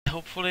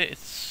hopefully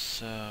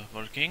it's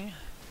working.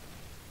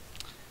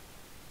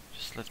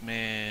 Just let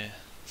me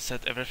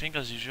set everything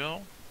as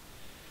usual.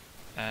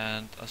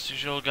 And as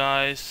usual,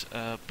 guys,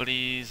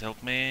 please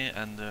help me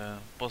and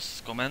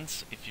post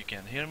comments if you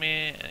can hear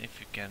me, if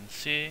you can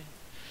see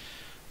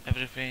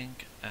everything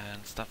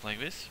and stuff like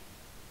this.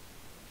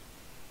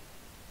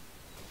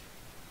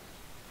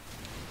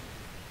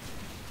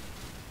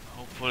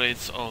 Hopefully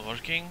it's all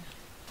working.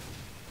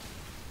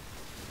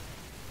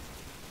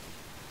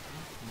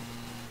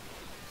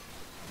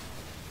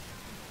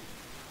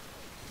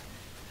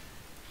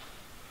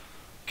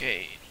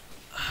 Okay.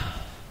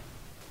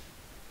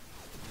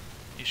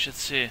 You should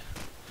see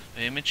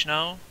the image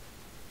now.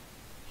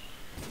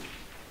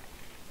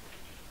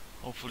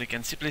 Hopefully you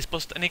can see. Please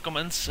post any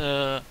comments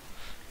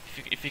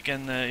if you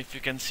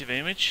can see the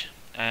image,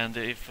 and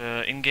if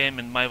in game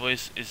and my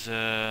voice is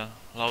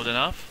loud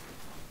enough.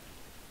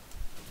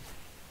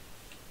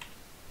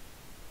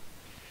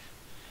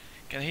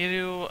 Can hear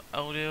you,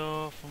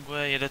 audio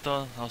funguje, jede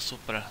to, no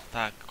super,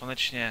 tak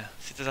konečně,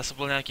 sice zase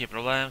byl nějaký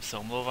problém, se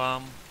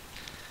omlouvám,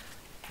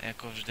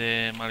 jako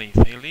vždy malý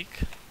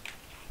failík,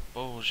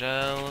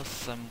 bohužel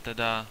jsem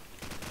teda,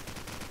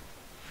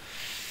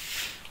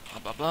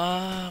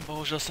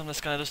 bohužel jsem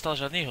dneska nedostal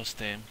žádný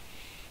hosty,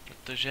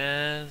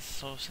 protože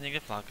jsou se někde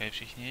flákají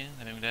všichni,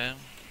 nevím kde,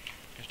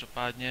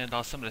 každopádně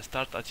dal jsem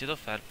restart, ať je to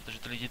fair, protože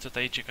ty lidi, co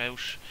tady čekají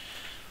už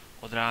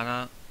od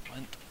rána,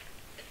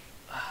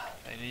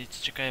 tady lidi,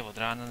 co čekají od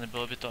rána,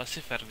 nebylo by to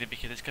asi fair,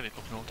 kdybych je teďka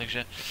vykopnul,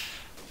 takže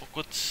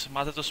pokud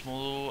máte tu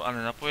smůlu a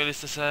nenapojili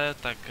jste se,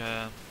 tak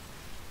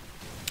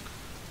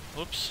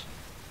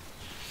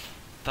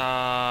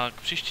tak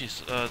příští,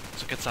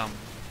 co kecám,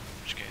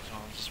 počkej, to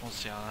mám zase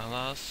moc já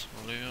nahlas,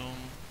 volume,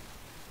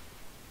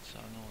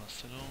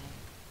 0,7,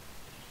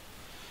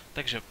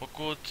 takže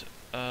pokud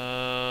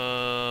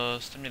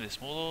jste měli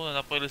smůlu,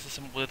 nenapojili jste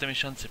se, budete mít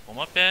šanci po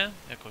mapě,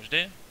 jako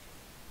vždy,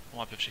 po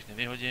mapě všechny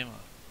vyhodím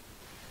a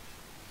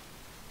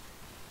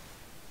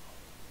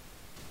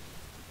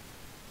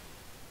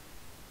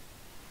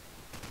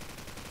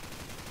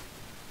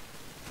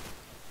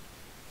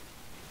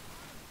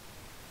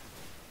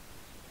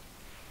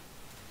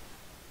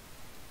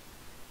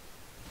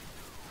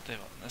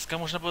dneska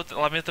možná bude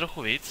hlavně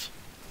trochu víc.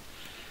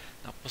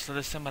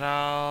 Naposledy jsem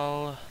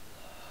hrál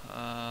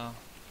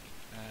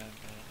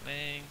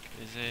link,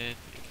 visit,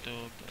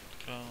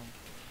 youtube.com.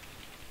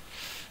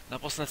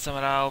 Naposledy jsem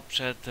hrál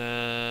před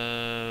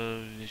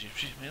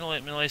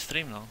minulý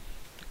stream, no.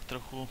 Tak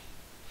trochu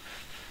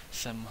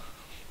jsem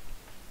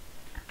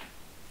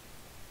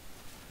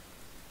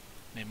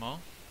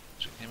mimo,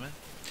 řekněme.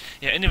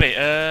 Yeah, anyway,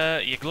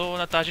 jak dlouho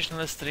natáčíš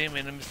tenhle stream,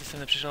 jenom jestli jsem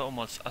nepřišel o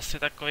moc. Asi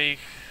takových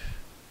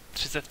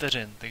 30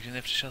 vteřin, takže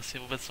nepřišel si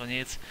vůbec o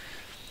nic.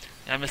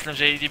 Já myslím,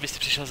 že i kdyby si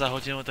přišel za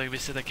hodinu, tak by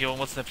si taky o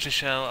moc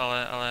nepřišel,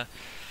 ale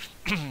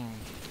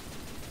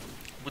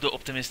budu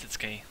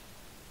optimistický.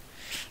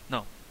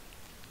 No.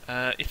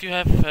 If you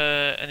have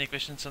any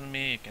questions on me,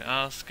 you can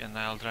ask and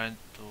I'll try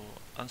to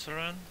answer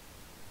them.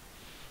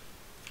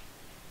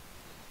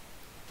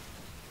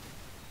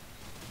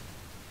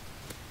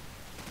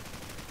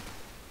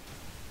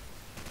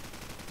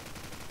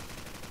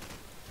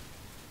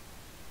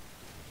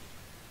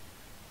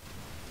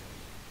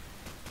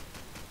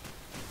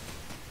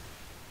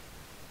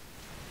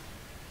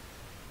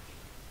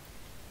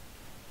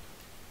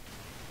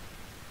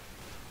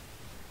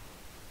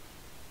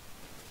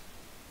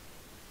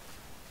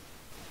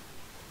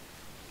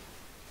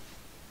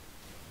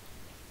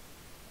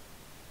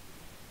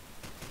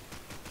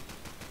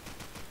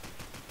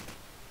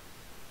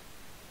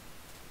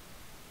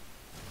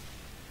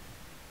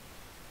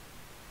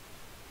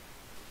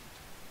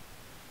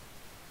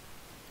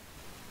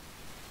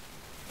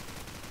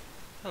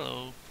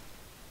 Hello.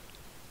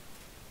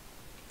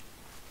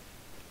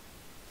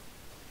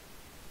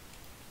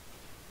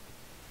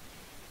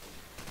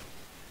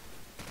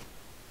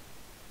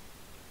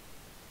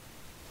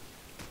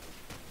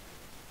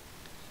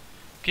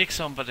 Kick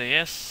somebody,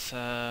 yes.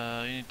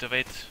 You need to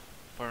wait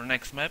for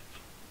next map.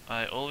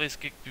 I always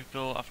kick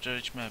people after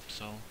each map,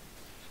 so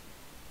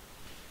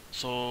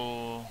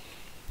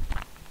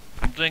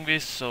I'm doing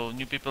this so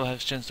new people have a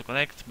chance to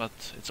connect, but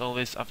it's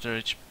always after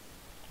each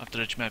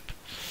map.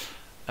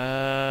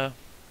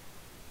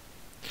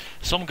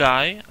 Some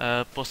guy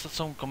posted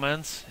some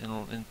comments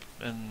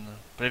in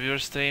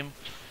previous stream,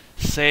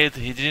 said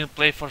he didn't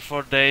play for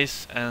 4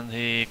 days and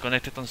he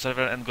connected on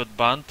server and got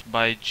banned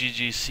by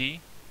GGC.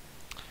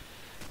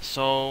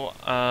 So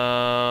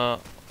I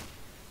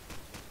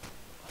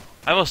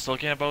was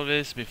talking about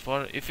this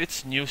before. If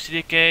it's new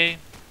CDK,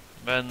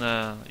 then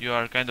you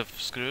are kind of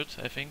screwed,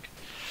 I think.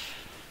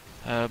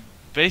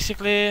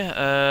 Basically,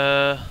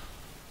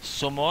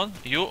 someone,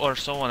 you or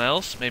someone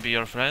else, maybe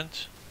your friend,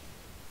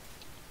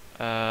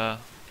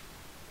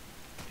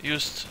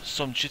 used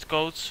some cheat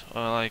codes,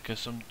 like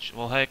some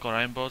wallhack or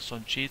aimbot,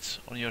 some cheats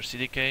on your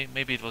CDK.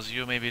 Maybe it was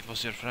you, maybe it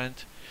was your friend,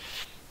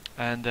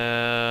 and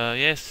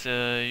yes,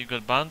 you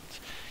got banned.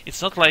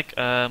 It's not like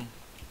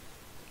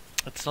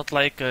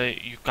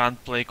you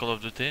can't play Call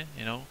of Duty,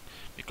 you know,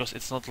 because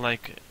it's not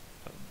like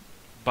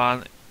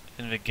ban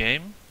in the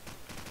game.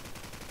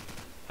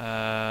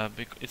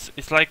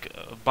 It's like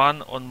a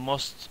ban on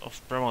most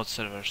of promote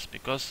servers,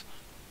 because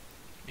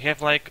we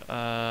have like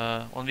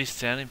on this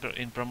scene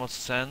in promote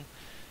scene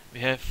we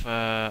have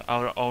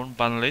our own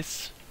ban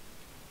lists,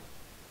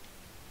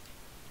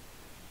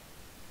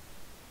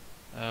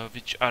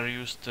 which are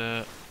used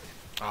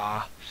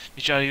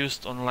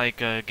on like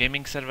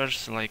gaming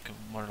servers, like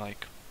more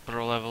like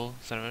pro level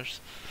servers.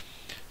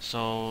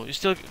 So you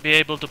still be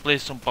able to play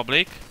some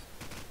public,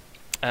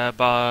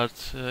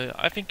 but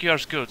I think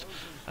yours good,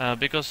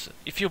 because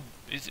if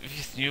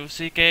it's new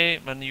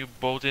CK, when you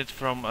bought it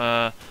from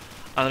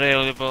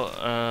unreliable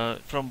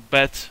from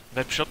bad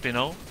web shop, you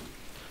know,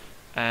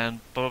 and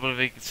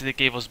probably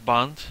CDK was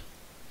banned,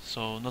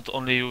 so not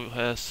only you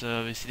has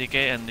the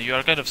CDK, and you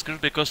are kind of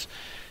screwed because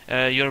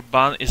your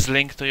ban is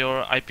linked to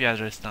your IP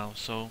address now,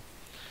 so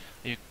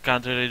you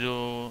can't really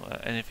do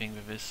anything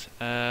with this.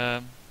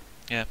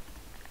 Yeah.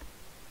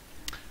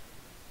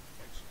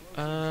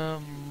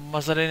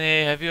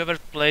 Mazarini, have you ever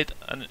played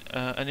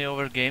any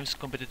other games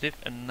competitive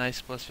and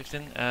nice plus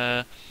 15?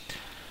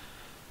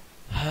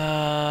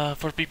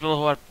 For people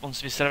who are on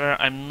Swiss server,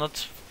 I'm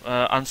not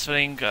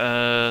answering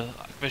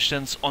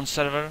questions on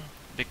server,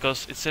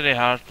 because it's really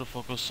hard to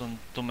focus on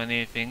too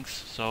many things.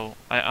 So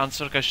I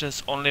answer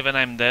questions only when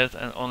I'm dead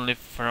and only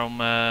from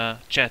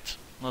chat,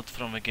 not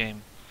from the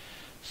game.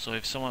 So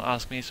if someone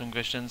asks me some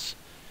questions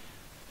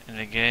in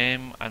the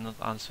game, I'm not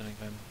answering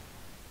them.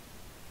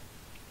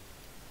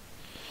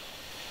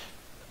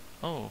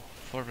 Oh,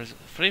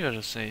 3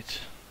 versus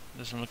 8.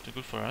 Doesn't look too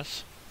good for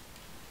us.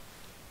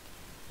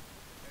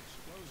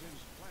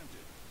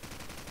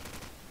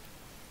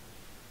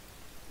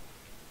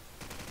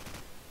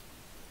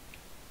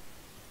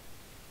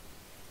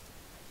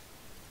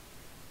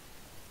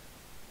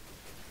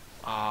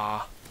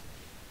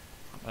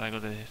 But I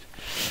got it.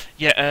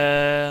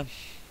 Yeah,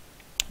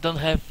 don't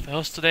have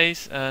host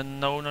todays.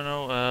 No.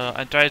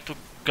 I tried to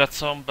get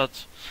some,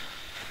 but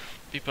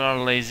people are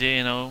lazy,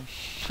 you know.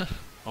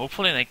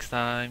 Hopefully next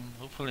time.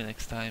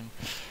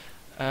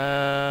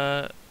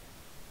 Yeah,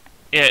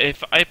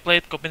 if I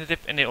played competitive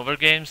any other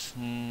games,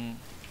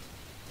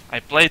 I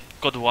played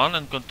CoD1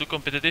 and CoD2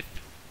 competitive,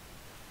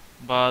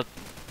 but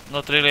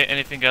not really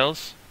anything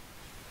else.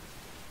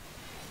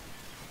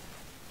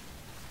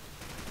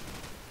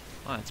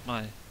 Ah, it's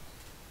mine.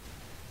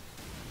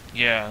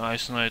 Yeah,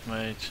 nice night,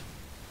 mate.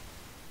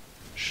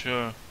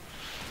 Sure.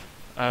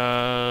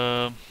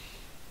 No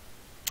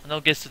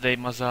guest today,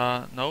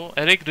 Maza. No?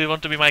 Eric, do you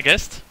want to be my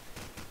guest?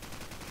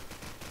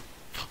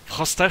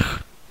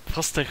 Froster?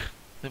 Do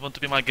you want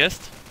to be my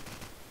guest?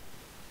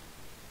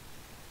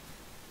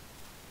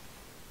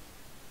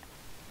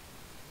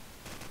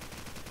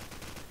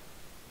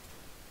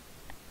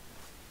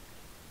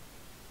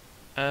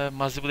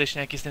 Mazi, budeš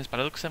nějaký stream s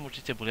Paradoxem?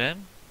 Určitě bude.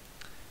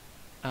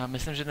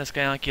 Myslím, že dneska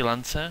je nějaký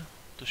lance,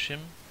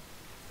 tuším.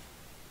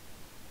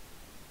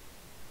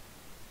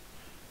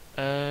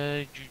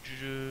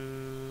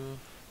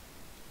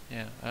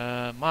 Yeah.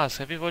 Maz,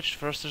 have you watched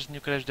Froster's new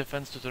Crash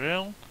Defense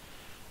tutorial?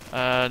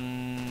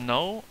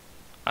 No,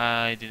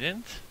 I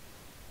didn't.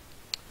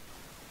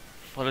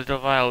 For a little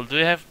while. Do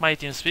you have my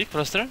team speak,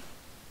 Froster?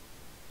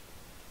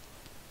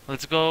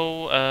 Let's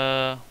go.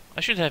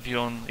 I should have you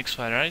on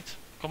Xfire, right?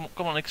 Come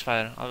on,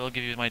 Xfire. I will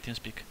give you my team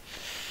speak.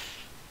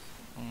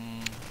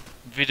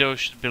 Video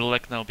should be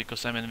lag now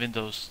because I'm in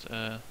Windows.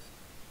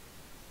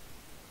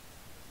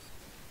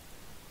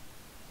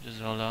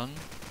 Just hold on.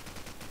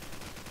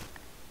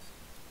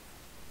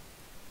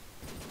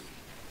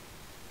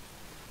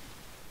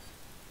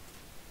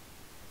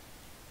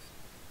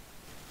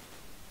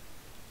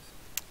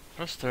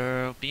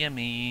 Froster,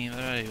 PME,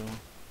 where are you?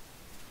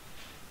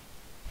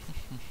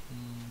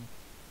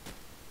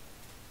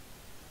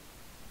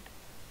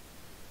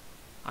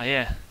 Ah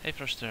yeah, hey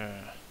Froster.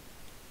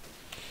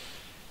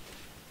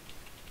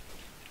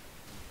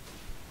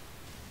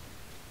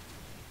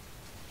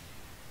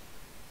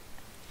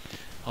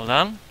 Hold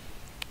on.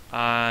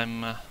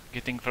 I'm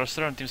getting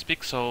Froster on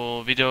TeamSpeak,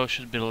 so video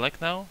should be lag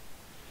now.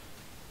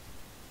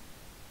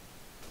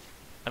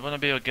 I wanna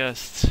be your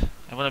guest.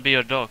 I wanna be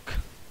your dog.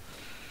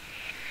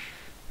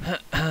 Do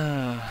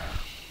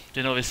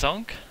you know this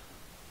song?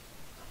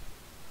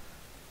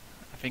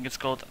 I think it's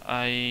called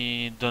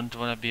I Don't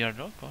Wanna Be Your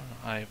Dog, or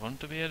I Want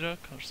to Be Your Dog,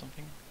 or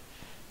something.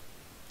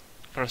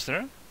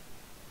 Froster?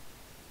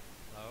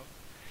 Hello?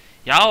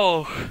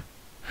 Yao!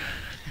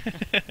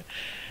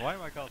 Why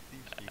am I called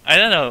TeamSpeak? I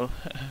don't know.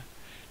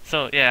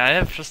 So yeah, I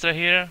have Froster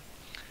here.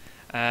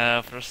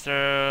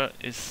 Froster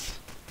is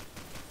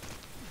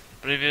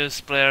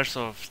previous players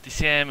of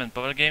TCM and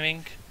Power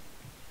Gaming.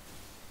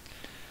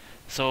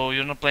 So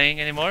you're not playing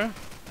anymore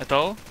at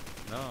all?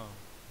 No.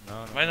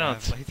 Why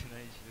not? I haven't played in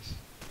ages.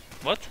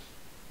 What?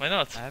 Why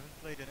not? I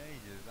haven't played in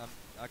ages.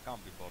 I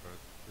can't be bothered,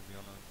 to be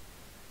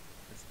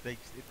honest.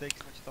 It takes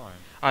much time.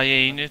 Ah yeah,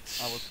 you And need...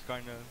 I was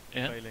kinda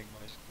failing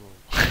my school.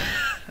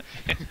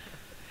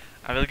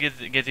 I will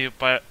get you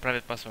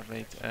private password,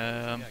 wait.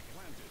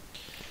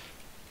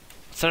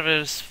 Server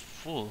is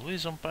full. Who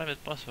is on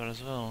private password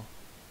as well?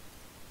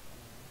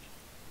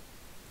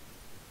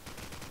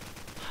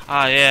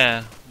 Ah,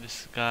 yeah,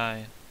 this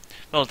guy.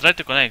 Well, try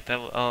to connect.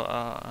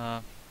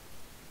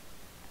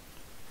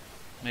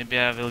 Maybe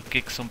I will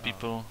kick some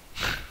people.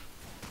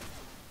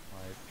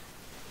 Right.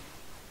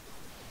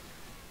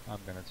 I'm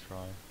gonna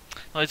try.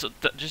 No,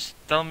 just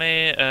tell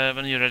me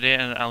when you're ready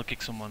and I'll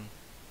kick someone.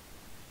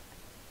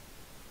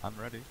 I'm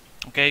ready.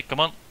 Okay, come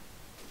on.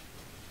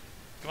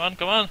 Come on,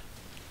 come on.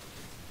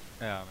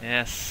 Yeah.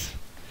 Yes.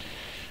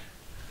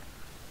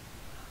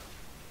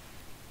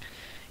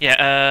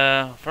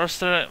 Yeah,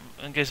 first,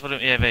 in case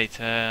volume. Yeah,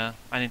 wait, I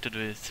need to do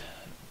it.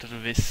 To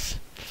do this.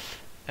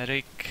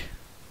 Eric,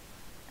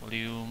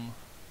 volume,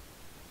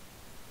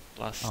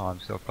 plus. Oh, I'm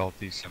still called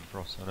TCM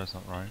Pro, so that's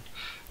not right.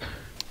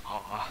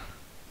 Ah,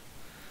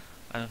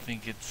 I don't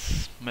think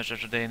it's Measure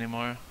Today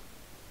anymore.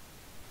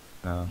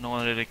 No. No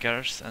one really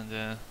cares,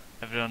 and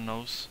everyone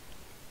knows.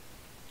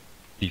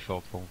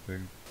 Default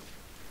config.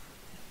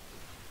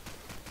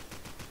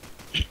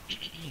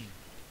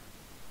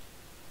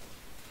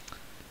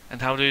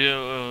 And how do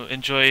you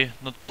enjoy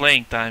not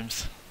playing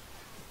times?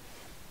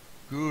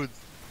 Good.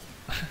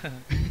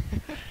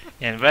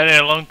 Yeah,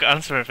 very long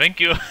answer. Thank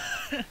you.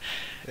 You're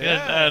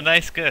Yeah. a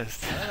nice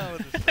guest. I don't know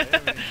what to say.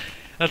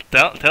 I mean,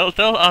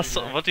 Tell us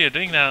Yeah. what you're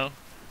doing now.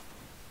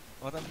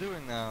 what I'm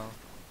doing now,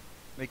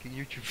 making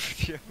YouTube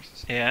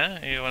videos.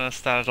 Yeah, you wanna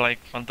start like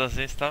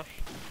fantasy stuff?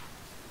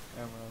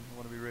 Yeah, man, I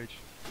wanna be rich.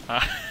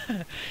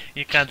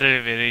 You can't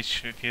really be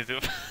rich with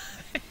YouTube.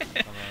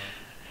 I'm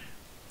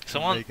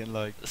someone, making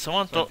like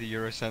someone told. 20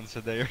 euro cents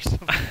a day or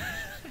something. I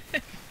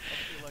feel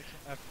like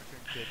some African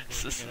kid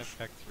working in a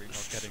factory,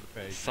 not getting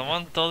paid.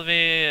 Someone told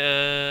me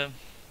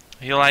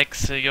he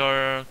likes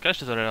your Crash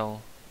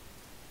tutorial.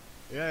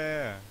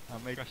 Yeah. I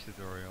made a Crash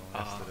tutorial Ah.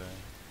 yesterday.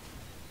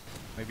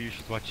 Maybe you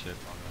should watch it.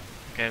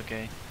 Okay,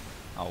 okay.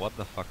 Oh, what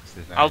the fuck is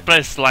this? I'll name?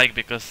 press like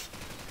because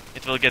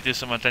it will get you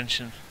some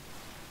attention.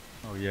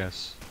 Oh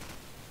yes.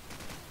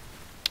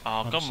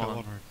 Oh, I'm come so on.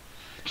 honored.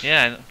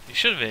 Yeah, you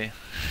should be.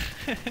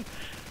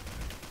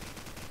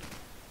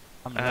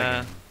 I'm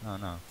lagging.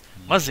 No.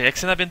 Mazi, jak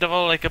jsi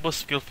nabindoval likeable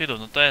skill feedu?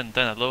 No to je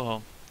na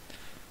dlouho.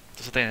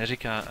 To se tady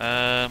neříká.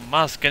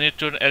 Maz, can you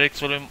turn Eric's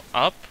volume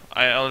up?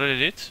 I already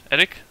did.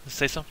 Eric,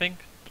 say something?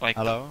 Like,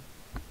 Hello?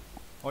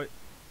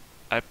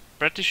 I'm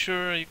pretty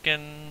sure you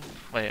can...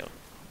 Wait.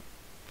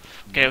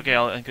 Okay,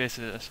 I'll increase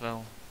it as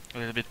well. A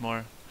little bit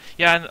more.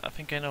 Yeah, I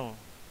think I know.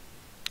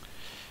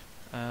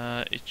 It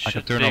I should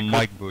can turn be on good.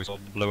 mic boost, it'll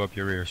blow up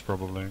your ears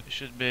probably. It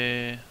should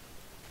be...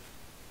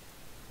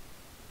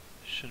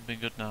 Should be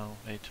good now.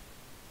 Wait.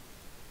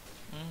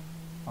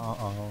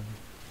 Uh-oh.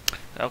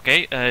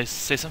 Okay,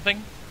 say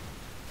something.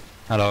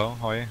 Hello,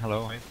 hoi,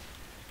 hello, hoi.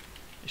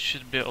 It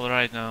should be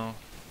alright now.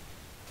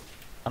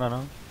 I don't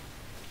know.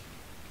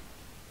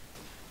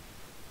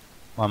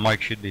 My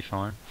mic should be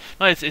fine.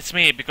 No, it's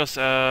me because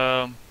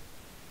I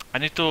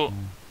need to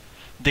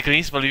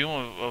decrease volume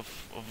of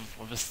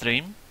the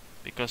stream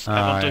because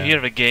I want to yeah.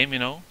 hear the game, you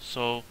know.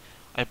 So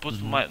I put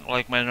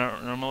Mhm. my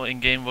normal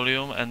in-game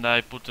volume and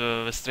I put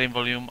the stream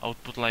volume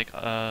output like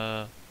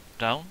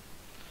down.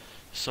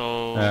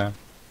 So Yeah,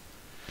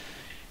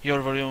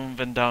 your volume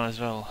went down as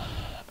well.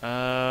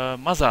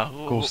 Maza,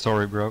 cool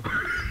story, bro.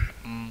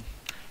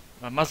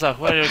 Maza,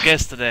 who are your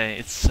guests today?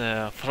 It's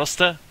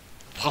Froster.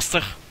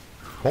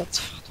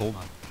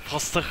 Godverdomme.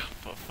 Froster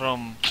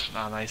from...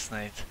 Ah, nice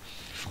night.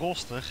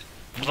 Froster?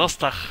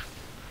 Froster.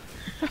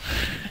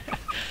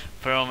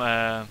 from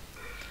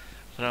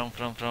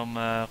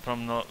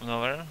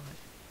nowhere.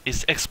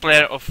 He's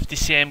ex-player of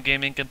TCM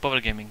Gaming and Power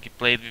Gaming. He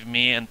played with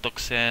me and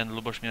Toxe and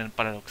Luboshmir and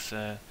Paradox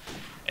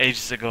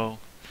ages ago.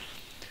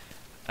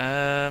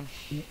 Yeah.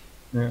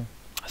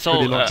 So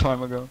Pretty long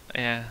time ago.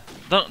 yeah,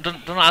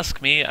 don't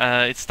ask me.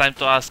 It's time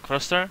to ask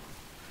Froster.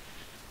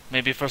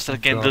 Maybe Froster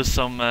can do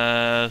some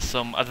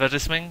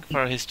advertisement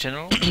for his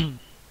channel.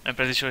 I'm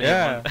pretty sure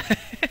Yeah.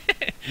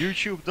 he won.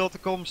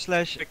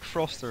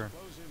 YouTube.com/EricFroster.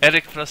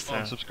 Eric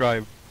Froster.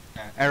 Subscribe.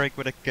 Eric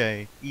with a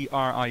K.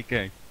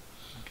 E-R-I-K.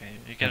 Okay,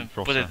 you can And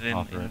put Froster it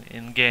after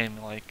in game,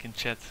 like in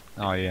chat.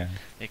 Oh yeah.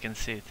 You can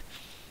see it.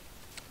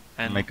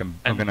 I'm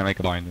gonna make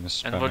a bind in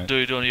this. And what do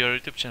you do on your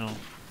YouTube channel?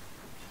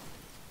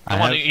 I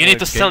Come on, have, you need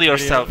to sell game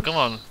yourself. videos. Come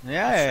on.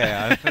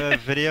 Yeah. I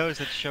have videos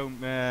that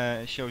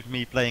shows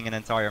me playing an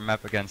entire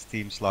map against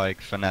teams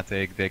like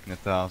Fnatic,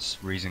 Dignitas,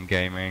 Reason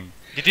Gaming.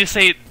 Did you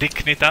say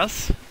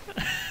Dignitas?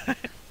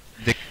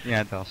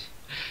 Dignitas.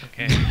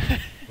 Okay.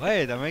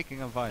 Wait, I'm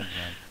making a bind,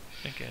 man.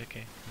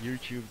 okay.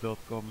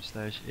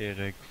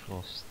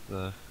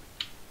 YouTube.com/EricFroster.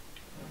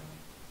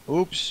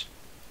 Oops.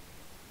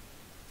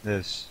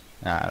 This.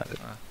 Ah.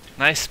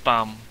 Nice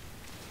spam.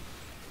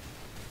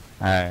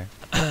 Hey.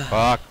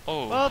 Fuck.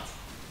 Oh. What?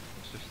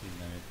 15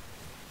 minutes.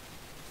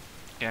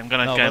 Okay, I'm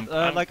gonna No, camp.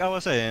 but, like I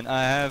was saying,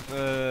 I have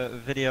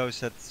videos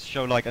that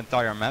show like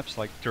entire maps,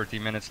 like 30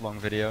 minutes long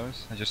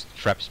videos. I just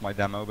traps my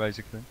demo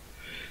basically.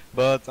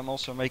 But I'm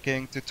also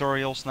making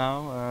tutorials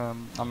now.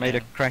 I made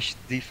a crash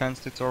defense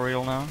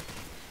tutorial now.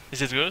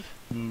 Is it good?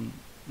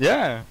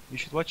 Yeah, you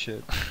should watch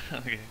it.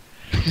 Okay.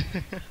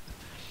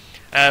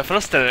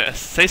 Froster,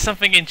 say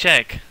something in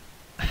Czech.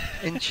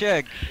 In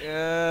Czech,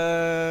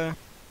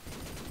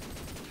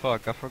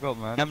 fuck, I forgot,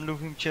 man. I'm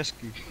losing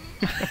Chesky.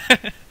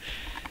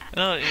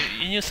 No,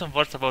 you knew some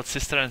words about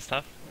sister and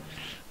stuff.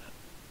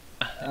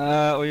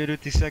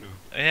 Oyuruti Sek.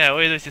 Yeah,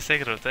 what is the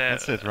secret?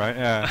 That's it, right?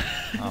 Yeah.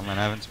 Oh man,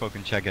 I haven't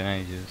spoken Czech in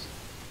ages.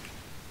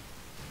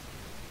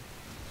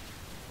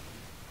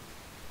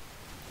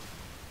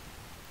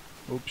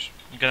 Oops.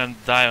 You're gonna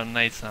die on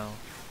nights now.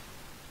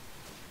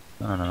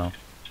 No.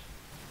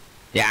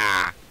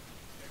 Yeah!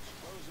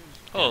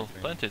 Oh,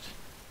 planted.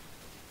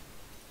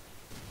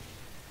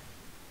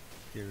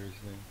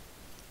 Seriously.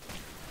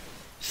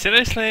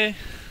 Seriously?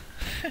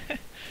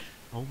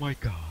 Oh my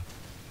god.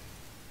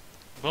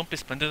 Bomb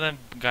is planted and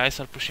guys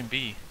are pushing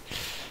B.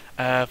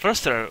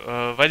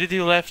 Froster, why did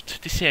you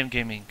left TCM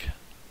Gaming?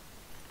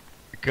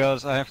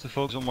 Because I have to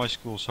focus on my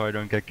school so I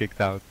don't get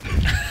kicked out.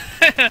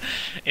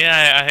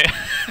 Yeah,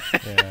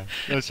 Yeah.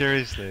 No,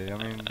 seriously, I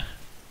mean...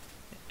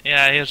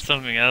 yeah, I hear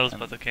something else,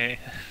 but okay.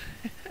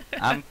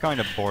 I'm kind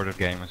of bored of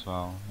game as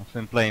well. I've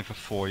been playing for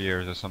 4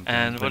 years or something.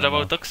 And It's what been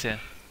about enough. Toxia?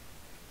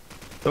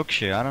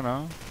 Toxie, I don't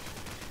know.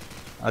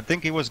 I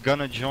think he was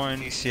gonna join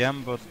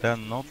ECM, but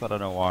then not, I don't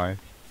know why.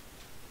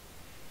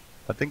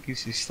 I think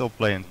he's still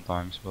playing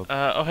sometimes, but...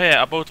 Oh hey,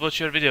 about watch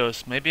your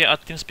videos. Maybe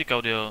at TeamSpeak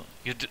audio.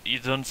 You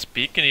don't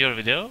speak in your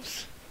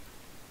videos?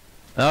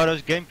 No,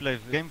 those gameplay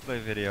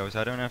videos,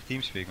 I don't have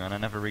TeamSpeak, man. I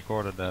never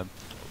recorded that.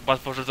 But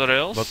for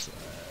tutorials? But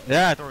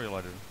yeah, tutorial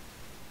I do.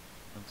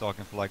 I'm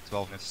talking for like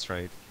 12 minutes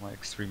straight. My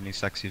extremely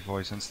sexy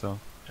voice and stuff.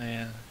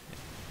 Yeah.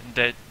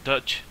 The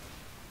Dutch.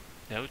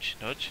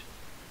 Dutch?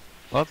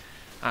 What?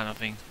 Ah,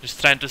 nothing. Just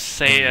trying to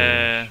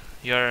say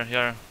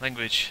your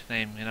language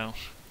name, you know.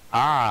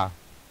 Ah!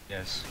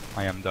 Yes,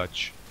 I am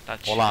Dutch.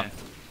 Dutch. Holland.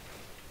 Yeah.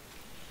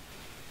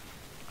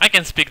 I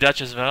can speak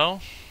Dutch as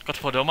well.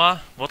 Godverdomme.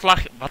 Wat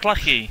lach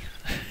je?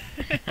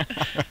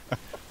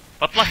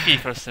 Wat lach je,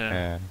 Froster?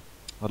 Yeah.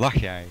 Wat lach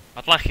jij?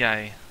 Wat lach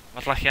jij?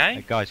 Wat lach jij?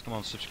 Hey guys, come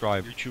on,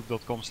 subscribe.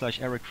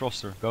 YouTube.com/Eric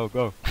Froster. Go,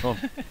 go. Come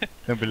on.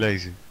 Don't be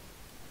lazy.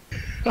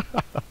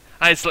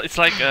 It's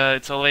like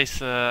it's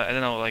always I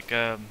don't know, like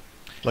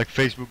Like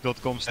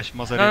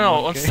Facebook.com/Mazarini.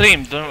 no, on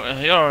stream.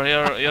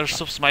 Your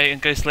subs might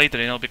increase later,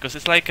 you know, because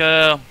it's like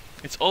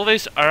it's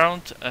always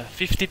around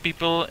 50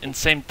 people in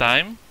same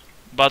time,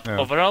 but Yeah.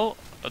 overall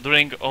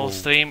during all Oh.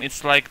 stream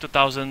it's like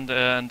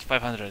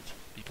 2,500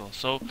 people.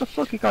 So What the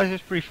fuck, you guys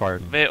just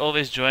pre-fired me? they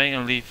always join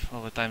and leave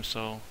all the time.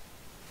 So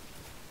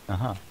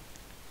Uh-huh.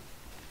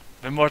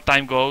 when more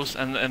time goes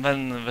and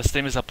when the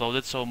stream is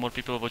uploaded, so more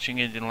people watching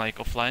it in like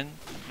offline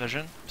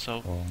version.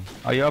 So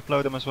Oh, you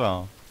upload them as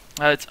well?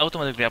 it's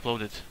automatically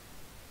uploaded.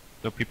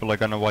 So people are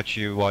gonna watch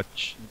you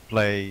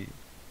play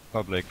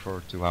public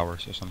for 2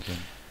 hours or something.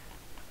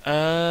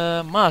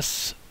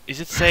 Mas, is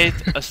it said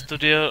a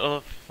studio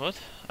of what?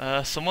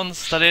 Someone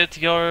studied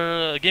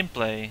your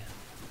gameplay.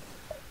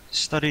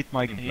 Studied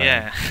my gameplay.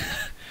 Yeah.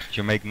 Did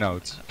you make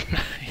notes?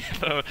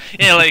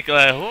 Yeah, like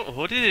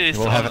who did this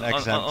We'll have an on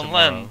exam on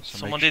tomorrow, LAN? so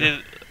Someone make did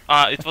it.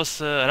 It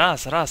was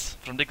Raz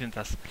from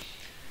Dignitas.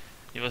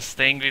 He was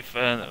staying with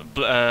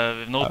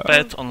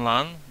notepad on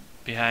LAN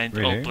behind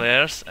all Really?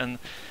 players and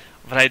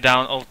write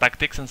down all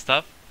tactics and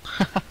stuff.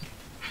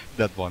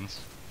 That once.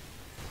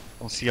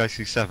 On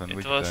CIC7, It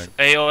which was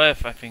day?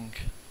 AOF, I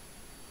think.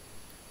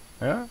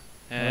 Yeah?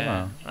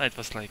 Yeah, it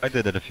was like I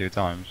did it a few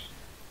times.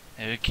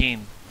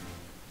 keen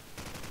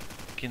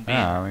bean.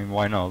 Yeah, I mean,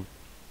 why not?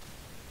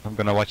 If I'm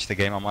gonna watch the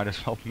game, I might as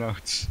well have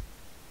notes.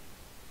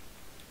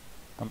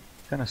 I'm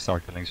gonna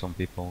start killing some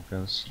people,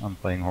 because I'm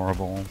playing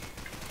horrible.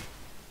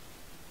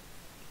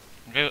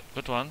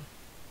 Good one.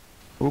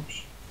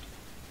 Oops.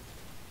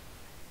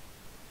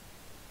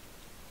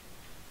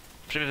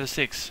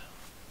 3v6.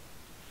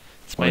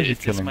 Why is he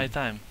It's killing my me?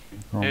 time.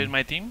 Oh. Are you in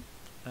my team?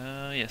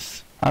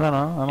 Yes. I don't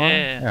know, am I?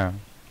 Yeah. Yeah.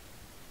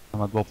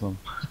 I'm at bottom.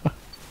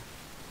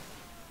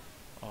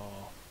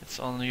 Oh, it's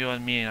on you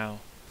and me now.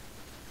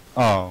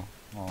 Oh,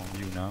 well,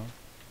 you know.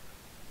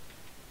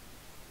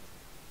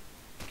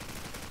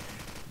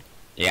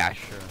 Yeah,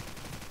 sure.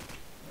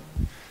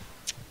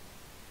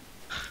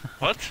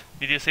 What?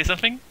 Did you say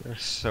something? You're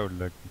so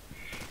lucky.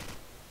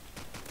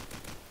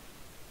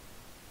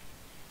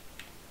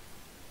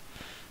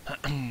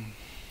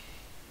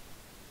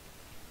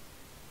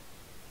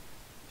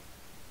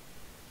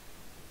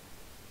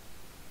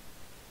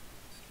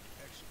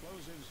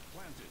 Explosives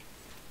planted.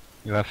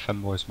 You have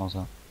fanboys,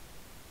 Maza.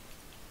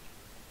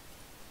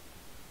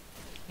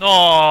 No!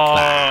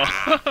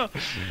 Ah,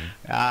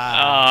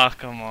 Ah,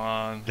 come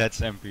on. that's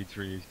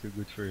MP3, it's too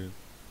good for you.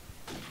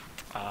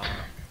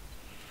 Ah.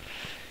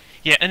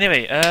 Yeah,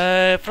 anyway,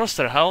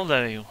 Froster, how old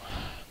are you?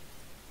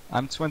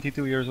 I'm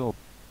 22 years old.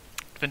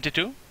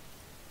 22?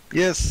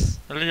 Yes.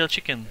 A little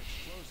chicken.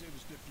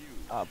 Explosives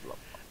diffused. Ah,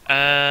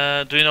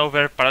 blah. Do you know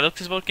where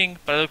Paradox is working?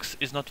 Paradox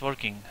is not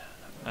working.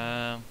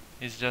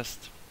 He's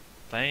just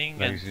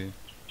playing and Lazy.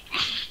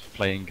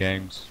 Playing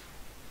games.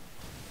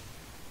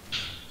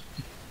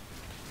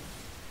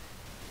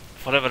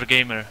 forever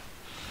gamer.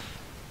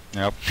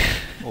 Yep.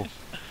 Oh,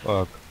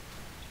 fuck.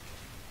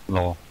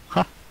 Lol.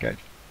 Ha, okay.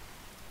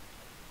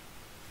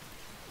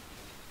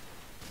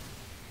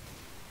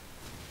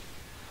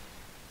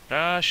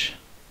 Rush.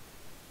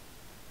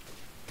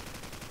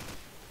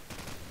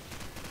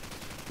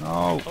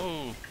 No.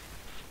 Oh,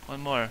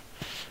 one more.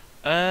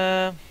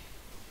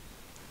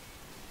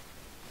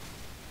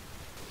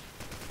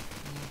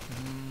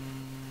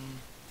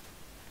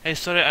 Hey,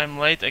 sorry, I'm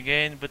late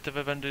again, but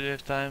when do you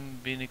have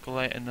time? Be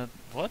Nikolai and not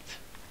what?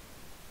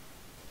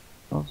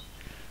 What?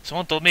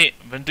 Someone told me,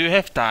 when do you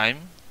have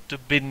time to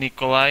be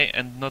Nikolai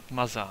and not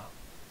Maza?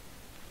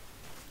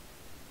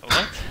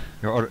 What?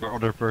 Your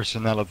other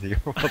personality.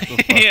 What the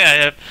fuck? Yeah, I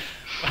have.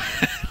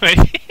 Wait.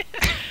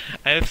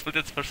 I have split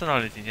its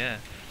personality, yeah.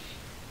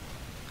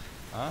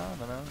 I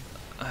don't know.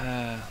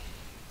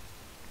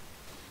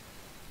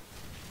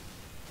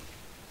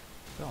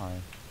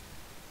 Die.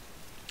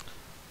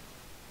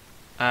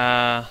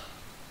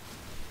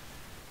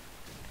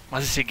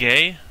 Was is he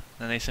gay?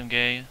 Dan nejsem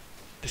gay.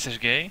 Ty jsi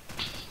gay?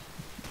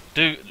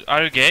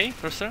 Are you gay,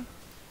 Proster?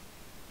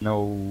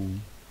 No.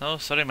 No,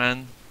 sorry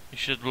man. You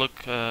should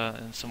look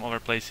in some other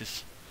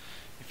places.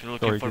 If you're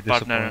looking Sorry for to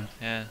partner,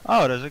 disappoint. yeah.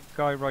 Oh, there's a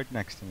guy right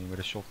next to me with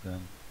a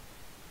shotgun.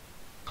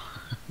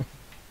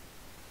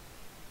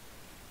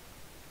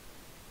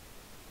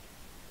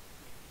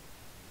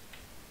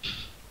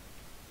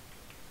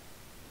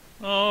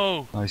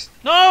 No! Nice.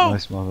 No!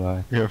 Nice, my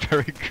guy. You're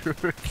very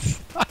good.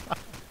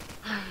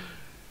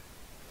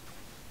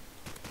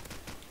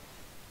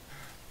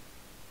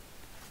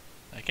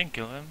 I can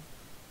kill him.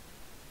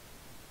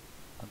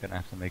 I'm gonna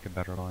have to make a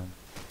better line.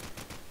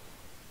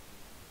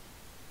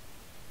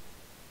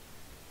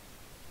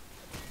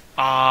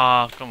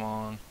 Ah, come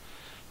on.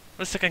 What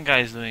the second guy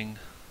is doing?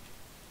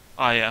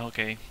 Ah, yeah,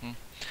 okay.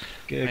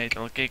 Kick. Wait,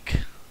 I'll kick.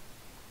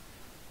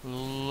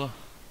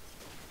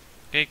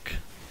 Kick.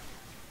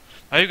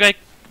 Why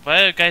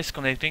are you guys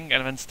connecting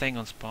and then staying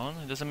on spawn?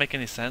 It doesn't make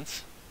any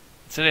sense.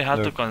 It's really hard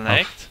to Look,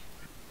 connect.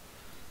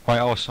 Quite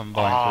awesome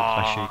bind with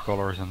Ah. flashy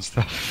colors and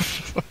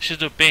stuff. You should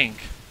do pink.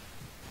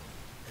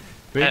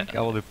 Pink? I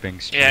will do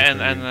pink. Yeah,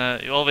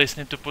 and you always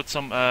need to put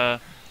some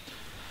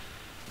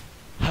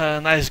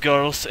nice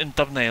girls in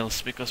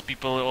thumbnails because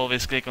people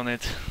always click on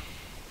it.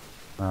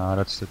 Ah,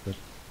 that's stupid.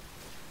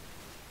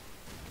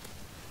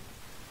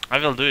 I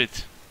will do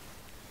it.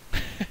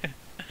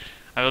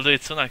 I will do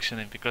it soon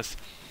actually because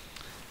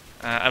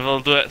I will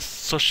do a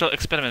social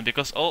experiment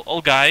because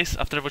all guys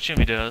after watching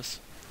videos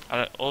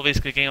are always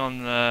clicking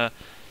on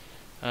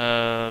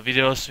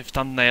videos with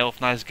thumbnail of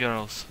nice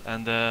girls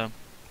and no.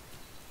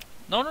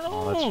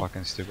 Oh, that's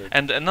fucking stupid.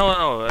 And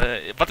no,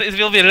 but it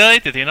will be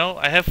related, you know.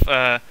 I have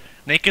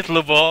naked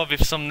Lubo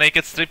with some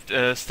naked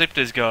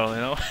striptease girl,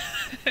 you know.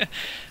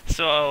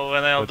 So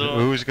when I'll But do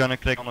who's gonna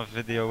click on a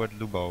video with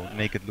Lubo,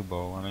 naked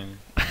Lubo? I mean,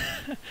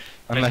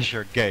 unless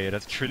you're gay,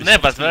 that's truly. no,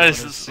 but there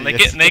something is you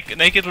wanna see.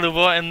 naked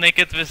Lubo and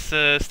naked with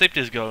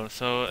striptease girl,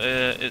 so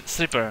it's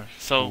stripper.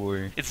 So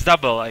Ooh. it's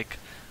double, like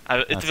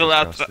it That's will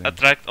interesting.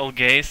 attract all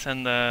gays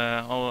and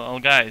all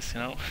guys, you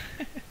know.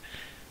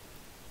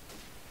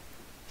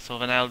 So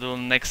when I'll do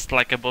next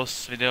like a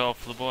boss video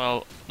of Lubo,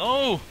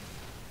 I'll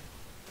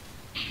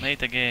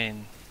mate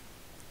again.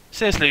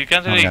 Seriously, you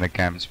can't I'm really. gonna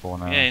camp spawn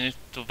now. Yeah, you need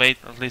to wait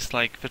at least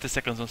like 30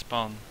 seconds on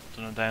spawn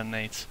to not die on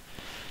nades.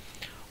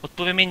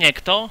 Odpoví mi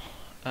někdo?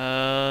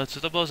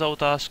 Co to bylo za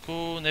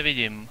otázku?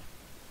 Nevidím.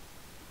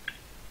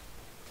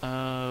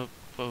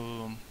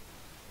 Oh.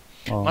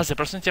 Maze,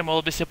 prosím tě,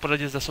 mohl by si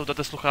poradit, zda jsou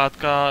tato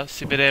sluchátka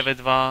Sibirie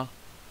V2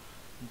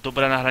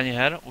 dobré na hraní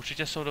her?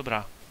 Určitě jsou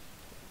dobrá.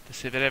 Ty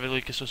Sibirie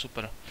V2 jsou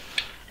super.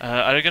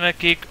 Are you gonna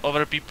kick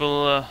over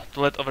people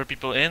to let other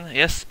people in?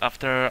 Yes,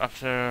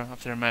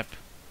 after map.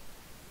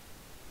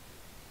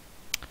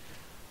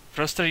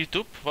 Froster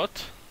YouTube?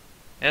 What?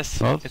 Yes,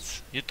 What?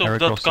 it's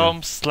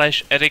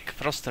youtube.com/Eric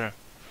Froster.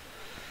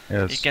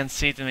 Yes. You can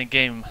see it in the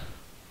game.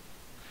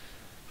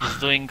 He's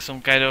doing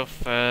some kind of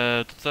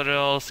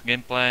tutorials,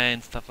 gameplay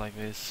and stuff like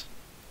this.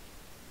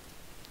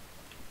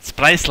 It's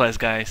priceless,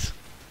 guys.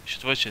 You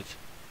should watch it.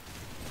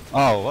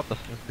 Oh, what the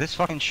this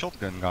fucking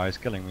shotgun guy is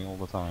killing me all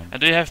the time.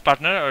 And do you have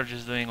partner or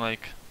just doing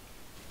like...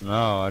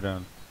 No, I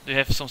don't. Do you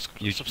have some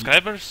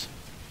subscribers?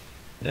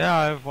 Yeah,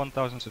 I have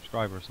 1,000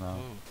 subscribers now.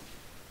 Ooh.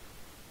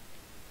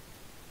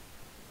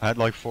 I had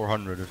like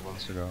 400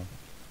 months ago.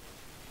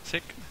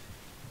 Sick.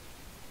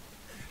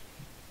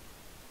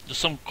 Do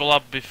some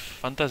collab with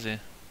Fantasy.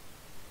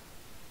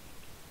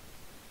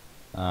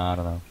 I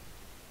don't know.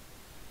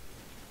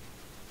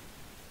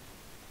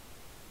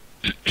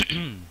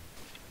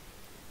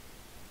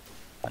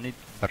 I need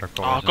better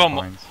colors come in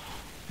on. mind.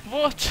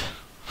 What?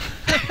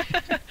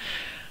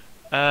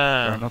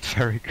 They're not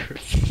very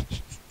good.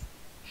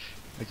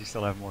 But you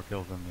still have more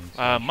kills than me.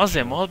 So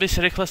Mazie, mohl bys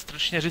rychle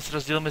stručně říct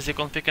rozdíl mezi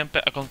configem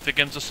P a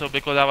configem, co se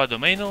obvykle dává do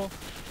mainu?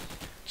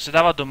 Co se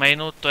dává do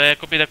mainu, to je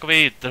jakoby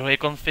takový druhý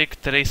config,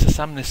 který se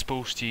sám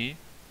nespouští.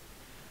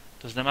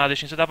 To znamená,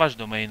 když něco dáváš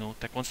do mainu,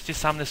 tak on se ti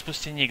sám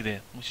nespustí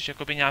nikdy. Musíš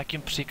jakoby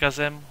nějakým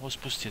příkazem ho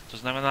spustit. To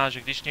znamená,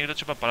 že když někdo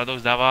třeba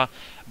Paradox dává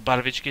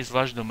barvičky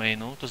zvlášť do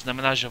mainu, to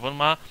znamená, že on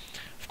má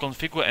v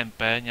configu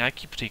MP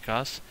nějaký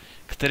příkaz,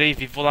 který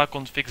vyvolá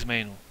config z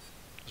mainu.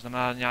 To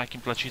znamená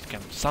nějakým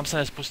tlačítkem. Sám se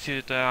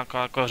nespustí, to je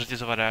jako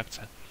řetězová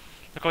reakce.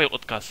 Takový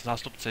odkaz,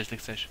 zástupce, jestli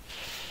chceš.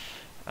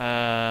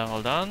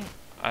 Hold on.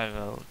 I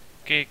will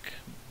kick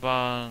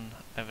ban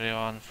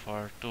everyone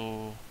for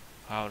 2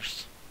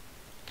 hours.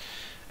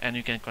 And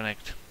you can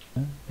connect.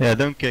 Yeah,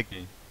 don't kick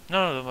me.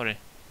 No, don't worry.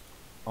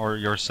 Or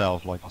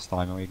yourself, like last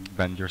time, you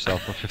banned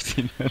yourself for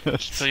 15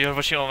 minutes. So you're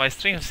watching all my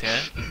streams, yeah?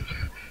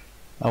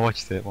 I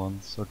watched it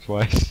once or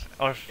twice.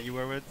 Or You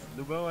were with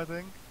Lubo, I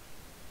think?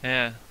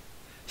 yeah.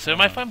 So you're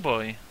my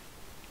fanboy.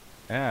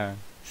 Yeah.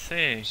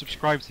 See.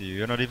 Subscribe to you.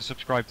 You're not even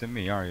subscribed to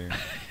me, are you?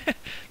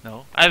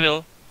 No, I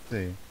will.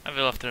 See. I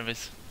will after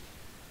this.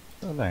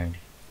 So lame.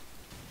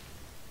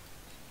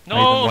 I No,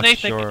 even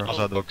watched Nate, your oh.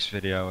 Azadok's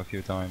video a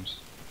few times.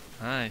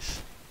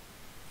 Nice.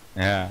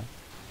 Yeah.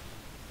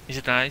 Is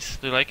it nice?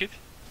 Do you like it?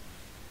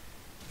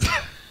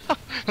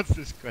 What's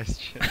this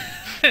question?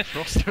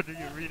 Froster, do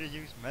you really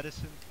use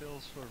medicine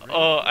pills for real?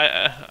 Oh,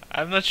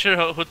 I'm not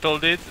sure who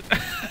told it.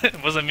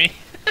 It wasn't me.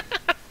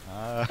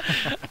 Ah.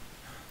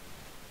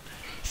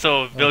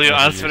 So, will I've you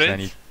never answer used it?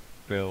 any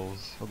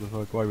pills. What the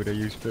fuck? Why would I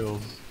use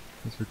pills?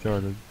 It's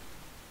retarded.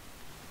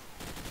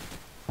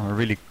 I'm a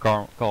really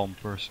calm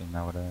person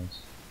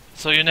nowadays.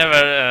 So you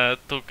never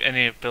took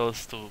any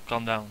pills to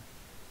calm down?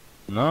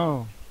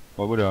 No.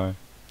 Why would I?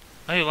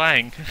 Are you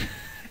lying?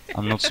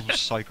 I'm not some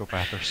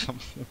psychopath or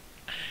something.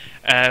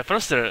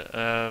 Froster,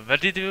 where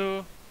did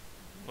you...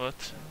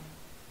 What?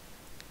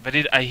 Where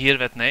did I hear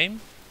that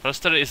name?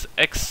 Froster is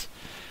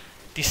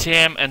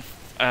ex-TCM and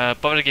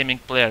power gaming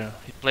player.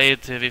 He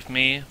played with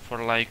me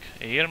for like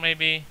a year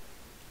maybe.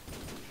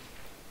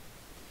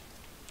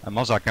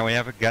 Maza, can we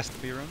have a guest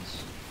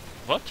appearance?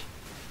 What?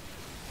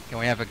 Can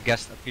we have a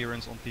guest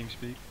appearance on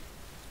TeamSpeak?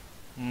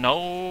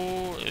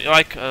 No,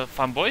 like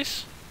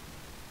fanboys?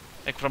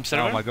 Like from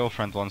server? No, my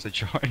girlfriend wants to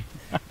join.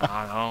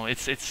 No,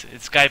 it's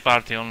Sky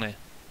party only.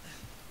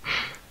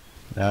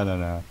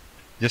 No.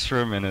 Just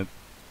for a minute.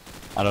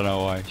 I don't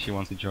know why she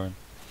wants to join.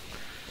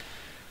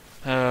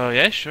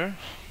 Yeah, sure.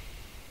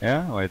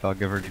 Yeah? Wait, I'll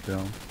give her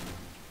detail.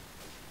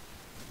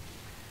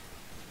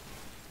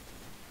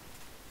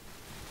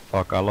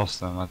 Fuck, I lost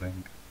them, I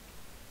think.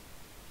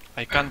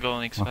 I can't go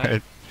on XP.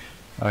 Wait.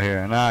 Oh,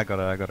 here. Nah, I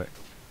got it.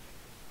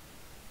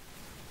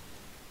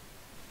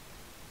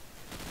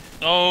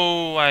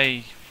 Oh,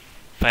 I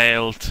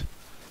failed.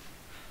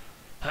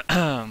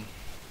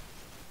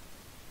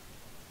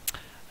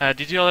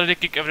 Did you already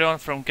kick everyone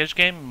from catch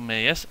game?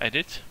 Yes, I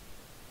did.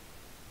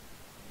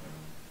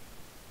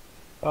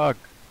 Fuck.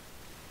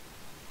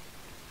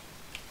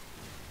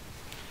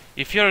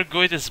 If your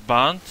GUID is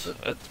banned,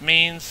 it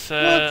means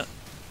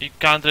you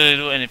can't really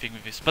do anything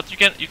with this. But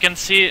you can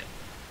see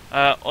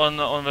on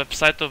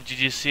website of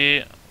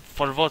GGC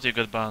for what you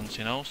got banned,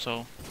 you know.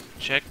 So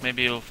check,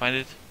 maybe you'll find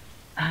it.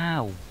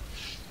 Ow.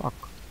 Fuck.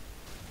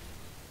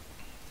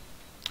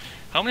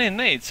 How many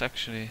nades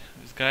actually?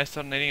 This guy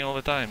start nading all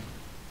the time.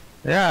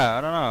 Yeah,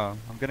 I don't know.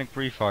 I'm getting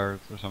pre-fired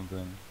or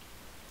something.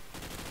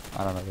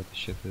 I don't know what the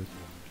shit is.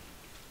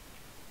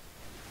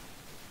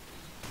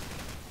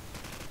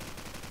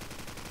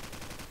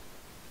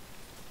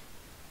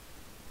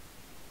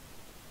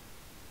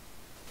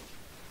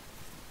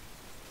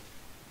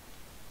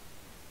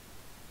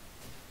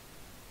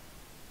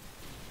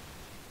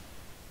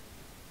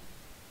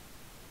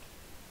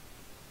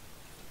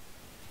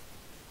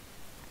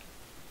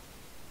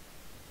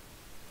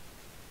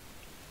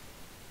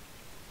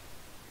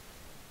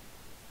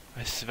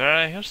 I swear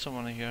I hear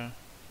someone here.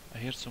 I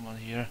hear someone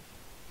here.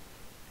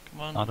 Come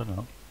on. I don't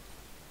know.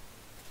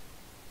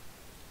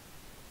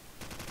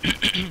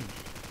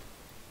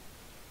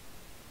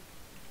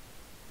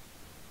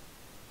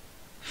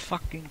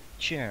 Fucking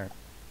chair.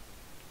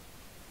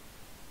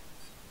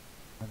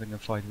 Having a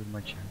fight with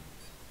my chair.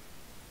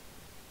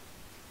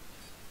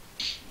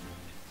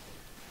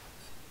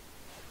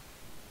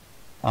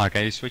 Ah,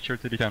 can you switch her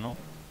to the channel?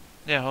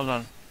 Yeah, hold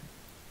on.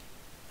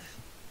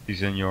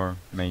 He's in your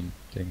main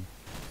thing.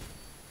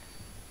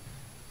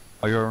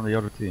 Oh, you're on the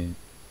other team.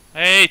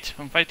 Wait,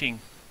 I'm fighting.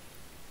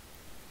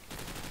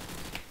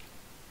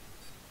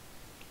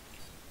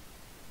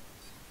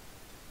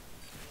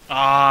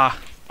 Ah,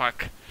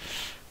 fuck.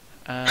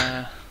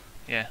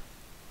 Yeah.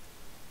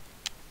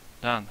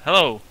 Done.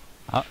 Hello.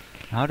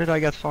 How did I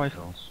get 5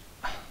 kills?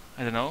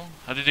 I don't know.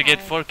 How did you get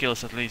Hi. 4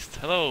 kills at least?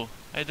 Hello.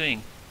 How you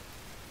doing?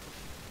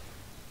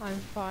 I'm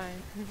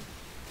fine.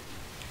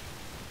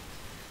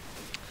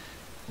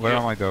 Where You-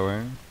 am I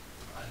going?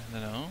 I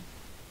don't know.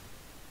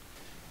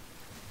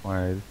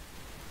 Wait.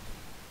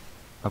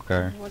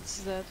 Okay.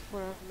 What's that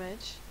for a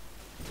match?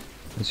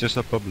 It's just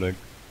a public.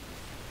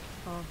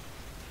 Oh,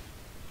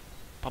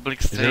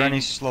 Public Is stream. there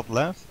any slot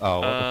left?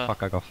 Oh, what the Uh,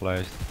 fuck, I got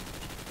flashed.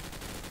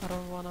 I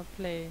don't wanna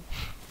play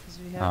because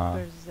we have Ah.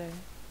 birthday.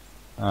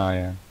 Oh,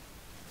 yeah.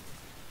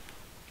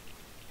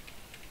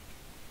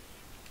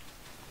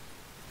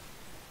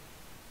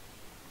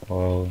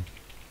 Oh.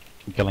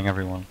 I'm killing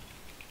everyone.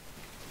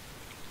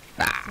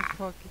 What the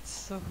fuck? It's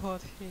so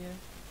hot here.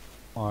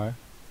 Why?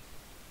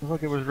 I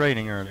thought it was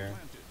raining earlier.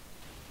 Planted.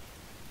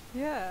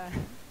 Yeah.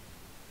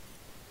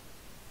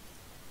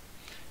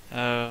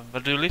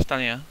 Where do you live,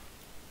 Tanya?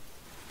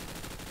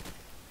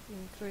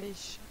 In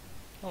Croatia.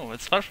 Oh,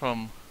 it's far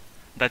from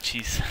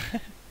Dutchies.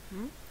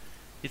 Hmm?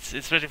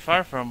 It's very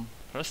far from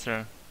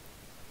Froster.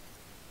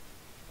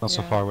 Not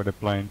so Yeah. far with a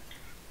plane.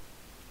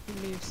 He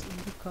lives in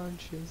the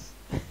countries.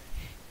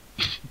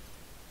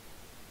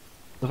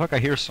 The fuck, I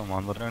hear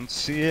someone, but I don't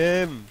see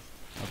him.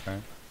 Okay,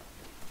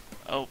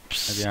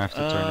 Oops. maybe I have to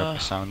turn up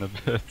the sound a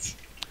bit.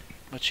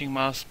 Matching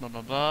mask, bla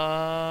bla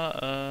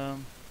bla.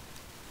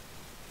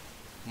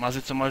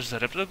 Mazy, co máš za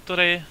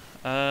reproduktory?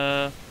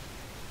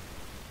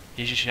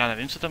 Ježíš, já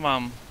nevím, co to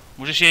mám.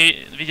 Můžeš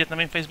jej vidět na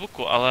mém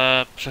Facebooku,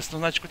 ale přes tu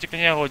značku ti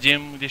klidně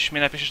hodím, když mi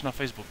napíšeš na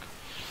Facebook.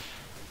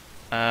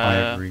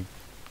 I agree.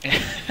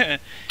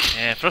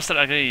 Yeah, Froster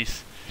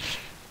agrees.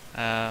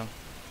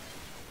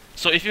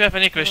 So if you have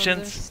any I questions,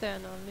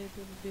 understand a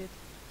little bit.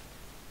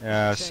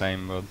 Yeah, Check.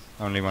 same, but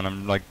only when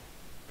I'm like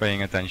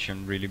paying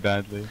attention really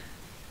badly.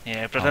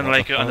 yeah, pretend what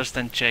like the you fuck?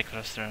 understand Czech,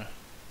 Froster.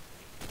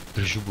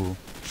 Drzubu.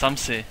 Some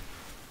say.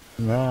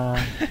 Nah.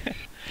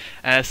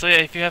 So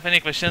yeah, if you have any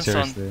questions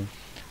Seriously.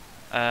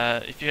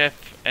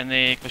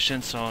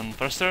 on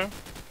Froster,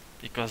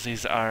 because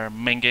he's our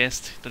main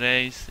guest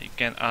today, so you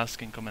can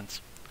ask in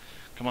comments.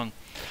 Come on.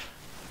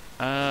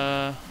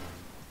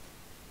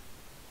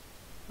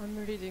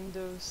 I'm reading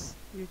those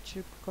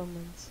YouTube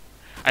comments.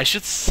 I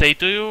should say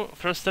to you,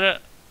 Froster,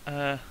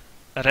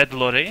 red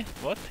lorry.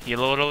 What?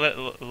 Yellow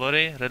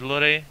lorry, red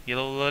lorry,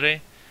 yellow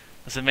lorry.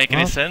 Does it make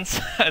any What? sense?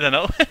 I don't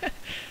know.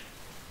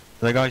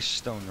 The guy's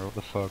stoner, what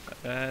the fuck?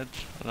 Red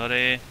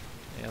lorry,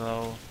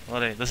 yellow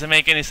lorry. Does it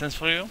make any sense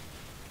for you?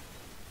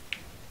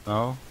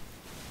 No?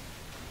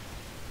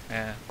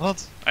 Yeah.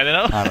 What? I don't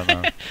know. I don't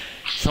know.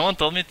 Someone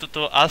told me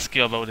to ask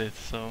you about it,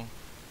 so.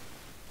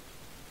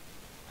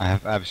 I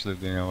have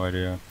absolutely no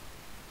idea.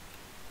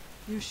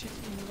 You should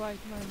invite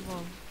my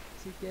mom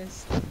to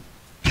guest.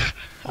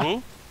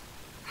 Who?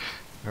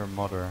 Her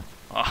mother.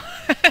 Oh.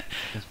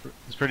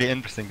 It's pretty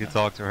interesting to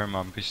talk to her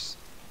mom, because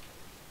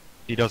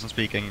he doesn't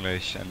speak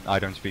English and I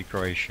don't speak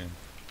Croatian.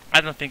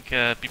 I don't think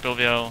people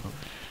will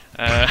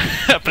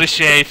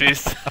appreciate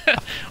this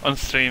on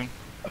stream.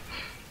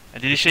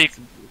 Did you shake?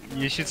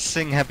 You should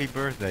sing happy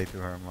birthday to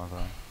her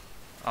mother.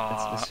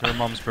 It's her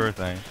mom's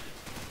birthday.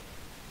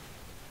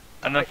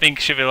 I don't think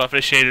she will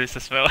appreciate this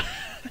as well.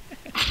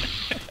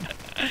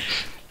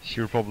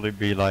 She'll probably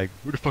be like,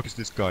 who the fuck is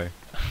this guy?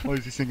 Why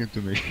is he singing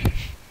to me?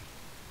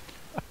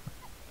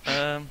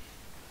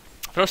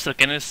 Froster,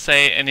 can you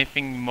say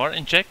anything more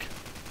in Czech?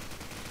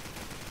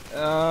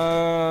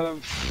 I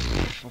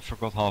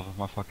forgot half of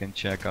my fucking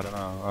Czech, I don't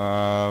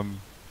know.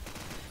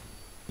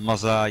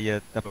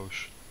 Mazarini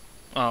CoD4.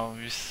 Oh,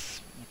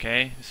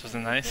 okay, this was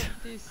nice.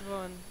 But this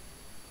one.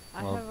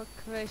 I Well. have a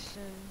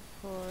question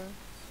for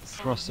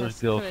Froster's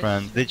Someone's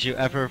girlfriend. Did you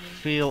ever question.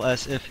 feel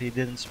as if he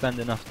didn't spend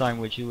enough time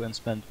with you and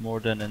spent more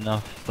than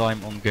enough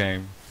time on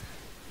game?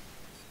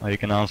 Oh, you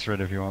can answer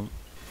it if you want.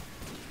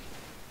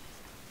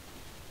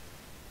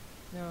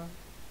 No.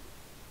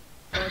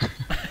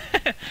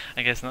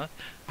 I guess not.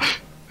 Eric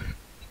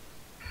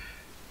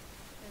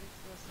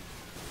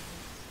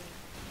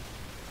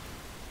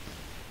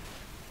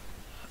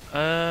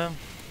wasn't Um.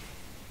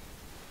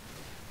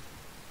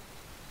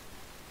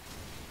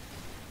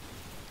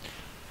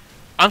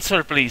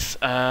 Answer, please.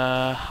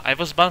 I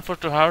was banned for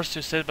 2 hours,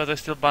 you said, but I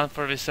still banned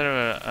for this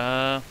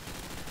server.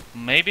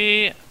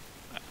 Maybe.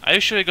 Are you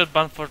sure you got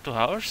banned for 2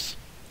 hours?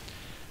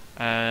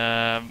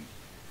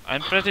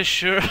 I'm pretty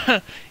sure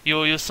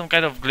you used some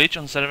kind of glitch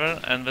on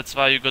server, and that's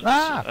why you got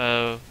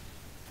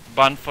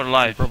banned for You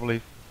life.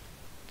 probably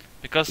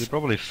Because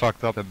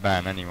fucked up a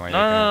ban anyway.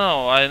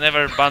 no, I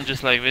never ban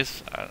just like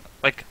this.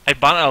 Like I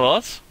ban a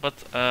lot, but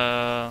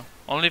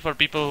only for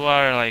people who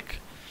are like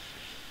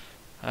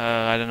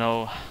I don't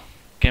know,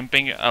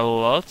 camping a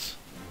lot,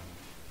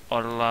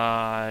 or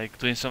like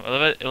doing some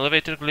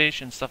elevator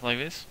glitch and stuff like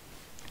this.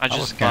 I I just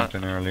was ban.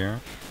 camping earlier.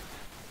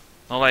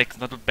 No, like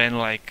not ban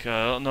like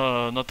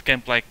no, not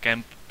camp like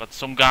camp, but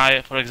some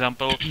guy, for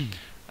example,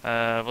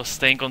 was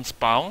staying on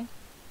spawn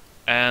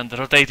and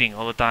rotating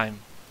all the time.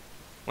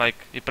 Like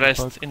he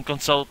pressed fuck? in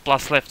console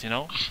plus left, you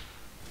know.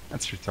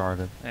 That's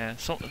retarded. Yeah,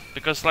 so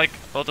because like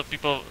a lot of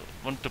people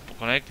want to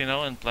connect, you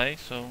know, and play,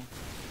 so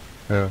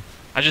Yeah.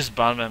 I just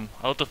ban them.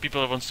 A lot of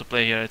people wants to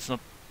play here. It's not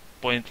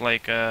point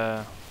like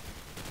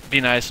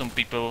be nice on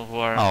people who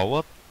are. Oh,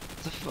 what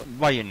the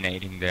why are you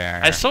nading there?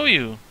 I saw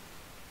you.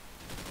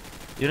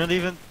 You're not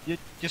even. You're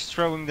just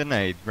throwing the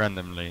nade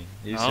randomly.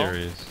 Are you No.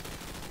 serious?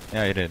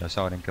 Yeah, you did. I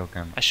saw it in kill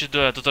cam. I should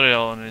do a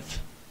tutorial on it,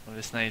 on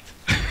this night.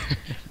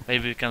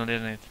 Maybe we can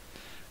learn it.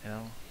 You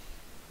know.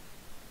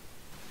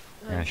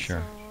 Yeah, And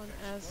sure. Someone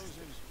asked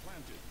Explosives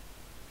planted.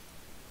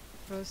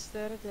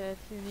 Roster that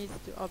you need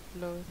to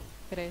upload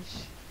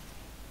Crash.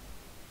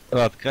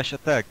 What? Crash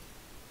attack?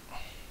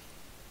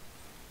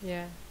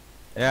 Yeah.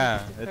 Yeah,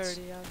 you have to it's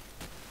hurry up.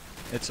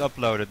 it's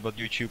uploaded, but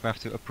YouTube have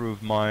to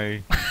approve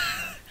my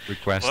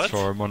request What?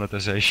 for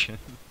monetization.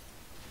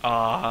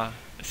 Ah,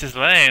 this is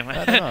lame.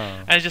 I don't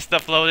know. I just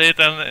upload it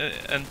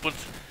and put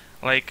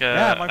like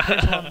Yeah, my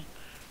first one.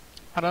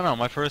 I don't know,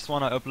 my first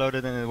one I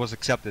uploaded and it was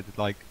accepted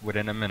like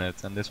within a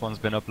minute, and this one's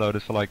been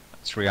uploaded for like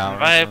 3 hours.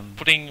 Why And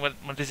putting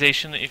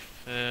monetization if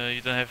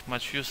you don't have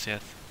much views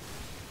yet?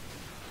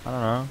 I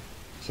don't know,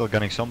 still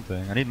getting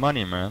something. I need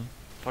money, man.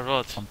 For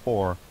what? I'm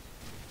poor.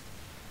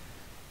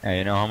 Yeah,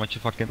 you know how much a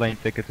fucking plane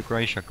ticket to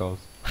Croatia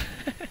costs?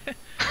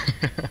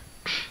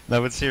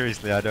 No, but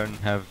seriously, I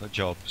don't have a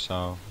job,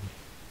 so...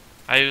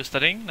 Are you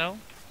studying now?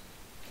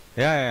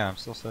 Yeah, I'm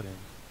still studying.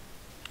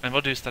 And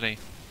what do you study?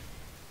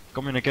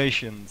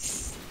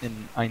 Communications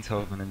in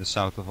Eindhoven in the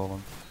south of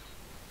Holland.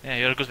 Yeah,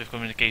 you're good with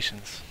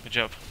communications. Good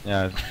job.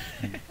 Yeah,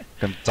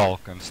 can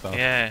talk and stuff.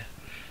 Yeah.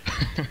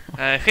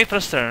 Hey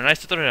Froster, nice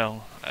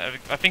tutorial.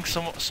 I think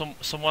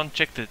someone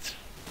checked it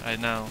right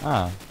now.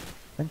 Ah,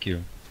 thank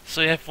you.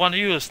 So you have 1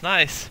 views,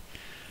 nice.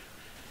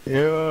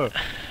 Yeah.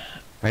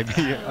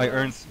 Maybe I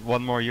earned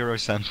 1 more euro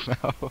cent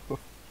now.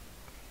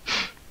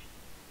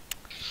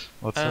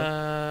 What's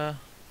that?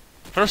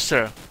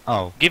 Froster,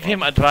 Oh. give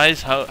him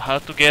advice how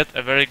to get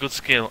a very good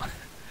skill.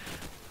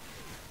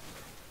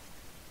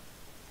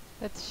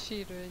 That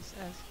Shiro is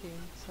asking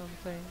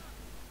something.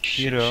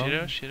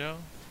 Shiro?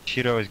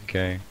 Shiro is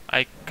gay.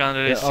 I can't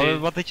really see. Oh,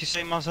 what did you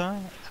say,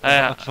 Maza?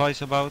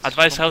 Advice about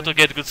advice how to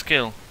something? get good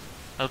skill.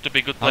 How to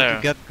be good How player.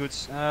 to get good.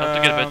 How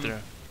to get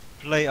better.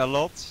 Play a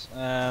lot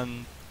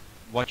and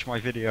watch my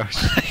videos.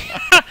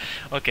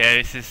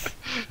 Okay, this is.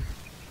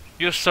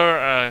 You're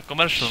so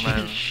commercial,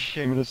 man.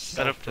 Shameless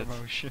Corrupted.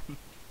 self-promotion.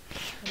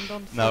 And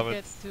don't No,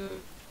 forget to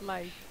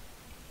like.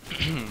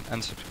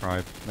 And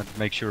subscribe. That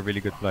makes you a really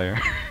good player.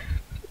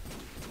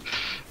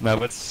 No,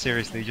 but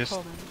seriously, and just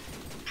comment.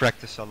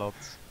 practice a lot.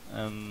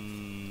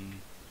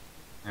 And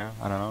yeah,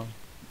 I don't know.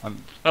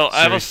 Well,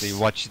 Seriously,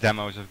 watch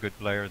demos of good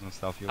players and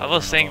stuff. I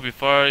was saying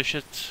before you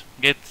should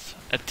get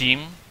a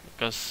team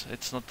because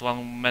it's not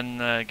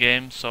one-man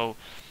game, so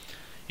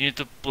you need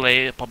to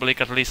play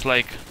public at least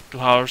like 2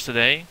 hours a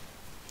day.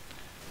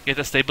 Get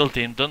a stable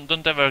team.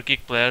 Don't ever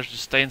kick players.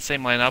 Just stay in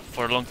same lineup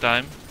for a long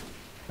time.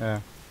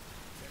 Yeah.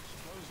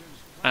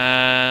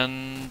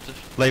 And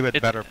Play with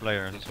better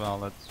players as well.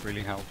 That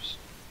really helps.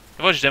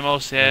 watch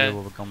demos. Yeah. Yeah. You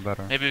will become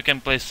better. Maybe we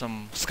can play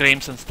some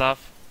scrims and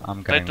stuff.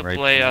 I'm Try getting to raped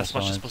play from all as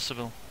much as sides.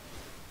 possible.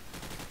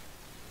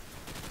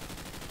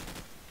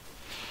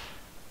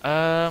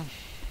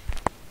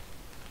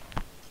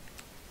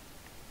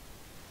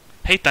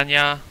 Hey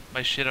Tanya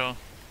by Shiro.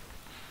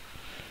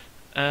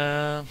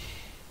 I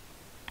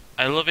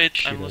love it.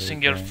 I'm Shiro losing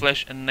is your going.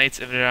 flash and nades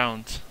every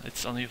round.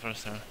 It's on you,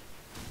 Froster.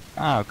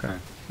 Ah, okay.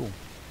 Cool.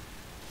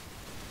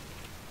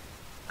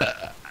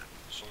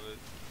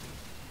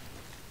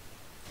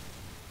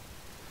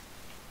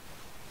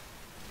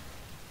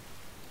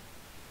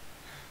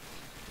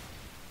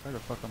 Where the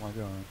fuck am I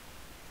going?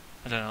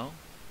 I don't know.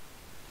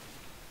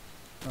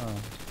 Oh,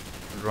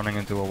 running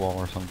into a wall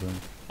or something.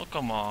 Oh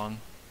come on.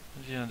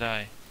 You're gonna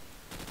die.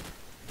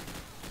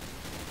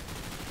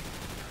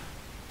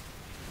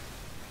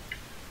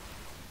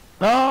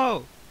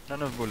 No!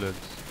 None of bullets.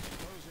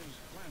 Explosives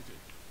planted.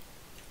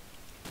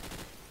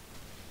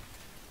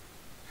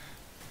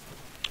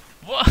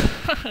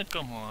 What?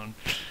 Come on.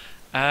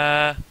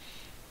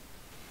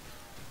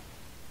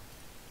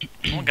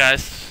 Come on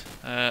guys.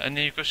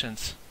 Any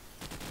questions?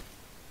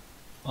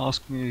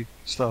 Ask me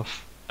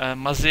stuff.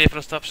 Mazie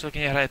prostě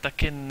absolutně hraje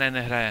taky? Ne,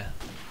 nehraje.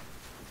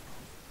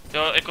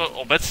 Jo, jako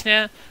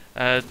obecně,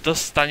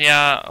 does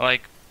Tanya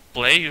like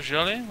play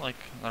usually, like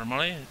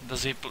normally?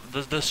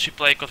 Does she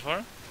play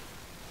CoD4?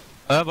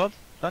 What?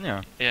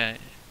 Tanya? Yeah.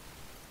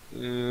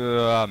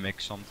 I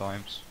mix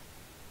sometimes.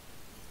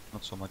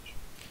 Not so much.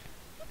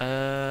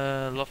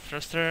 Love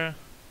Thruster.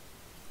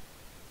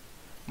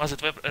 Maze,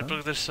 tvoje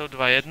reproduktory jsou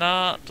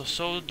 2.1, to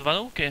jsou 2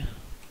 nulky.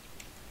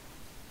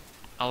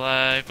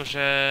 Ale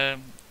jakože,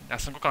 já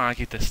jsem koukal na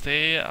nějaký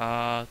testy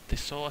a ty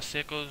jsou asi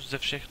jako ze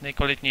všech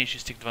nejkvalitnější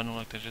z těch 2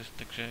 nulek, takže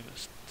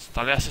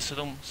stály asi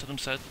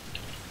 700.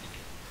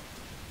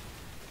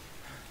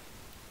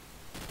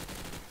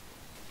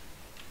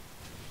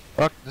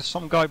 Fuck, there's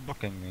some guy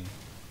blocking me.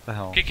 What the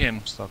hell? Kick him.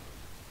 I'm stuck.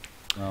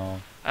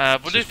 No.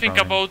 What do you Just think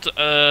running. about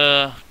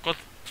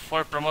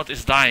CoD4 promote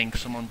is dying,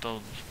 someone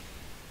told.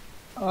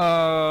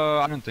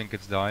 I don't think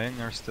it's dying.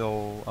 There's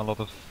still a lot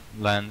of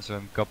lands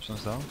and cups and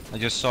stuff. I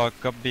just saw a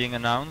cup being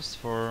announced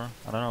for,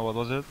 I don't know, what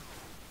was it?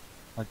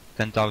 Like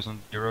 10,000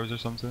 euros or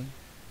something?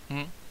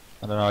 Hmm?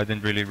 I don't know, I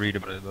didn't really read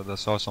about it, but I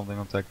saw something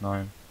on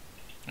Tech9.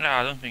 Yeah,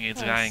 I don't think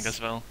it's dying as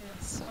well.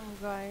 Some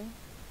guy,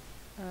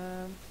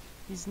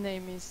 his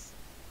name is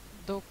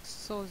Doc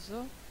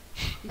Sozo,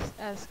 is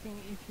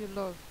asking if you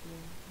love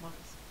him, Max.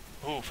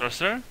 Who,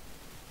 Thruster?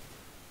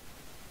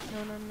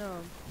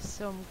 No.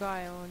 Some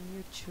guy on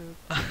YouTube.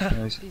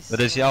 But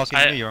is he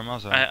asking me or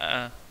Maza?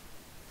 I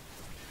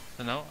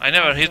don't know. I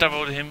never heard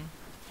about him.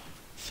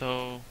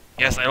 So,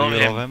 yes, I love Do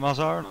you him. love him,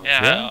 Mazar?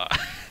 Yeah,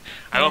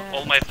 I love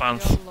all my we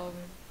fans. all love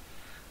him.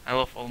 I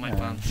love all my Yeah.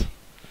 fans.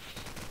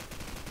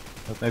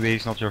 But maybe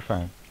he's not your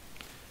fan.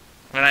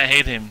 When I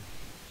hate him.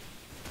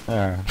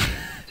 Yeah.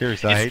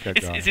 Seriously, I hate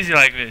that guy. It's easy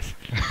like this.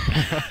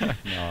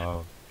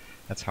 No,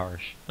 that's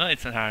harsh. No,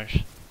 it's not harsh.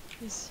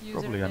 His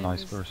Probably a username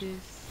nice is person.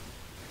 this.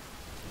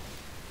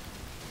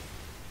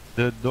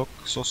 The Doc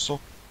Soso.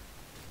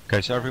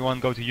 Okay, so everyone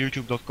go to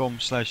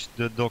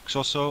youtube.com/the Doc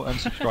Soso and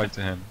subscribe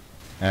to him.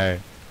 Hey.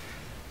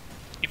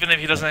 Even if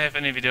he doesn't have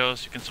any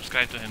videos, you can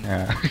subscribe to him.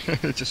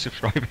 Yeah, just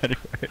subscribe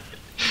anyway.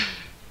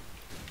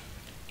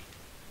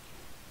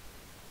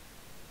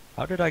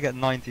 How did I get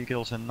 90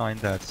 kills and 9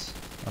 deaths?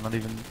 I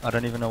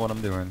don't even know what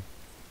I'm doing.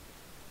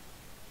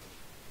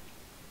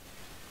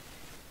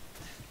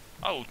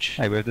 Ouch.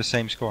 Hey, we have the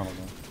same score.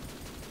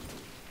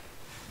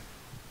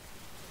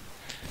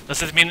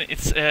 Does it mean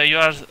it's you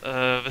are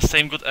the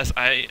same good as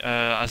I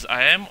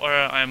am, or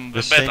I'm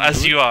the The bad same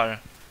as good? you are?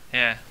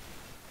 Yeah.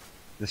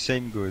 The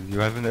same good. You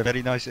have a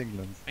very nice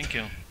England. Thank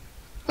you.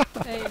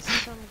 Hey,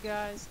 some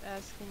guys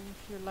asking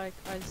if you like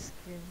ice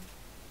cream.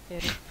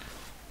 Eric.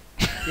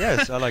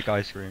 Yes, I like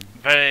ice cream.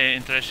 Very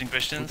interesting Who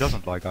questions.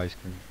 doesn't like ice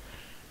cream?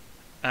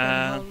 And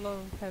how Uh,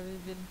 long have you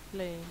been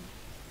playing?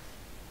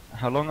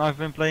 How long I've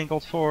been playing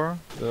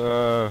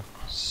CoD4?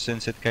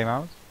 Since it came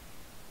out.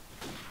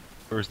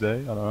 First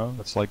day, I don't know.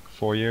 That's like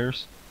 4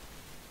 years.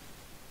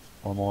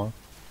 Or more.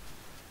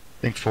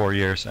 I think 4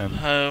 years and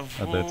a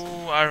bit.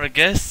 who are the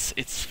guests?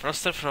 It's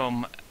Froster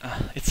from.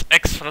 It's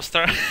ex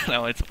Froster.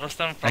 No, it's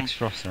Froster from.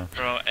 Ex-Froster.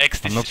 From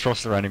ex I'm not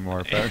Froster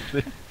anymore,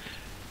 apparently.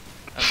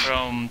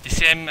 from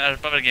TCM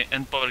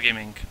and Power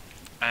Gaming,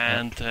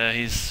 and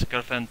his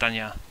girlfriend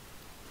Tanya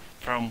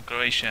from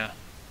Croatia.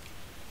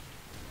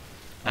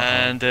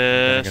 And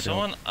gonna get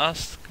someone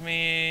asked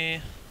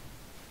me.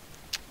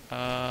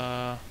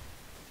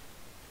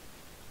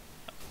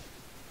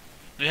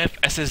 Do you have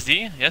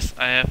SSD? Yes,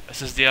 I have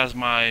SSD as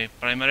my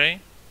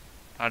primary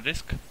hard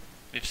disk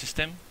with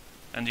system.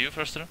 And you,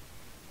 Froster?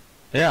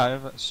 Yeah, I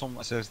have some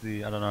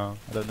SSD. I don't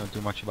know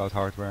too much about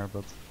hardware,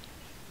 but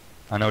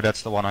I know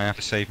that's the one I have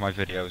to save my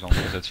videos on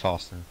because it's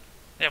faster.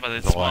 Yeah, but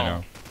it's That's all I small.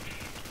 know.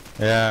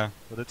 Yeah,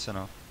 but it's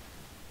enough.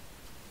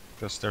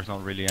 Because there's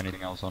not really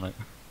anything else on it.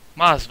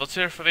 Maz, what's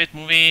your favorite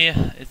movie?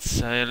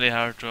 It's really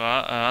hard to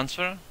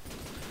answer.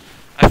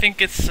 I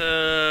think it's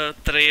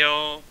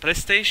Trio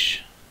Prestige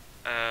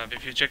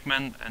with Hugh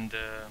Jackman and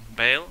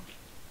Bale.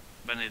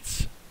 When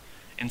it's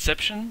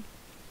Inception.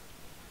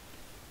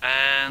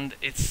 And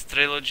it's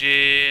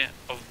trilogy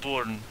of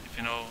Bourne, if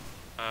you know.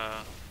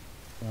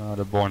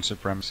 The Born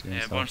Supremacy and Yeah,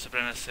 stuff. Bourne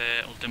Supremacy,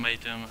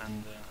 Ultimatum,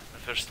 and the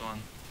first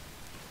one.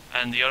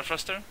 And your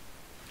Froster?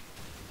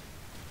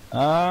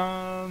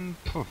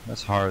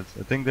 That's hard.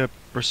 I think the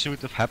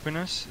Pursuit of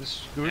Happiness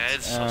is good. Yeah,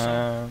 it's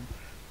awesome.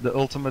 The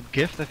Ultimate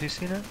Gift, have you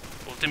seen it?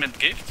 Ultimate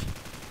Gift?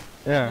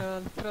 Yeah.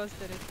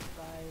 Froster is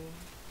buying.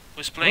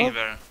 Who's playing What?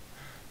 there?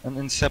 And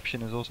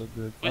Inception is also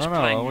good. Who's I don't know,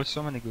 I playing? watch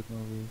so many good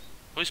movies.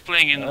 Who's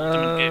playing in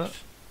Ultimate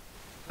Gift?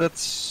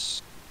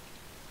 That's...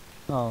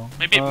 Oh.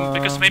 Maybe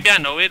because maybe I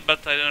know it,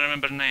 but I don't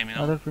remember the name. You I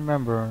know. don't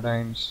remember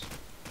names.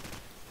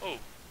 Oh.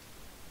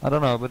 I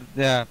don't know, but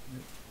yeah.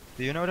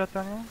 Do you know that,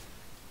 Tanya?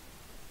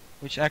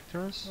 Which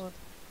actors? What?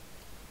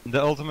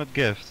 The Ultimate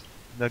Gift.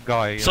 That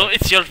guy. So like,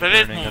 it's your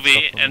favorite learning that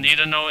movie, stuff and from- you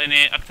don't know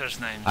any actors'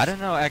 names. I don't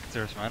know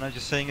actors, man. I'm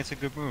just saying it's a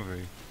good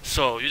movie.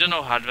 So you don't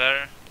know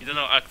hardware. You don't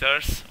know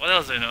actors. What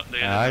else do you know? Do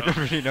you I know? don't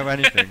really know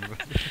anything.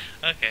 But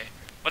Okay.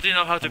 But you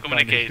know how to I'm kinda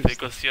communicate used to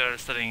because you're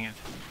studying it.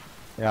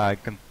 yeah, I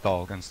can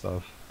talk and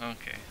stuff.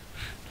 Okay.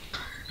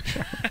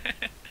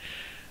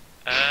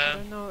 I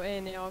don't know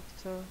any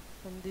actor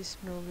from this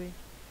movie.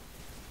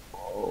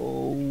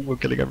 Oh, we're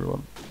killing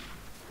everyone.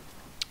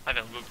 I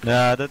will Google.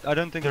 Yeah, I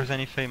don't think there's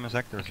any famous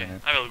actors Okay, in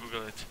it. I will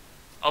Google it.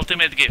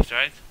 Ultimate Gift,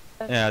 right?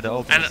 Yeah, the movie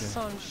Ultimate Gift.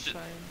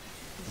 Sunshine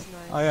is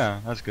nice. Oh yeah,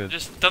 that's good.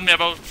 Just tell me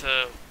about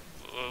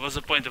what's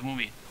the point of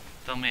movie?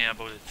 Tell me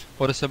about it.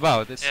 What it's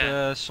about? It's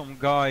Yeah. some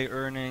guy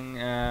earning,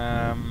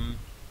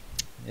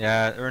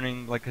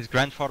 earning like his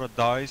grandfather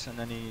dies and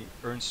then he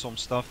earns some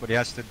stuff, but he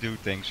has to do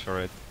things for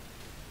it.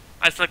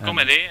 It's like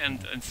comedy,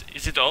 and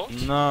is it old?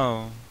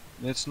 No,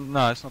 it's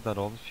not that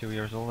old. A few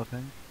years old, I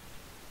think.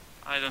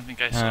 I don't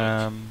think I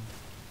saw it.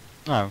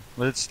 No,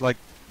 but it's like,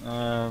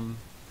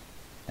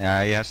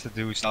 yeah, he has to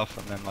do stuff,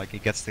 and then like he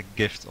gets the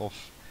gift of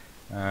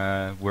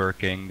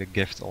working, the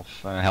gift of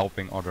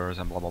helping others,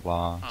 and blah blah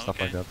blah, Oh, stuff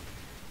okay. like that.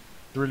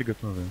 It's a really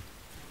good movie.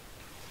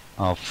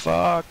 Oh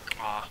fuck!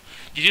 Ah.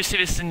 Did you see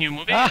this new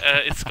movie? Ah.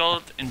 It's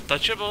called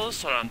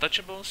Intouchables or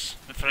Untouchables,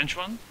 the French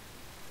one.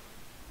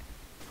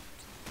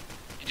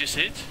 Did you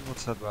see it?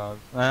 What's that about?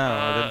 No,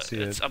 I didn't see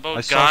it's it. about I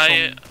a saw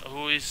guy some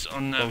who is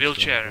on a poster of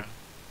wheelchair, it.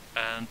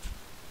 and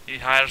he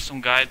hires some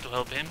guy to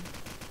help him.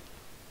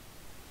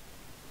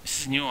 This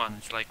is a new one.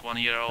 It's like 1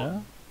 year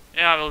old.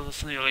 Yeah? Yeah, I will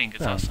send you a link.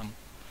 It's Yeah. awesome.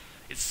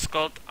 It's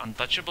called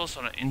Untouchables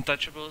or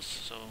Intouchables.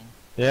 So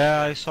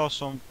Yeah, I saw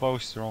some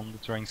poster on the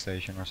train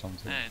station or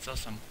something. yeah, it's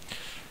awesome.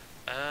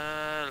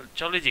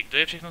 Čau lidi, kdo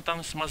je všechno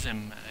tam s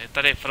Mazim? Je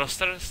tady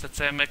Froster z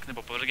TCMek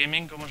nebo Power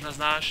Gaming, ho možná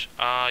znáš,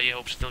 a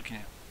jeho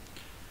přítelkyně.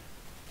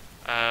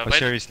 But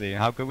seriously,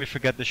 how could we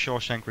forget the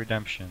Shawshank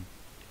Redemption?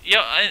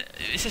 Yeah,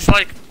 this is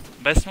like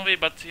best movie,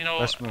 but you know,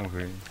 Best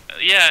movie.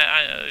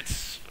 yeah,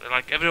 it's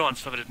like everyone's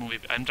favorite movie.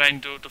 I'm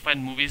trying to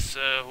find movies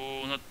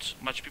who not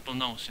much people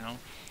knows, you know.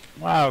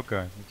 Wow,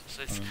 okay.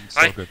 So it's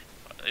So like good.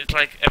 it's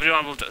like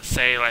everyone will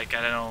say like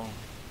I don't know,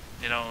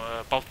 you know,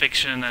 Pulp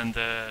Fiction and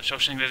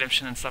Shawshank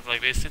Redemption and stuff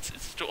like this.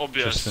 It's too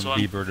obvious. Justin So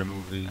Bieber the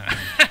movie.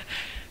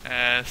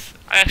 I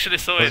actually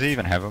saw Does it. he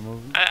even have a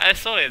movie? I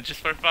saw it just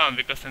for fun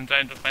because I'm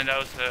trying to find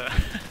out.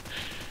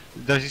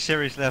 Does he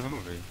seriously have a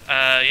movie?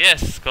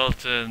 Yes, it's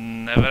called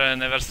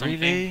Never something.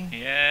 Really?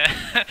 Yeah,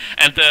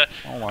 and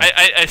Oh my.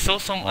 I saw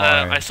some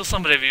Why? I saw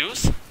some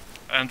reviews,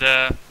 and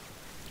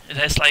it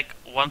has like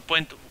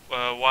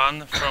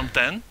 1.1 from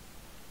 10,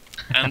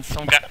 and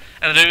some guy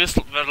and reviews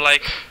were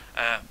like,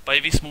 by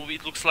this movie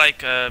it looks like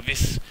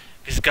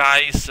this guy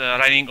is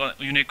riding on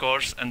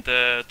unicorns and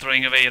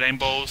throwing away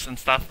rainbows and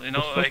stuff, you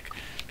know, like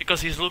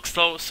because he looks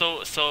so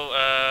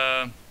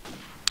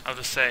how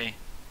to say,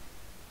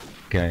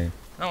 Okay.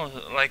 no,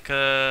 like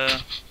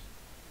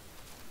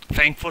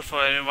thankful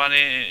for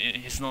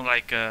everybody. He's not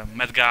like a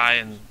mad guy,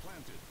 and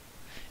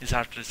it's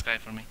hard to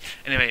describe for me.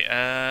 Anyway,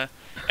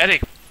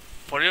 Eric,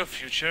 for your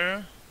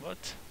future,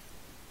 what?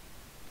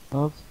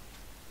 What?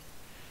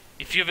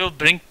 If you will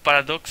bring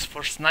paradox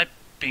for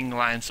sniping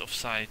lines of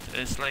sight,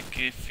 it's like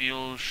if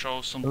you'll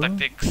show some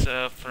tactics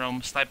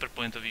from sniper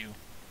point of view.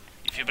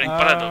 If you bring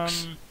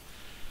paradox,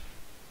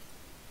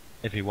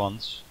 If he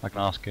wants, I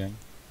can ask him.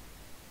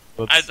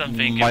 But I don't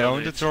think my he will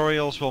own do it.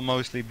 tutorials will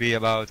mostly be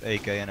about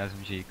AK and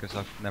SMG because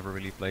I've never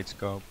really played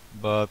scope.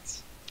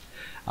 But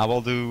I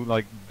will do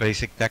like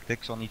basic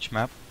tactics on each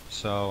map,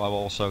 so I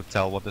will also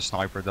tell what the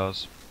sniper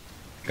does.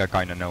 I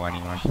kinda know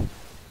anyway.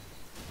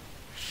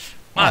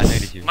 I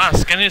needed you.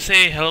 Mas, can you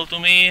say hello to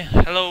me?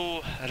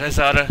 Hello,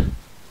 Rezar.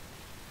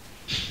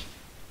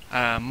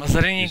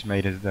 Mazarini, Just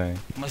made it day.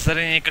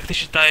 Mazarini, как ты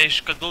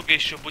считаешь, как долго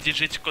еще будет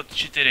жить код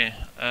 4?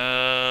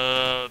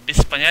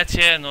 Без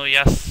понятия, но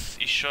я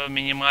еще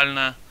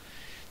минимально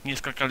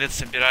несколько лет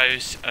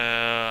собираюсь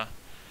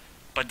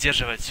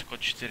поддерживать код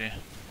 4.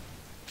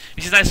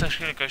 This is nice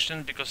actually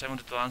question because I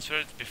wanted to answer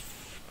it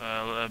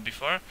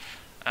before.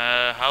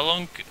 How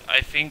long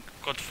I think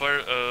code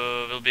 4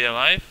 will be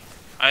alive?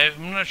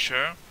 I'm not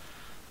sure.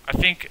 I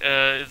think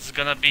it's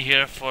gonna be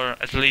here for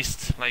at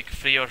least like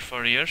 3 or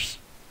 4 years.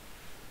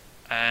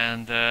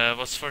 And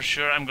what's for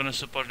sure, I'm gonna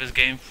support this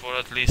game for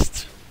at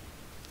least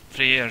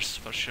 3 years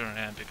for sure.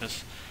 Yeah,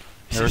 because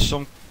There's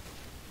some.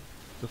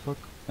 The fuck?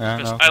 Yeah,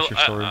 because no, it's your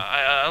story.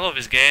 I love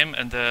this game,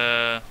 and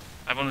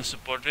I want to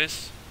support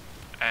this,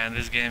 and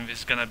this game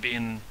is gonna be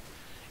in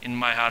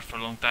my heart for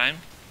a long time.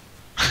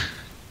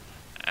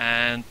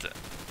 And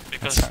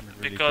because sounded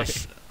really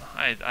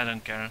I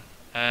don't care,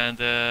 and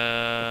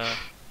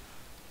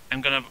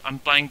I'm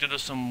planning to do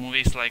some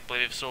movies like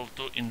Play with Soul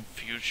 2 in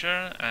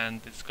future,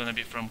 and it's gonna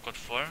be from Code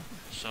 4,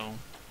 so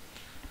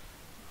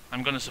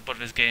I'm gonna support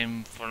this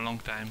game for a long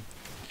time.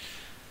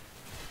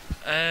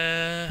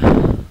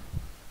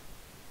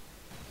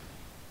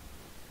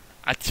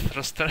 Ať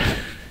Froster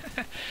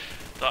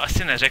to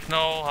asi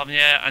neřeknou,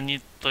 hlavně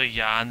ani to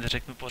já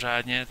neřeknu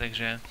pořádně,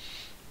 takže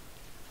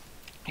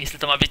jestli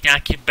to má být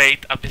nějaký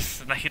bait,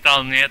 abys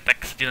nachytal mě,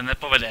 tak se ti to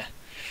nepovede.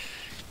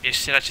 Běž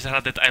si radši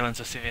zahrát Dead Island,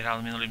 co si vyhrál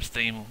v minulým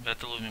streamu.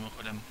 Gratuluju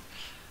mimochodem.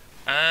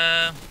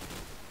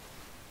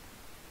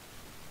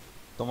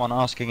 Someone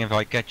asking if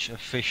I catch a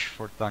fish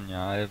for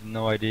Tanya. I have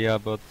no idea,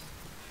 but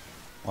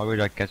why would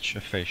I catch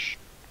a fish?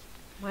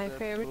 My The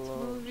favorite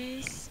blows.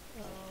 movies.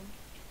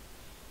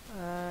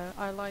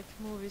 I like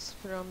movies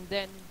from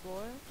Danny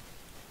Boyle.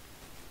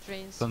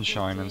 Trains.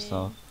 Sunshine and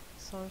stuff.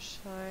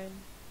 Sunshine.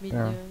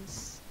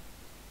 Millions.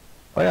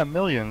 Oh yeah,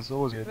 millions,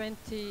 always good.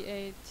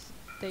 28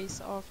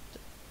 days after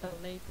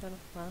later.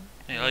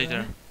 Yeah,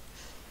 later.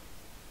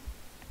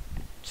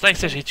 Co tak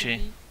chceš,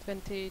 Hichi?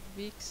 28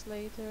 weeks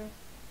later.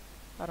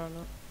 I don't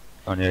know.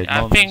 Only 8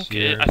 I months, think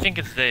year. I think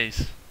it's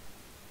days.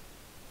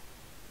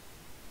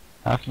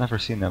 I've never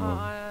seen that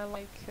movie. I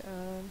like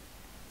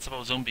It's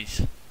about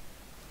zombies.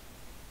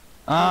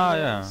 Ah,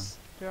 yeah. romance,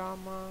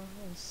 drama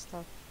and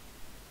stuff.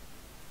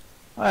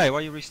 Hey, why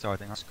are you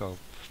restarting? Let's go.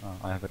 Oh,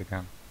 I have it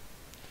again.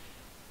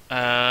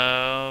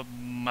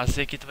 Máš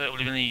jaký tvoje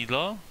oblíbené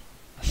jídlo?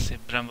 Asi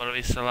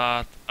bramborový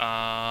salát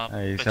a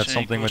Hey, you said pečený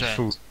something with kuře.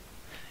 food.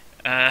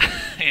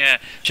 Yeah.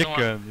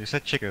 Chicken, you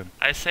said chicken.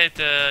 I said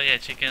yeah,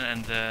 chicken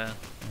and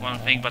one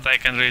thing, but I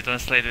can't really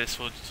translate this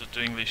food to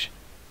English.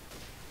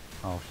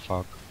 Oh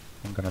fuck,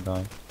 I'm gonna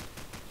die.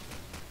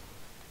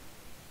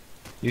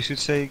 You should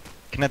say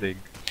kinetic.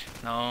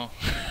 No,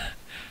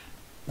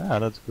 Ah,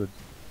 that's good.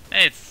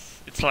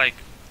 it's like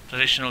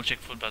traditional Czech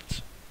food,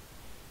 but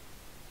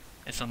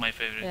it's not my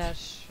favorite. Yeah,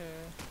 sure.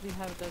 We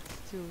have that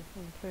too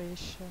in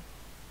Croatia.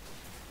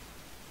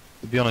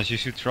 To be honest, you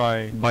should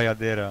try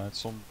Bajadera. It's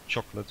some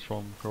chocolate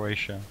from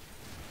Croatia.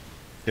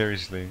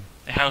 Seriously.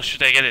 How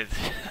should I get it?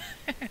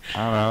 I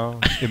don't know,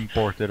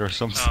 import it or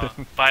something.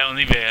 Oh, buy on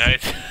eBay,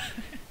 right?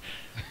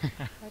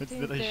 I It's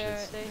think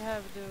delicious. they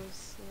have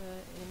those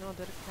in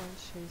other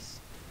countries.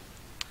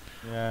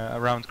 Yeah,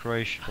 around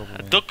Croatia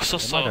probably. Doc They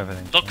might Soso, have it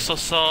in Doc Croatia.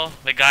 Soso,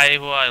 the guy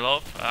who I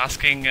love,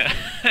 asking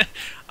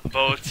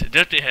about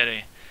Dirty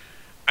Harry.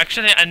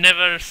 Actually, I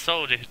never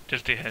saw the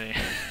Dirty Harry.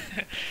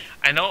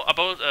 I know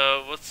about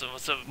what's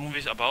the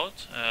movie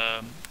about.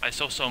 I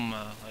saw some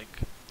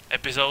like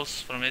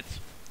episodes from it,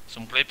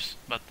 some clips,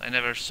 but I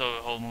never saw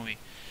a whole movie.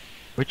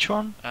 Which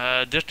one?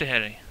 Dirty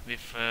Harry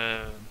with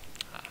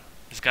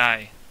this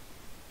guy.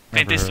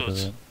 Clint Never heard of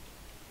Eastwood. it.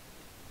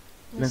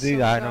 And Clint some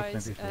Eastwood, I know guys Clint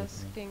Eastwood, yeah.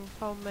 asking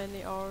how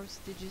many hours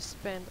did you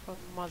spend on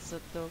Mazda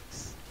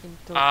dogs in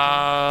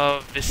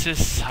total? This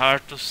is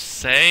hard to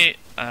say.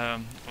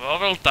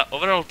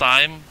 Overall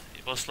time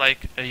it was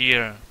like a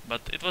year,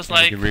 but it was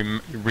like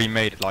You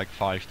remade it like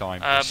 5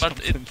 times. or but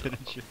it- something,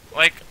 didn't you?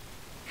 like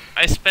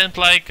I spent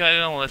like I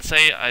don't know. Let's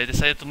say I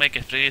decided to make a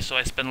 3D, so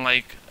I spent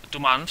like 2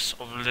 months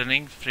of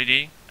learning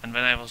 3D, and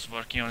when I was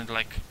working on it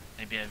like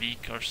maybe a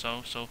week or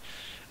so. So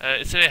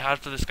it's really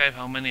hard to describe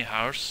how many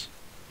hours.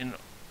 In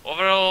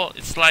overall,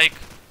 it's like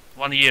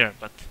 1 year,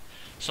 but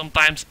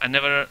sometimes I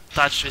never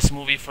touch this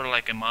movie for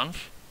like a month.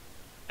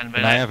 And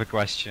when And I have a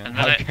question. and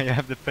when How I- can you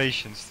have the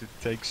patience to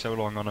take so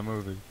long on a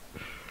movie?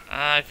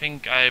 I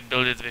think I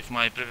built it with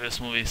my previous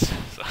movies.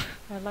 So.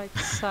 I like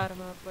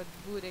Sarma, but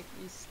Burek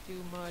is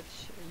too much,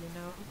 you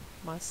know,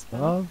 Mazda.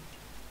 Well,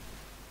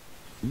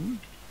 hmm?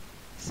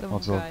 Some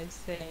what's up? guy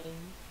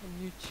saying on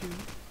YouTube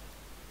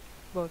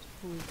about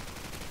food.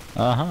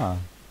 Uh-huh.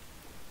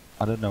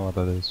 I don't know what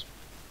that is.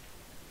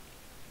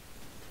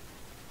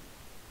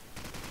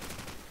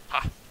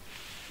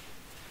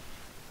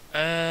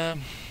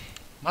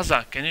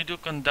 Maza, can you do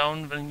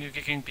countdown when you're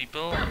kicking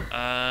people?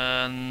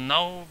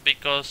 No,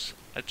 because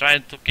I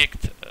tried to kick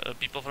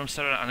people from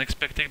server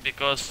unexpected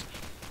because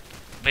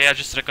they are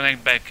just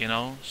reconnect back, you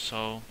know.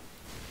 So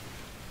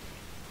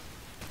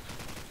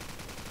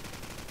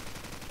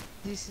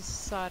This is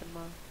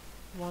Sarma.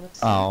 Wanna see?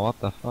 Oh, what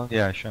the fuck?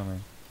 Yeah, show me.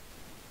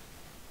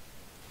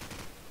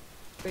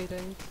 Wait, I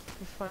need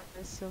to find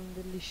some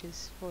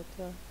delicious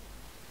photo.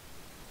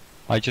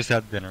 I just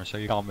had dinner, so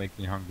you can't make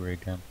me hungry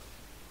again.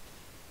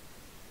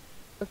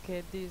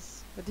 Okay,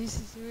 this. But this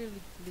is really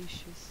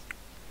delicious.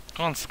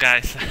 come on,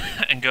 guys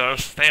and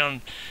girls, stay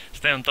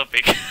on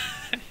topic.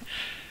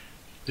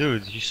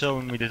 Dude, you're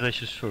showing me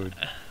delicious food.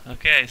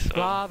 Okay, so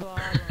Blah blah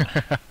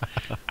blah.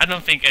 I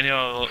don't think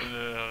anyone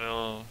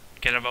will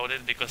care about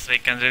it because they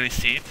can really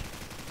see it.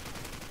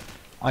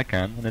 I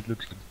can, and it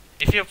looks good.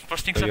 If you're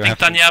posting So you something, have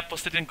to- Tanya,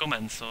 post it in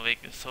comments so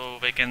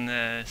they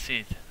can see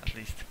it at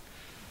least.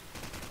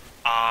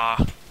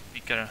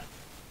 Weaker.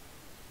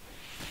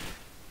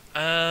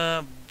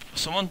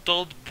 Someone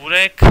told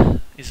Burek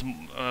is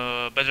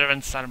better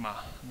than Sarma.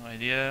 No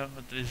idea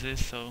what this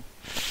is. So,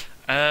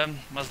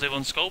 must they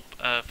want scope?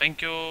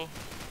 Thank you.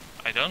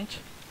 I don't.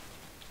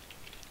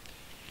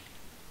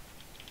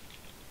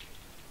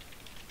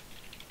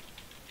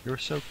 You're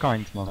so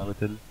kind, man, with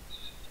the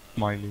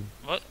smiley.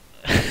 What?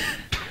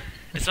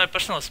 It's my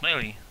personal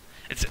smiley.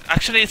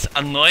 It's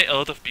annoy a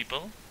lot of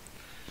people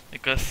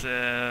because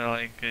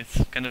like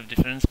it's kind of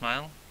different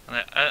smile. And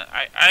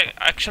I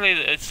actually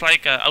it's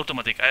like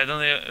automatic. I don't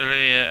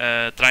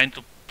really trying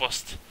to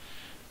post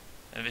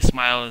this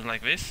smile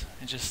like this.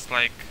 It's just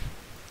like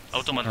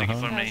automatic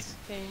Uh-huh. for me.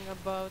 Asking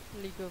about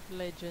League of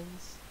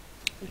Legends.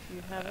 If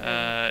you have Uh,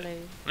 ever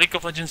played. League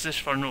of Legends is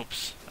for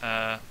noobs.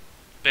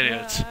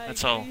 Periods. Yeah, I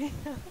That's all. agree.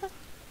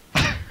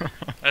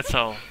 That's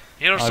all.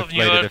 Heroes I've of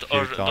played it New a Earth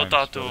or few times, Dota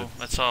but 2. it's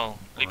That's all.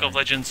 League of boring.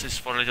 Legends is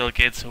for little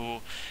kids who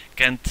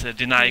can't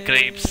deny Yeah,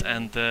 grapes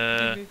and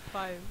Give me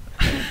 5.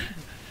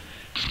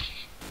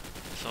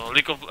 so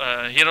League of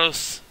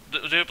Heroes.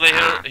 Do you play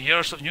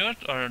Heroes of New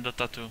Earth or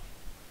Dota 2?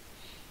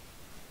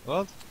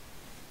 What?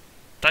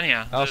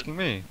 Tanya. Asking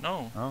me?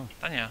 No, Oh.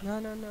 Tanya. No,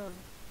 no, no.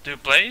 Do you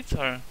play it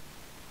or?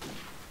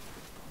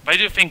 Why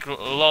do you think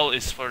LOL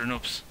is for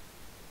noobs?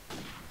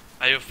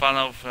 Are you a fan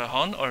of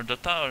Hon or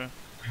Dota or?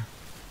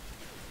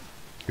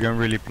 We don't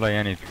really play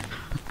anything.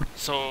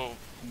 So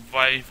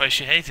why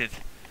she hates it?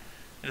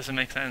 It doesn't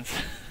make sense.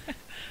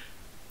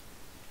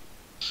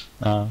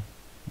 I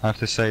have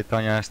to say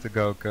Tanya has to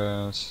go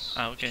cause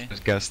Okay. she's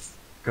guest,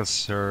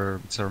 cause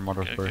it's her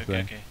mother's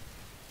birthday.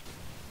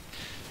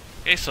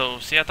 Okay, so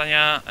see ya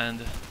Tanya and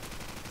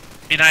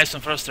be nice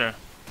on Froster.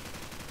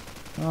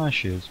 Ah,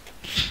 she is.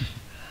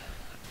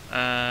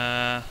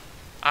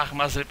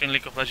 Ahmaz ripping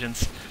League of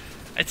Legends.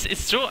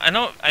 It's true. I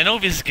know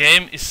this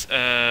game is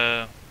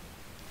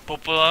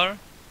popular,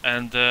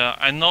 and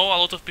I know a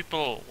lot of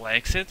people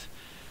likes it.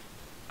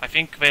 I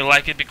think they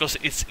like it because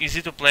it's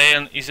easy to play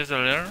and easy to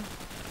learn.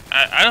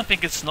 I don't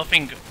think it's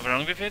nothing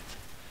wrong with it,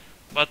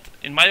 but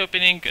in my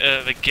opinion,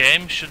 the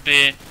game should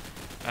be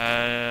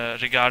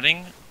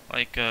regarding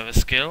like the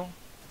skill,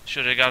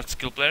 should regard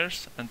skill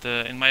players, and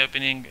in my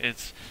opinion,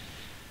 it's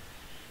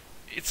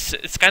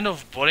kind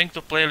of boring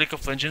to play League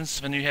of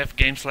Legends when you have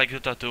games like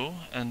Dota 2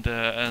 and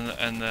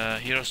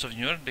Heroes of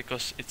New Earth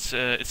because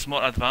it's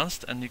more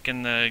advanced and you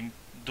can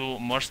do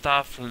more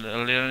stuff,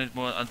 learn it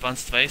more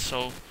advanced way.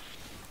 So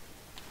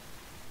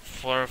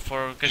for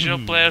casual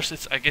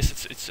players, I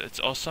guess it's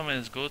awesome and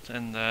it's good.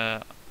 And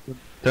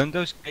Don't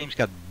those games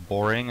get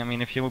boring? I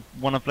mean, if you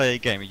want to play a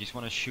game, you just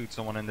want to shoot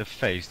someone in the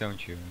face,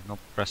 don't you? Not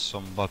press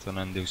some button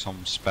and do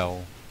some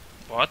spell.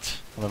 what?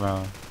 I don't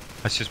know.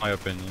 That's just my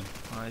opinion.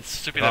 It's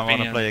If stupid I want to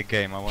opinion. play a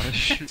game, I want to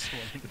shoot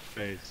someone in the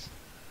face.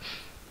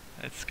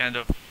 It's kind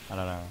of I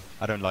don't know.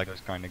 I don't like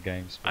those kind of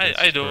games. but it's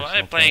I just do. personal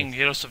I'm playing taste.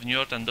 Heroes of New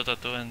York and Dota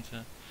 2, and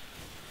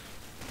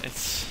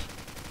it's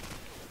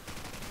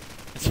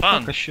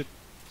fun. I shot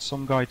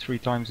some guy 3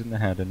 times in the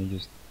head and he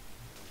just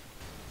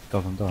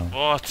doesn't die.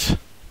 What?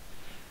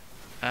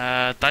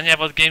 Tanya,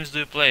 what games do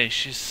you play?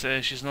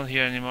 She's not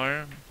here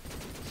anymore.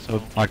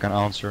 So I can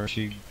answer.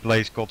 She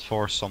plays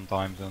CoD4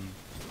 sometimes and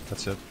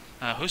that's it.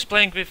 Who's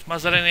playing with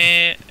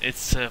Mazarini?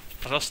 It's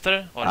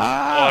Froster or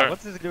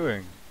What is he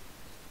doing?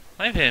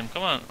 Leave him.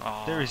 Come on.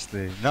 Aw.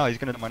 Seriously? No, he's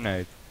gonna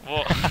dominate.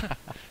 Whoa.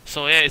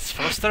 So yeah, it's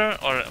Froster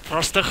or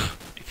Froster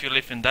if you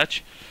live in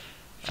Dutch.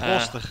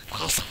 Froster.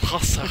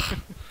 Froster.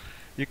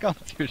 You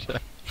can't do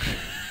that.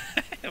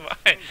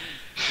 Why?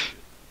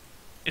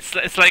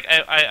 It's like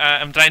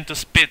I'm trying to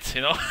spit,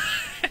 you know.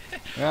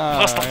 Yeah,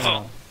 Froster. I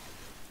know.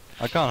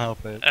 I can't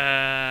help it.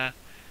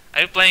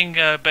 Are you playing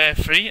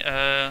BF3?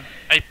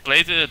 I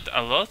played it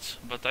a lot,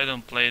 but I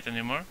don't play it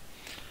anymore.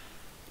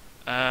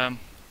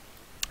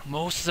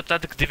 Mohu se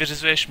zeptat, kdy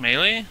vyřizuješ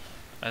maily?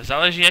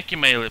 Záleží jaký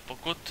maily.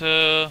 Pokud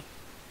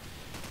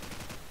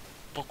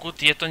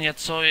je to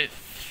něco,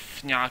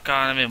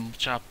 nějaká, nevím,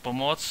 třeba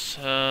pomoc,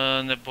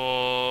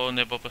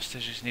 nebo prostě,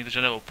 že někdo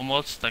žádá o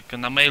pomoc, tak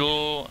na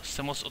mailu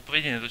se moc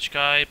odpovědi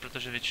nedočkají,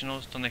 protože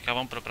většinou to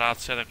nechávám pro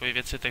práci a takové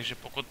věci, takže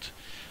pokud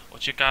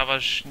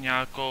očekáváš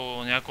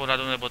nějakou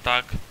radu nebo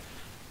tak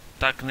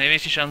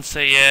největší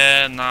šance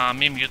je na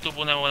mým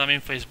YouTube nebo na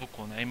mým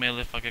Facebooku, na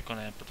e-maily fakt jako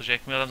ne, protože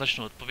jakmile tam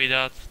začnu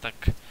odpovídat,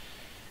 tak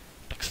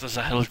se to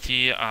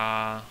zahltí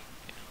a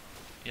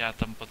já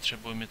tam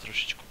potřebuji mít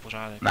trošičku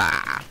pořádek.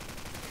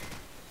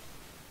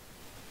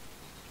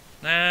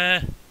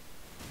 Ne.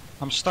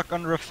 I'm stuck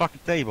under a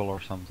fucking table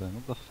or something.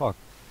 What the fuck?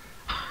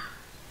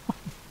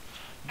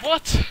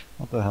 What?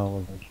 What the hell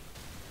was it?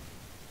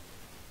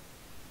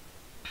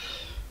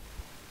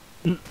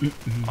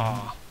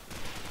 Ah.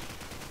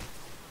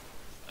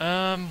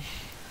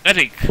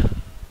 Eric,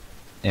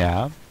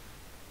 Yeah.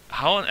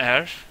 how on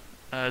earth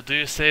do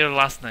you say your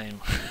last name?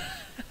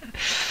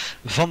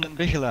 Van den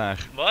Biggelaar.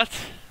 What?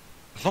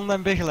 Van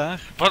den Biggelaar.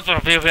 What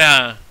for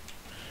yeah.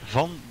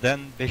 Van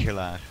den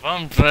Biggelaar.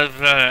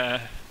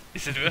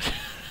 Is it good?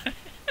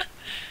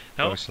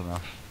 No? Close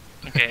enough.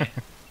 Okay.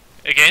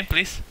 Again,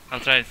 please. I'll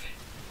try it.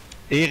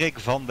 Erik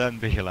van den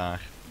Biggelaar.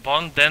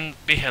 Van den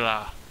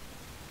Bigela.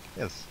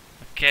 Yes.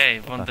 Okay,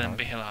 What Van the den hell?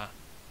 Bigela.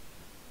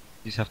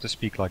 You just have to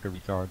speak like a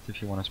retard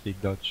if you want to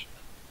speak Dutch.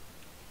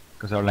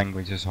 Because our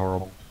language is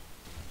horrible.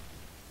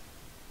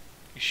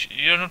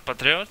 You're not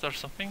patriot or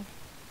something?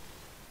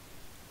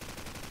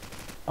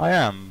 I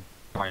am,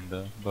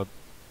 kinda, but...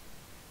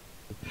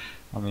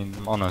 I mean,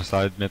 I'm honest,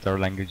 I admit our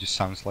language just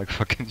sounds like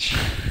fucking shit.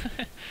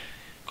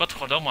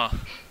 Godverdomme.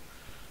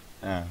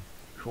 Yeah.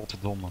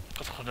 Godverdomme.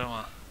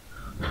 Godverdomme.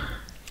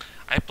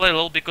 I play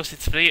LoL because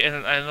it's free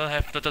and I don't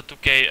have Dota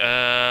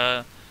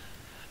 2K.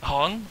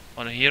 Hon,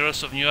 or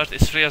Heroes of New York,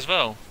 is free as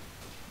well.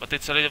 But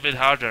it's a little bit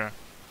harder.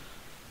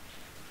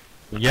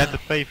 You had to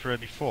pay for it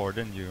before,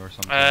 didn't you, or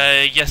something?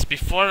 Yes,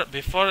 before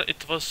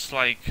it was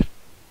like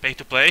pay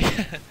to play.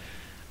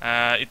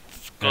 It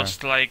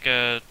cost like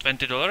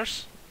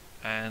 $20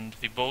 and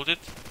we bought it,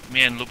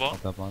 me and Lubo.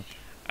 Not that much.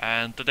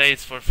 And today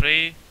it's for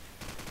free.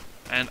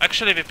 And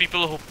actually the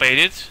people who paid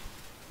it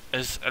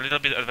is a little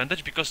bit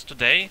advantage because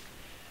today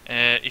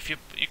if you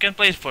can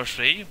play it for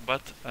free,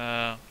 but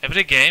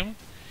every game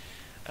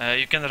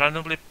you can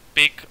randomly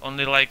pick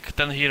only like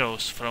 10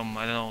 heroes from,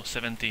 I don't know,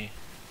 70.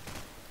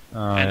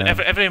 And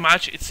yeah. every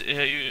match it's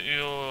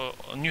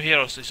new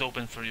heroes is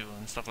open for you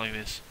and stuff like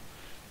this.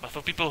 But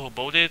for people who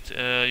bought it,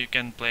 you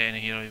can play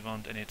any hero you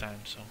want anytime.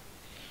 So,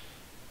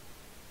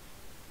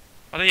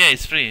 but yeah,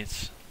 it's free.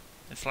 It's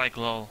like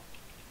LOL.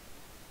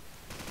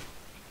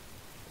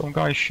 Some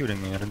guy is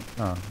shooting me.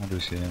 I do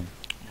see him.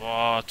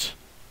 What?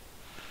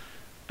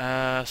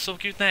 So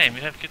cute name.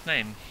 You have cute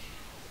name.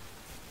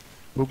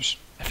 Oops.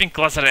 I think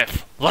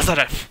Lazarev.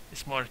 Lazarev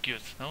is more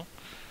cute, no?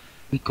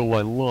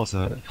 Nikolai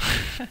Lazar.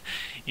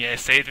 Yeah,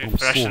 say it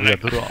with Russian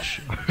accent.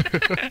 Russia.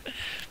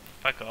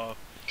 Fuck off.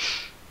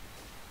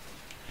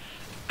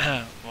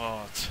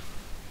 What?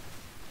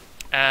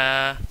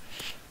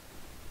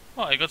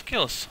 Oh, I got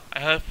kills. I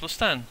have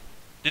 +10.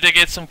 Did I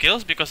get some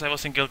kills because I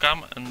was in kill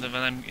cam and when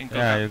I'm in kill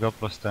Yeah, cam? you got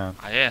 +10.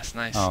 Ah, yes,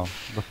 nice. Oh,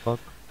 the fuck?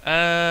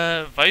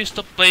 Why you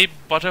stop play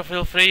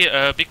Battlefield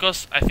 3?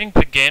 Because I think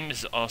the game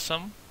is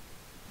awesome,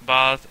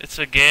 but it's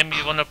a game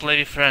you wanna play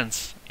with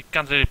friends. You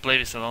can't really play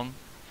this alone.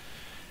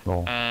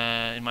 Well.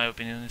 In my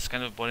opinion, it's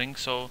kind of boring.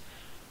 So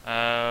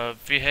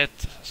we had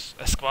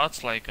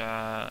squads like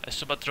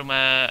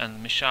Subatrume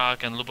and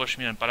Mishak and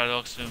Luboshmir and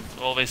Paradox. We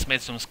always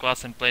made some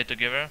squads and played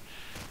together.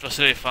 It was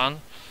really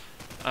fun.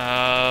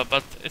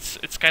 But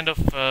it's kind of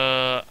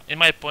in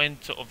my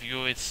point of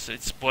view,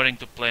 it's boring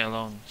to play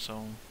alone.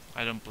 So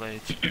I don't play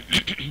it.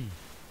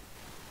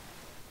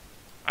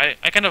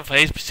 I kind of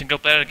hate single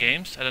player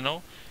games. I don't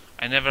know.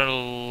 I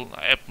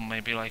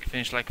maybe like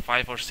finished like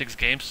 5 or 6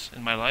 games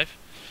in my life.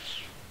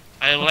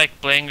 I like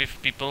playing with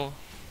people.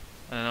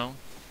 I don't know.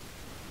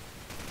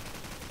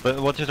 But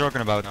what you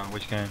talking about now?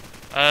 Which game?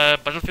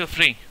 Battlefield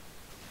 3.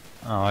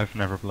 Oh, I've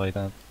never played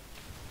that.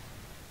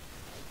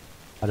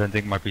 I don't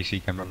think my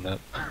PC can run that.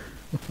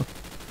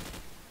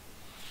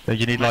 Don't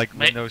you need Ma- like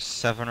ma- Windows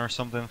 7 or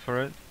something for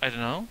it? I don't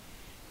know.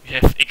 You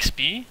have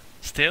XP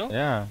still?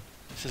 Yeah.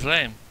 This is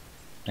lame.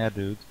 Yeah,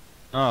 dude.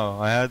 No,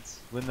 I had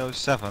Windows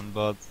 7,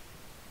 but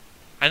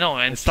I know,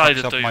 I it installed fucks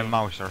it up to my you.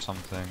 mouse or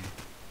something.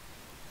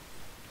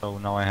 So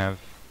now I have...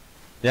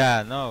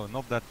 Yeah, no,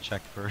 not that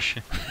Czech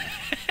version.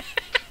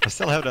 I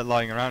still have that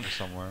lying around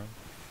somewhere.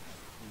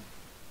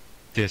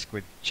 Disk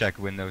with Czech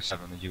Windows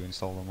 7 that you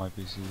installed on my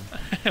PC.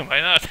 Why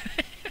not?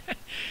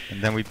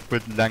 And then we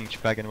put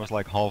language back and it was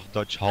like half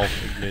Dutch, half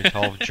English,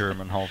 half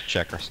German, half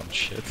Czech or some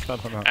shit. I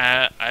don't know.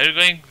 Are you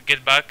going to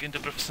get back into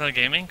professional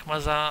gaming,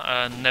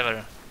 Maza?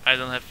 Never. I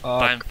don't have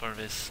time for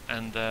this,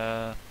 and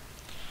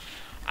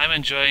I'm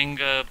enjoying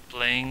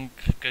playing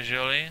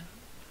casually.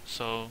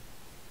 So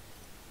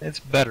It's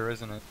better,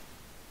 isn't it?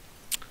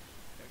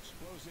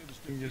 Explosives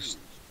You just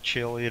defused.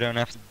 chill, you don't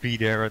have to be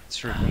there at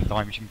certain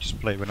times, you can just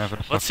play whenever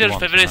the fuck what's you your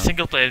want, favorite you know?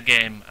 single player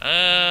game?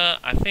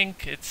 I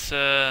think it's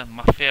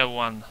Mafia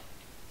 1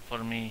 for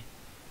me.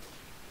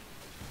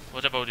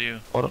 What about you?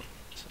 What?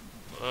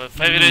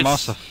 Favorite?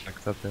 Mass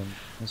Effect, I think,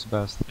 is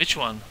best. Which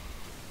one?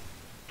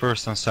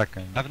 First and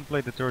second. I haven't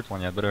played the third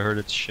one yet, but I heard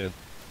it's shit.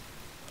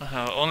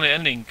 Only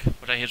ending,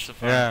 what I hear so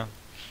far. Yeah,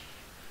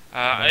 I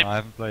I, don't know, I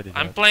haven't played it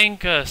I'm yet. playing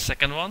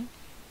second one.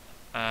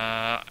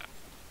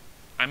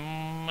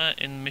 I'm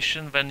in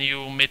mission when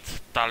you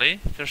meet Tali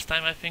first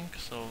time, I think.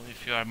 So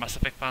if you are Mass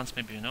Effect fans,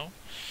 maybe you know.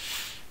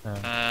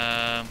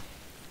 Yeah.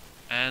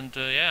 And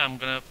yeah, I'm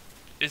gonna.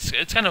 It's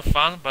kind of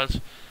fun, but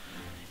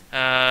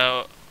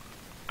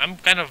I'm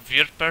kind of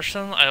weird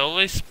person. I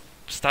always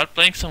start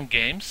playing some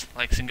games,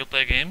 like single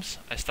player games.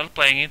 I start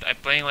playing it. I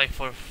playing like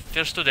for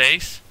first 2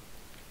 days,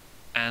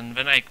 and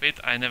when I quit,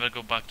 I never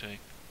go back to it.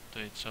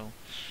 So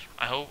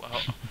I hope.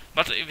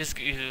 But if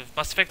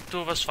Mass Effect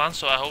 2 was fun,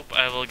 so I hope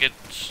I will get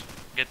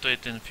to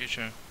it in the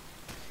future.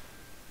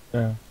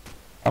 Yeah.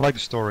 I like the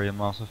story in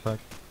Mass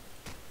Effect.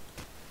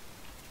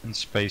 And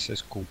space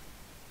is cool.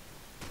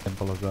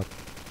 Simple as that.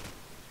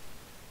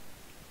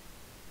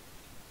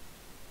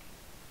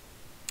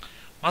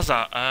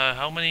 Maza,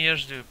 how many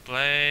years do you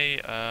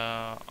play?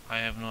 I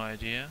have no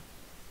idea.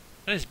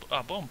 What is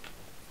a bomb?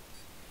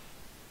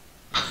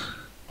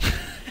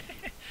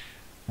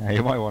 Yeah,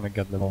 you might want to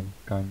get the one,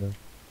 kind of.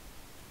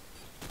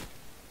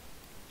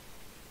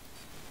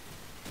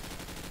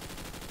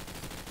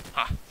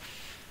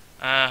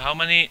 How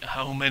many?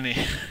 How many?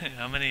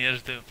 How many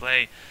years do you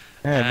play?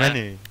 Yeah,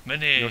 many.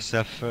 Many.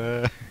 Joseph,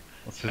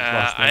 what's his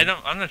last I name?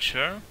 don't. I'm not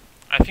sure.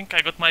 I think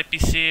I got my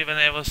PC when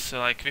I was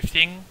like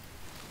 15,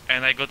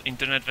 and I got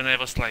internet when I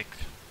was like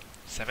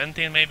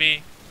 17,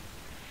 maybe.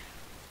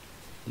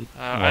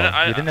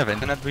 Well, you didn't have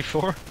internet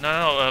before?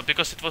 No,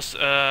 because it was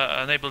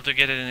unable to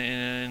get it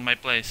in my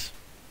place.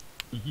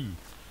 Mm-hmm.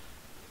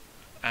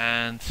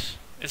 And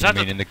is I that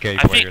mean in the cave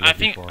I where think you I lived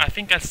think before. I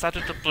think I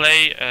started to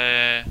play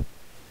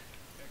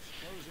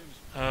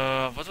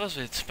Explosives. what was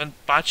it? When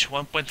patch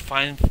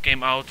 1.5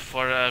 came out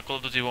for Call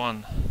of Duty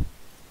 1.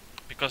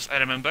 Because I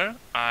remember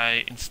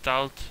I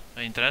installed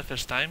the internet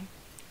first time,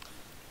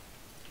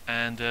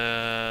 and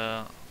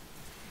I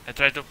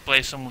tried to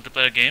play some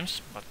multiplayer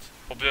games, but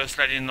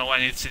obviously I didn't know I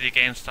need CDK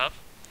and stuff.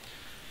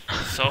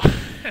 So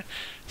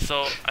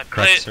so I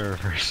Crack played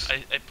servers.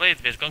 I played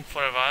Vietcong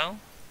for a while,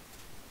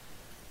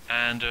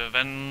 and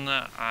when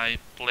I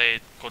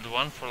played Code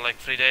 1 for like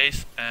 3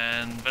 days,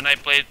 and when I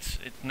played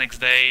it next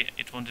day,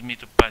 it wanted me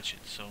to patch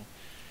it. So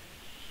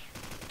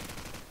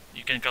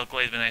you can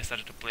calculate when I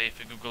started to play if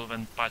you Google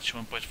when patch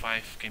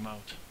 1.5 came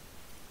out.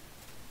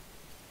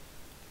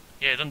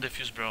 Yeah, don't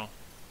defuse, bro.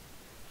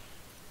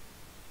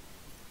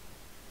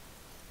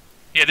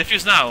 Yeah,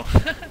 defuse now.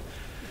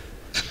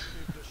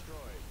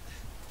 Destroyed.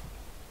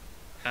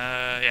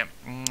 Yeah.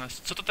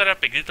 Co to teda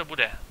kdy to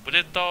bude?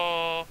 Bude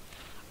to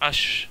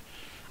až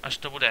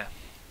to bude.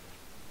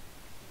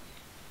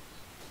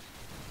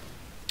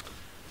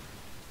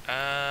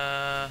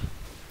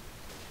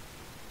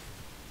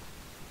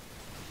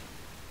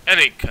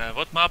 Eric,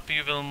 what map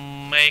you will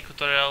make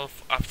tutorial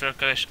after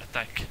crash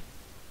attack?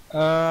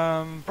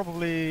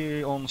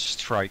 Probably on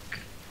Strike.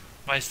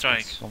 Why strike?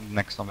 It's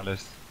next on the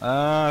list.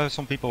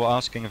 Some people were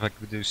asking if I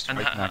could do And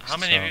Strike next. how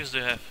many so. views do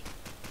you have?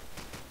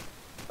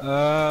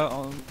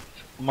 On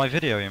my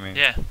video, you mean?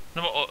 Yeah,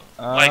 no,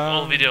 like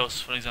all Um,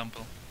 videos, for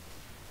example.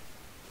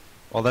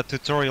 Well, that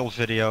tutorial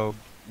video,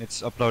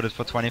 it's uploaded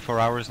for 24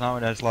 hours now.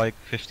 It has like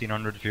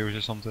 1500 views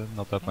or something.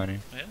 Not that many.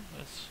 Yeah,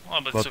 that's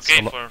well, but But it's okay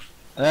a lo- for.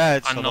 Yeah,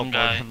 it's a lot Unknown more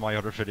guy. than my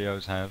other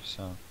videos have.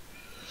 So,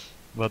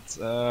 but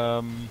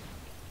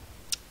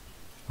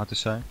how to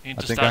say? You need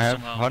I to think start I have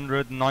somehow.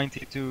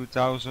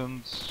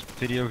 192,000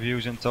 video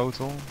views in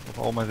total of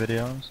all my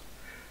videos.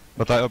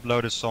 But I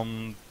uploaded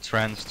some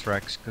trance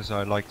tracks because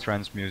I like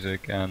trance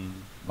music,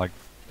 and like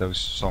those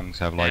songs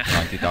have like Yeah.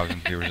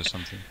 90,000 views or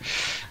something.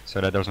 So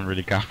that doesn't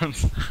really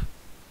count.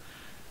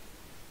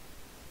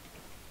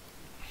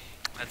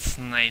 Let's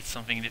night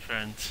something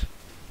different.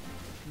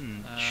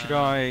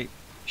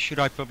 Should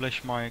I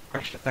publish my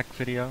crash attack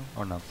video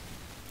or not?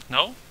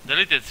 No,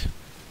 delete it.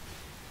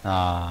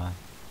 Ah,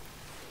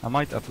 I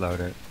might upload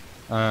it.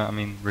 I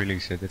mean,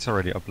 release it. It's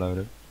already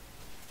uploaded.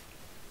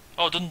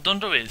 Oh, don't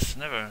do this,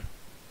 never.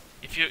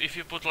 If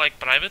you put like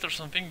private or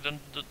something,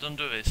 don't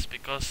do this,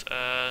 because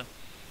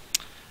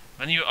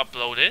when you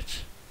upload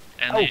it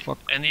and Oh, fuck.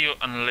 you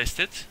unlist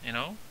it, you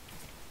know.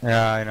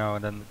 Yeah, I know,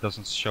 and then it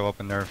doesn't show up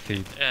in their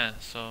feed. Yeah,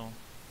 so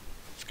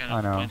it's kind I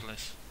of know.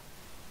 pointless.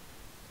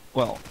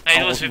 Well, Hey,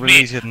 it I'll was with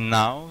release me. it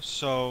now,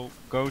 so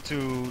go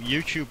to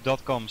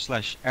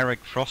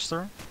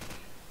youtube.com/EricFroster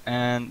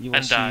and you will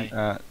And see die.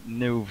 a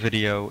new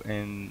video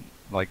in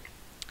like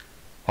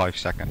 5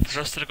 seconds.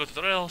 Froster Go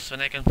Tutorials,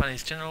 when I can find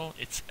his channel,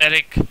 it's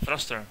Eric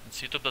Froster.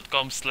 It's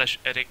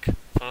youtube.com/Eric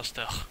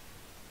Froster.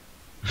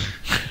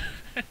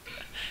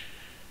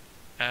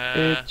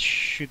 It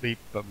should be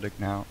public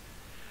now.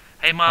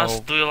 Hey Mas, Oh.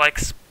 do you like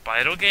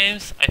Spyro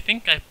games? I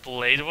think I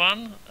played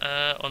one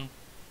on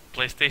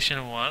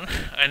PlayStation 1.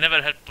 I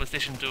never had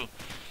PlayStation 2.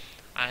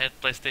 I had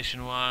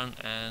PlayStation 1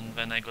 and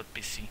then I got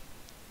PC.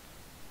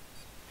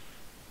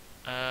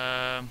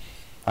 I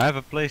have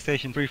a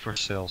PlayStation 3 for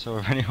sale, so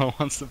if anyone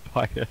wants to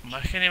buy it.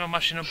 Marchin má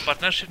mašinu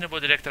partnership nebo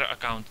director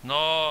account?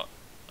 No,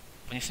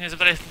 oni se mě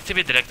zeptali, jestli chci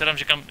být direktorem,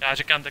 já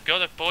říkám tak jo,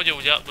 tak v pohodě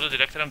budu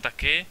direktorem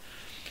taky.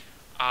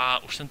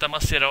 A už jsem tam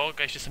asi rok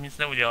a ještě jsem nic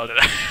neudělal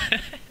teda.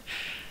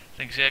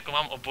 Takže jako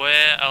mám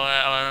oboje,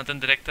 ale na ten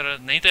direktor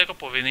není to jako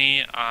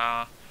povinný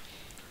a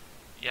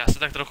já se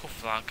tak trochu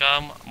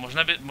flákám.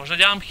 Možná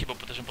dělám chybu,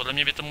 protože podle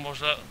mě by tomu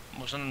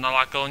možná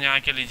nalákalo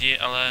nějaké lidi,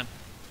 ale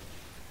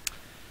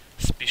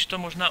spíš to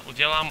možná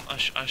udělám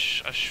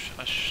až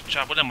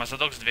třeba bude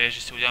Mazadox 2,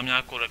 že si udělám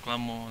nějakou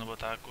reklamu nebo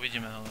tak,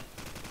 uvidíme, ale.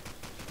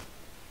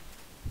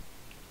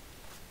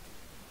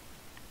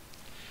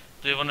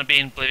 Do you wanna be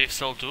in Play with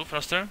Soul 2,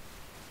 Froster?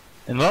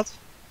 In what?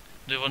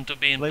 Do you want to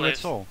be in Play with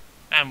Soul.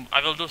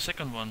 I will do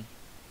second one.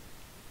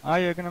 Ah,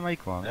 you're gonna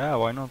make one? Yeah,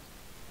 why not?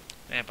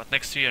 Yeah, but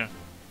next year.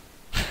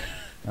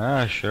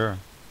 Ah, sure.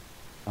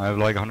 I have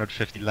like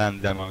 150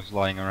 land demos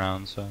lying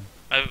around, so...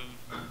 I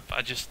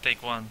just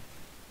take one.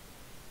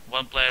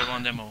 One player,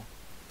 one demo.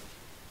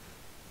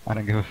 I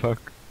don't give a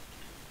fuck.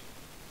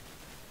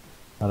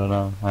 I don't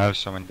know, I have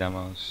so many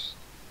demos.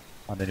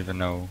 I don't even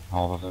know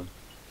half of them.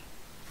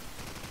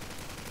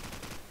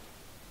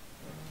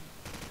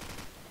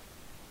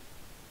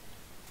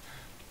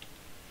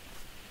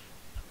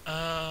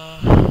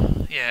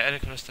 Yeah,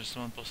 Eric Rester,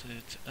 someone posted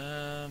it.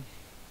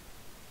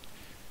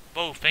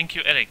 Oh, thank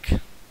you, Eric.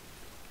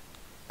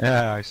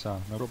 Yeah, I saw,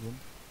 no problem.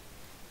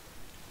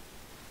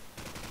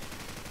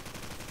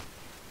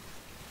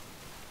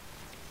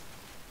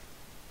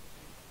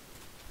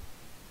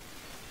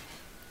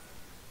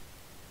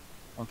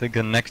 I think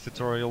the next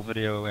tutorial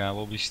video, yeah,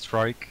 will be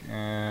Strike.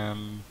 I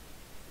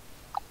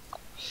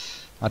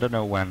don't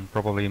know when,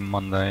 probably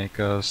Monday,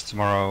 because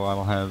tomorrow I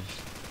will have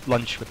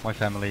lunch with my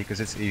family,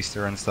 because it's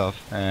Easter and stuff,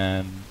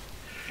 and...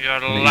 You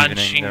are in the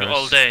lunching evening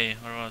all day,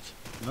 or what?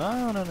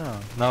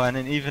 No, and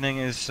in evening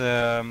is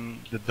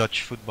the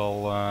Dutch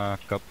Football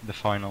Cup, the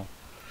final.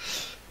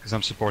 Because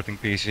I'm supporting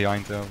PSV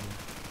Eindhoven.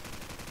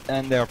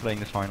 And they are playing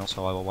the final,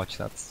 so I will watch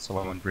that, so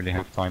I won't really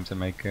have time to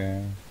make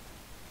a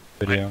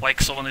video. Like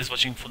someone is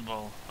watching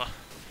football. Huh.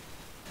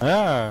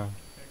 Yeah.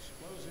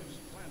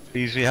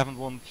 PSV haven't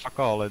won fuck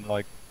all in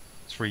like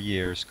 3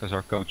 years, because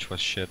our coach was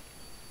shit.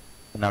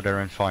 And now they're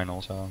in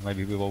final, so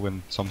maybe we will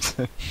win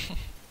something.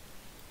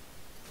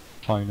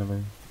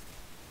 Finally.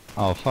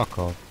 Oh, fuck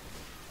off.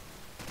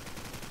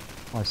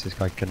 Why is this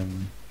guy killing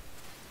me?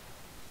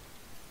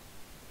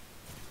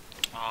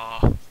 Ah.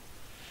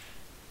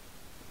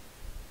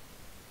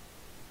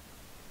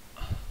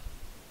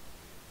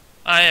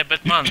 Yeah,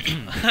 Batman.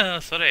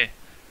 Sorry.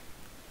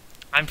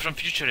 I'm from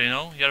future, you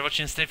know? You're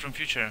watching Snake from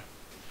future.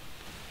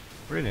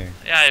 Really?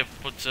 Yeah, I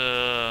put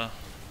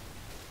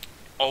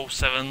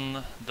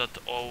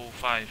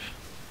 07.05.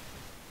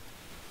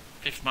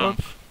 5th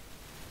month.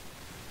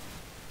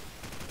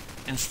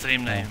 In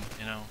stream name,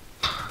 you know.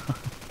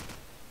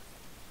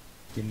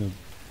 You noob.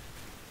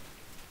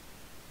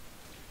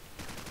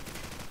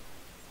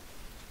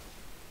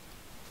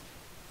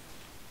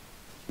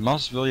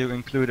 Mas, will you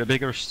include a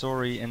bigger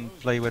story in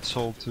Play with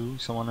Soul 2?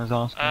 Someone is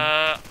asking.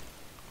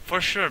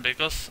 For sure,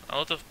 because a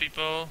lot of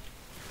people.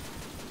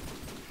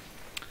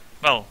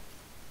 Well,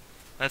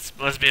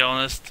 let's be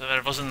honest.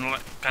 There wasn't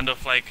kind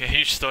of like a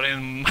huge story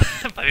in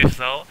Play with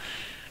Soul.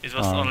 It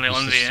was only just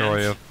on the the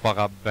story end. of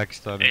Para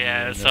backstabbing.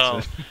 Yeah, you,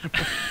 so. that's it.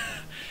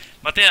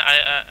 But yeah,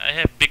 I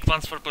have big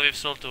plans for Play with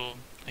Soul 2.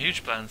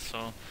 Huge plans.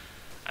 So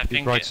I You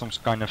think write some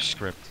kind of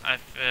script.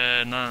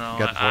 no.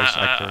 Get voice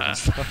actors and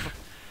stuff.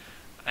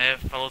 I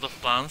have a lot of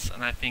plans,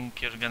 and I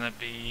think you're gonna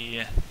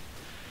be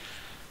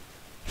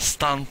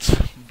stunned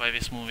by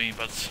this movie.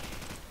 But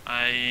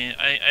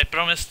I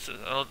promised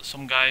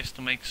some guys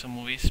to make some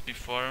movies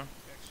before,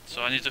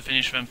 so I need to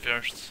finish them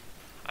first.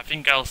 I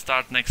think I'll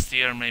start next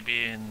year,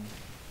 maybe in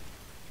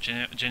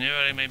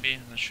January, maybe,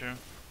 not sure.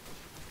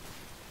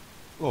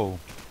 Whoa.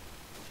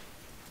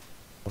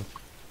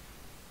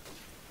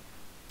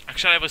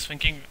 Actually, I was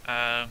thinking,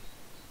 not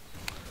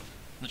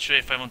sure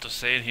if I want to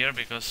say it here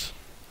because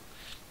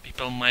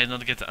people might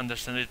not get to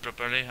understand it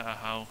properly.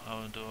 How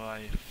do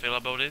I feel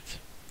about it?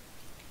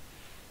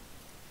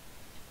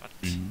 But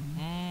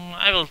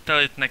I will tell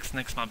it next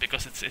month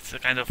because it's a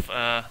kind of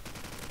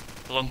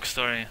long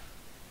story.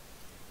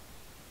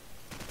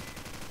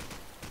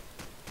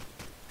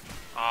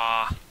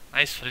 Ah,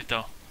 nice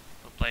frito.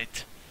 Well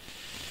played.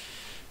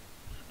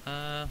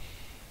 But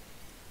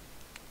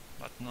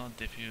not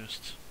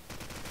diffused.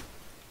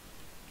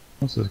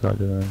 What's this guy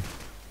doing?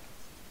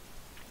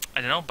 I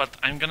don't know, but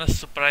I'm gonna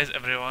surprise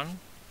everyone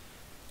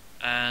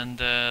and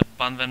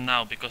ban them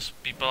now because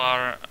people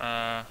are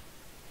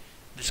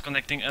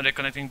disconnecting and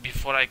reconnecting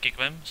before I kick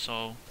them.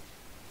 So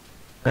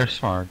They're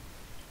smart.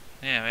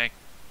 yeah,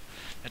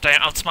 they're trying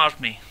to outsmart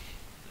me.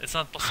 It's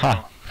not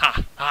possible.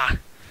 Ha ha.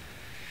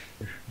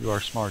 You are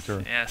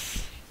smarter.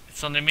 Yes,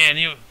 it's only me and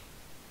you.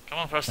 Come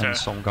on, Froster. And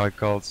some guy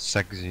called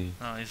Sexy.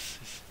 No, he's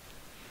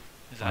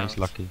Oh, out. he's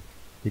lucky.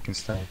 He can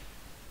stay.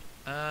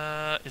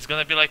 It's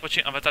gonna be like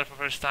watching Avatar for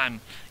first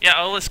time. Yeah,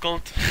 I always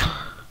called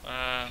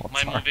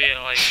my movie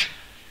like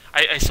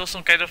I saw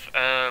some kind of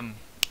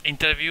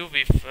interview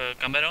with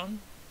Cameron,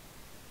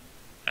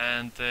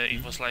 and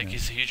it was like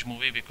his huge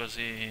movie because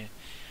he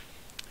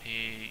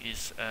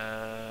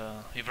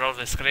wrote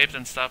the script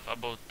and stuff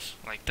about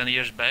like 10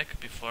 years back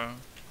before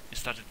he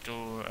started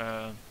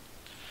to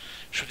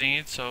shooting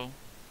it. So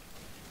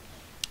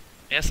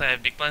yes, I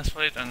have big plans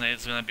for it, and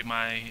it's gonna be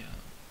my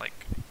like.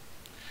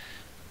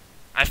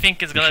 I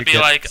think it's gonna be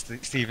like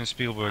Steven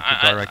Spielberg to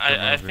direct the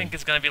movie. I think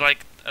it's gonna be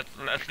like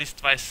at least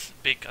twice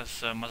big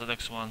as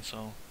Mazadox 1.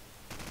 So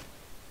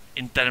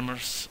in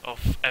terms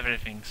of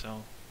everything,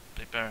 so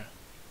prepare.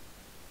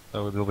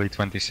 So it will be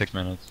 26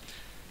 minutes.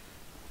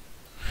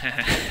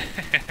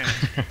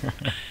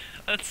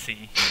 Let's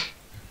see.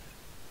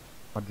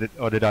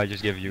 Or did I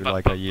just give you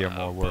like a year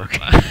more work?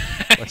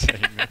 by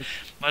saying this?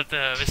 But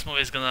this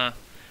movie is gonna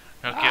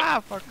rock you.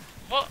 Ah, fuck.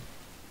 What?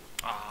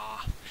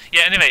 Ah.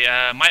 Yeah. Anyway,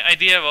 my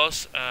idea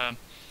was.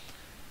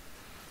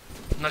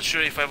 Not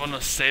sure if I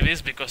wanna say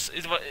this because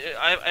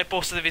I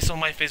posted this on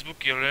my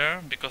Facebook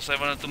earlier because I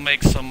wanted to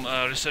make some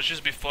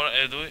researches before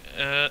I do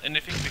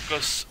anything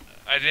because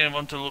I didn't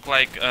want to look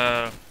like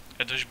a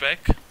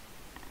douchebag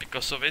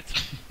because of it.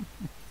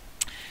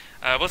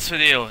 What's the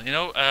deal? You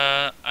know,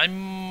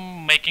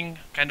 I'm making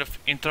kind of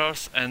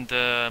intros and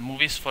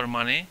movies for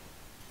money.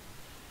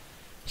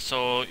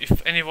 So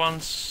if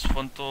anyone's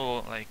want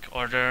to like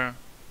order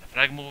a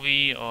frag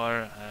movie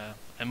or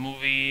a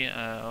movie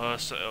or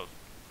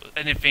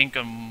anything,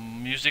 a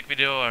music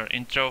video or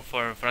intro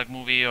for frag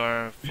movie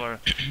or for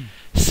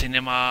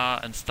cinema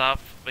and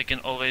stuff, they can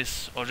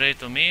always order it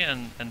to me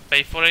and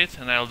pay for it,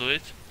 and I'll do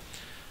it.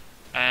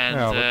 And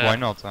yeah, but why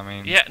not? I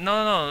mean, yeah,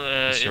 no,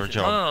 it's your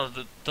job.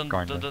 no,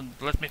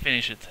 don't let me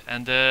finish it.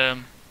 And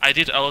I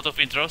did a lot of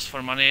intros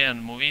for money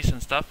and movies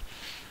and stuff,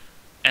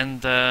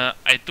 and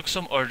I took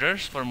some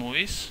orders for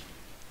movies,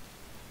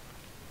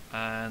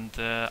 and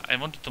I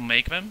wanted to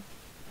make them,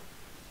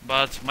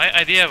 but my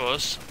idea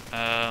was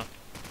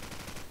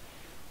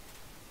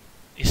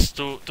is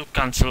to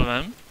cancel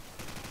them,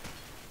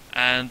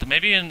 and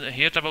maybe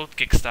hear about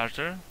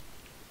Kickstarter.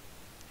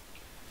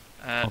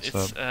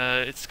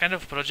 It's kind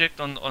of project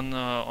on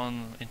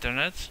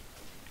internet.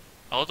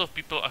 A lot of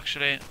people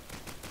actually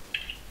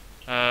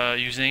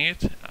using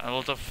it. A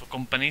lot of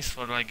companies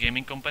for like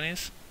gaming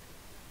companies.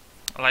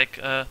 Like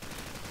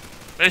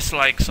there's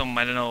like some,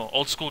 I don't know,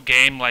 old school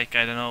game, like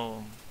I don't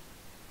know,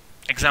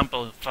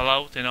 example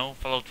Fallout, you know,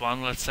 Fallout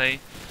 1, let's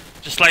say,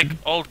 just like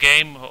old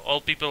game,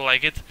 all people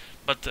like it,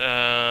 but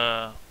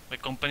the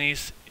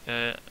companies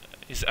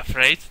is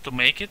afraid to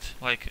make it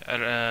like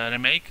a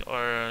remake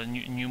or a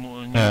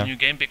new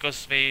game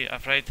because they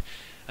afraid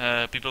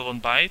people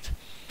won't buy it.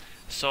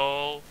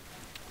 So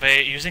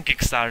they using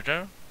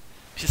Kickstarter,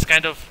 which is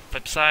kind of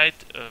website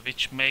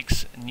which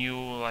makes new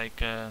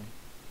like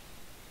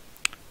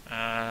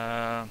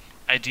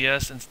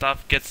ideas and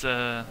stuff, gets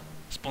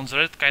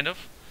sponsored kind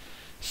of.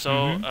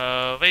 So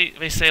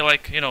they say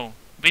like, you know,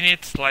 we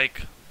need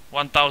like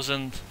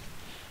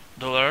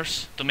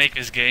 $1,000 to make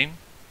this game,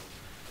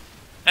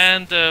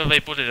 and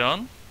they put it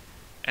on,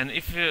 and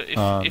if it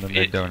will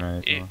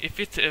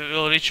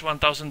reach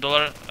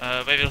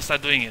 $1,000, they will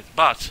start doing it.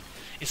 But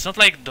it's not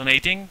like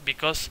donating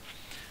because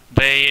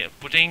they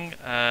putting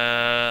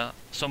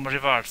some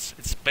rewards.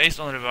 It's based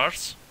on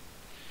rewards.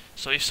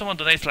 So if someone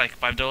donates like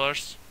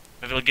 $5,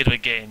 they will get a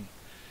game.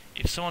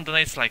 If someone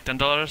donates like $10,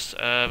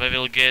 they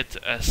will get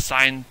a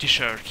signed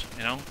T-shirt.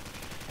 You know.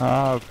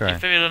 Ah, okay.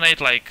 If they will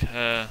donate like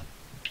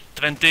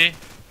 20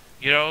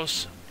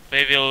 euros,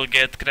 they will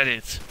get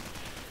credits.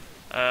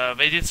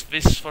 They did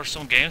this for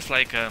some games,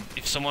 like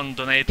if someone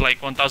donate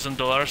like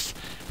 $1,000,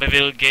 they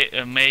will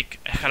make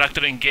a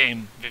character in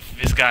game with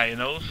this guy, you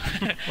know.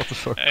 What the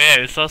fuck? Yeah,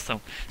 it's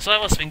awesome. So I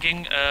was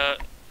thinking,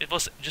 it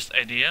was just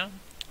idea.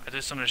 I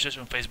did some research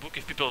on Facebook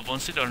if people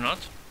want it or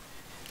not,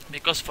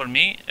 because for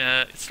me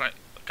it's like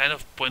kind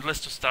of pointless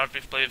to start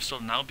with Play with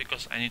Soul now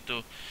because I need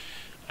to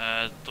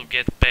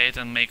get paid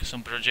and make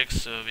some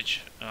projects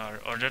which are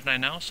ordered right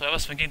now. So I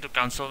was thinking to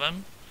cancel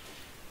them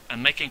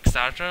and make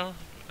Kickstarter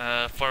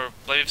for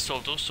Play with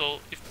Soul 2. So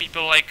if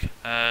people like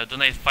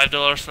donate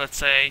 $5, let's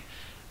say,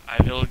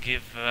 I will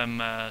give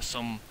them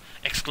some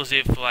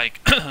exclusive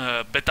like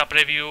beta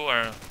preview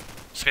or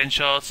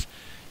screenshots.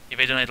 If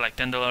they donate like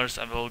 $10,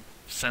 I will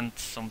send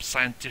some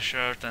signed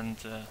T-shirt, and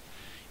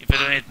if they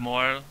donate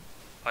more,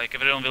 like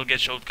everyone will get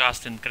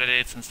showcast in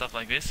credits and stuff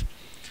like this.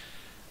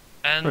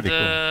 And Pretty cool.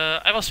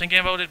 I was thinking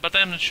about it, but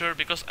I'm not sure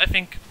because I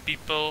think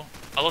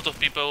a lot of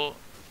people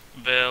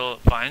will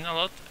whine a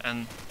lot,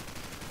 and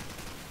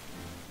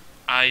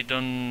I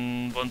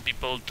don't want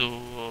people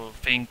to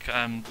think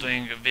I'm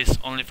doing this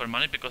only for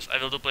money, because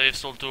I will do Play with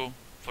Soul 2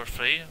 for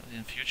free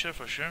in future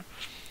for sure.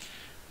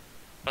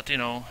 But you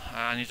know,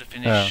 I need to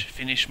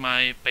finish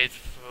my paid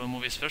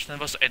movies first. And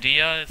it was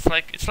idea. It's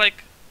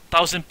like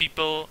 1,000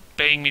 people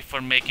paying me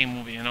for making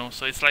movie, you know.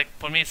 So it's like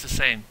for me it's the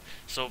same.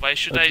 So why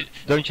should I?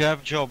 Don't you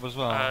have a job as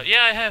well?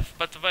 Yeah, I have.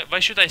 But why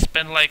should I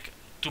spend like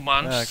 2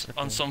 months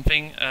exactly. on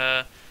something?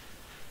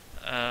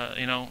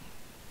 You know.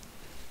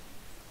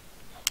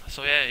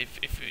 So yeah,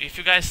 if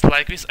you guys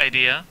like this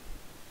idea,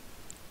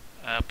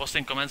 post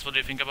in comments what do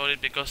you think about it,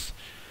 because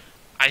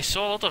I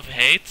saw a lot of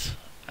hate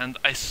and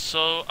I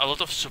saw a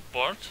lot of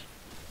support.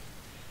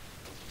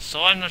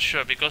 So I'm not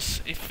sure,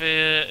 because if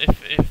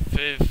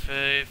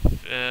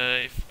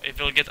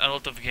we'll get a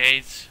lot of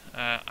hate,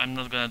 I'm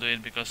not gonna do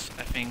it, because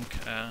I think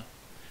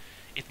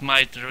it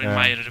might ruin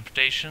my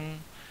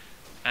reputation,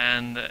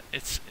 and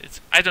it's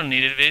I don't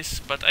need this,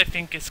 but I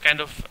think it's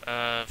kind of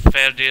a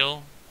fair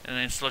deal and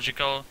it's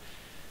logical.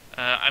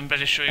 I'm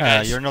pretty sure you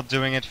guys. You're not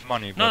doing it for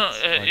money. No,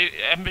 but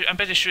like I'm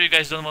pretty sure you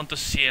guys don't want to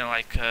see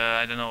like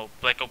I don't know,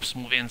 Black Ops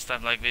movie and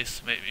stuff like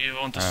this. Maybe you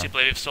want to see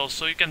Play with Soul,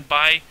 so you can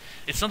buy.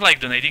 It's not like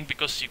donating,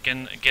 because you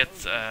can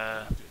get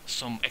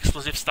some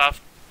exclusive stuff,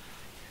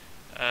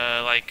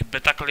 like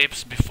beta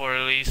clips before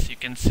release. You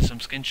can see some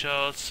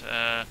screenshots.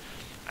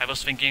 I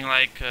was thinking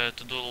like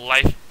to do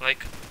live,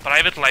 like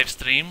private live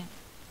stream.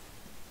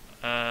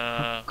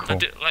 Cool.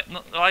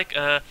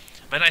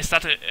 When I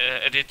started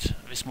edit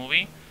this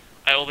movie,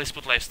 I always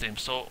put live stream,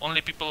 so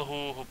only people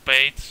who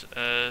paid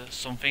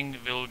something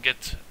will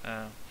get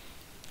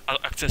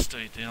access to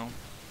it, you know.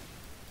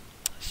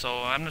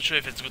 So I'm not sure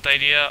if it's a good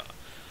idea.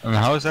 And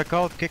how is that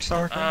called?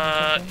 Kickstarter?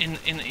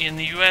 In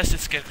the US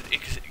it's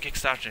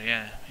Kickstarter,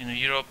 yeah. In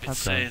Europe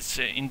it's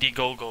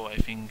Indiegogo, I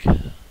think.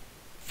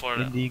 For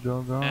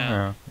Indiegogo?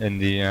 yeah.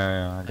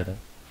 Yeah, I get it.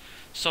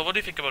 So what do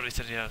you think about this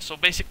idea? So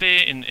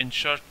basically, in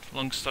short,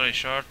 long story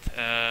short,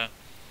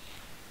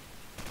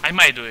 I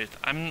might do it.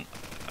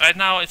 Right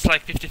now it's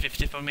like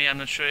 50-50 for me. I'm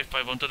not sure if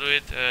I want to do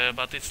it,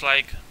 but it's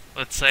like,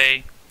 let's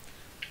say,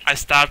 I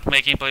start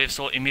making Play with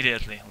Soul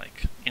immediately,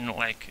 like in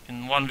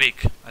 1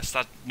 week. I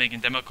start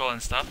making demo call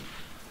and stuff.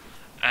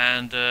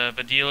 And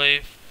the deal,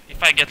 if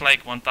I get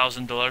like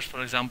 $1,000,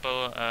 for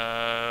example,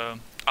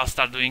 I'll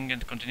start doing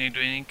and continue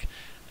doing.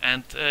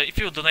 And if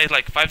you donate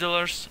like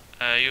 $5,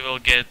 you will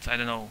get, I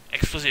don't know,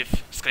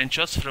 exclusive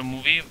screenshots from a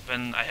movie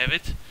when I have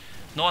it.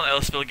 No one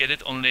else will get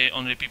it,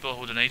 only people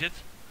who donated.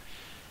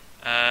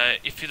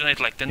 If you donate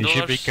like $10, you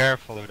should be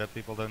careful that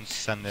people don't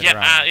send it yeah,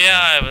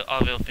 around. I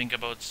will think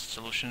about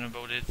solution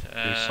about it.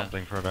 Do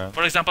something for that.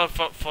 For example,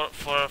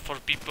 for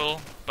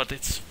people, but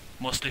it's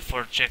mostly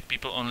for Czech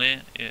people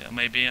only.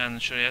 Maybe, I'm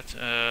not sure yet.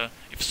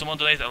 If someone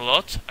donates a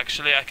lot,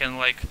 actually I can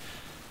like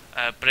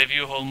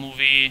preview whole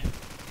movie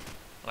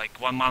like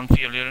 1 month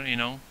earlier, you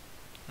know,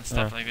 and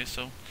stuff like this.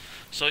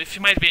 So if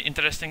you might be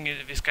interested in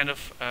this kind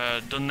of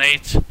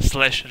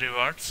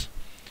donate/rewards,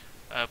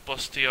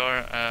 post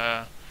your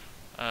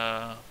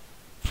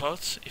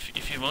thoughts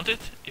if you want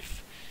it,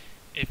 if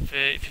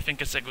you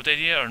think it's a good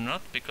idea or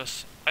not,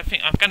 because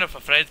I'm kind of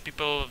afraid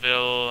people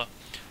will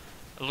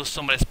lose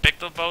some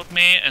respect about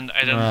me, and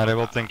I don't. They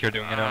will think you're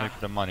doing it only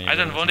for the money. I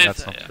don't want it.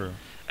 That's not true.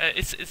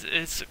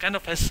 It's kind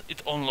of has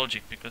its own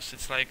logic, because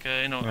it's like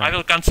you know, I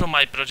will cancel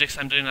my projects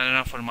I'm doing right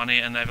now for money,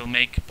 and I will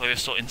make Play with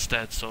Soul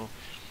instead. So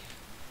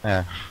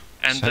yeah,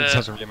 and so it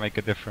doesn't really make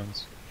a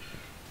difference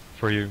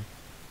for you.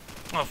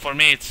 Well, for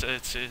me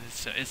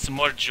it's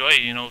more joy,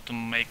 you know, to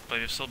make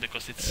Play with Soul,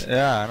 because it's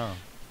I know.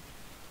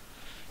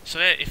 So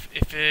yeah,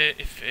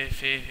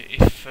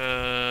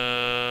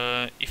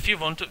 if you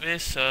want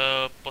this,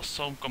 post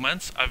some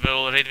comments. I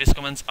will read these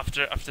comments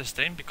after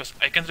stream, because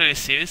I can't really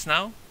see this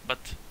now,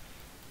 but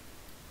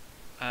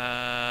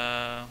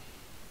I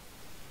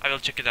will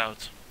check it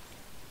out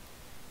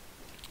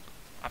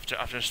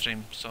after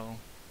stream. So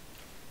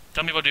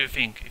tell me, what do you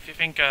think? If you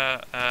think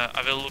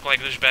I will look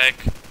like douchebag,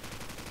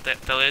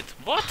 tell it.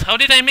 What? How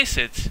did I miss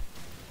it?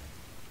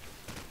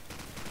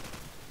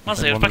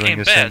 Maza, you're fucking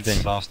the bad. same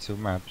thing last 2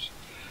 maps.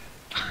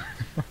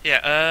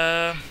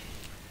 Yeah,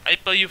 I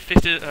pay you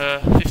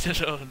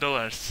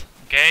 $50.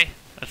 Okay,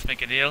 let's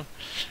make a deal.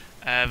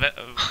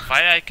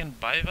 Why I can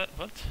buy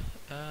what?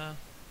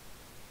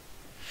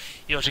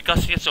 Jo, říkal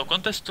jsi něco o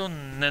contestu?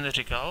 Ne,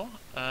 neříkal.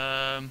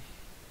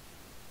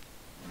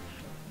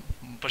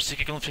 Proč si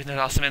kliknul všechny,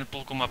 hrál jsem jen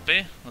půlku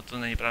mapy? No to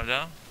není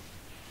pravda.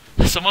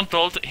 Someone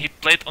told he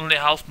played only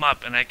half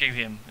map and I kicked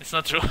him. It's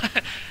not true.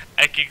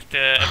 I kicked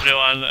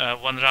everyone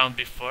 1 round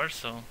before,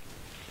 so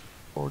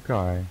Poor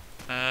guy.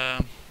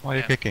 Why are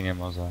you Yeah. kicking him,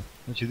 Maza?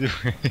 What you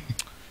doing?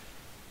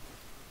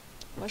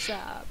 What's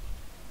up?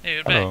 Hey,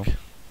 you're Hello. back.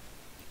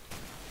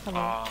 Hello.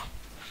 Aw.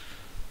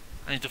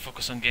 I need to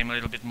focus on game a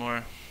little bit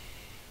more.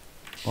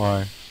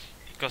 Why?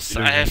 Because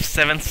You I have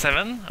losing?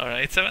 7-7 or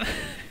 8-7.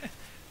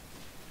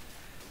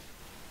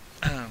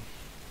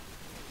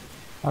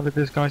 How did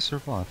this guy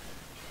survive?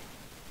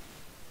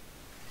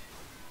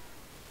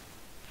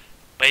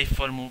 Pay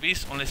for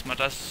movies, only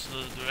smartas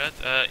do that.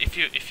 If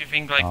you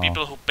think like Oh.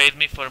 people who paid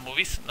me for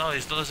movies, no,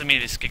 this doesn't mean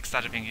this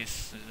Kickstarter thing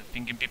is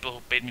thinking people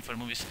who paid me for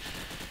movies.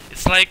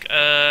 It's like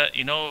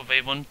you know,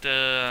 they want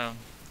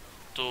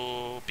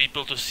to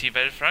people to see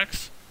their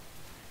frags,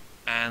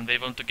 and they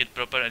want to get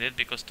proper at it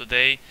because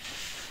today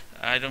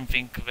I don't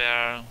think they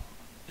are.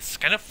 It's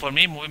kind of, for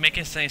me, movie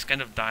making scene is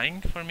kind of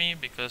dying for me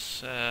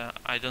because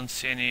I don't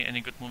see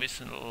any good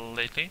movies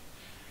lately,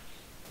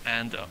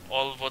 and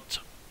all what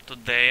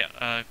today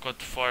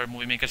CoD4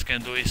 movie makers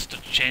can do is to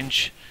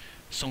change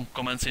some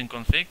comments in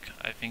config.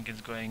 I think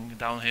it's going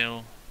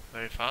downhill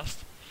very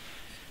fast.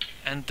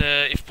 And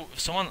if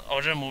someone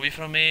order a movie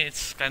from me,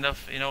 it's kind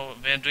of, you know,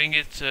 they're doing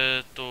it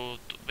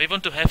they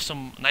want to have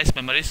some nice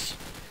memories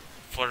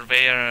for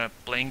their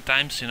playing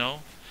times, you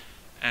know,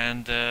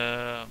 and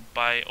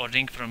by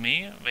ordering from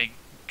me, they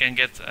can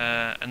get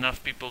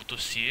enough people to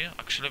see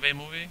actually their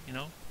movie, you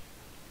know,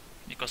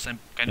 because I'm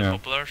kind of Yeah.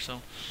 popular,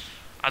 so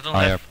I don't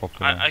I have. have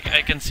popular.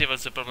 I can see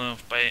what's the problem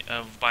of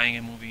buying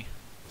a movie.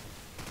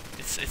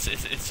 It's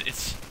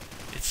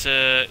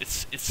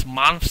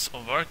months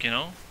of work, you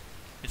know.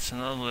 It's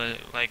not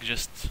like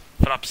just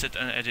fraps it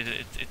and edit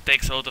it. It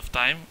takes a lot of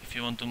time if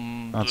you want to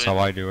That's do how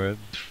it. I do it.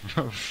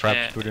 Fraps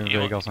Yeah, put in you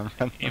Vegas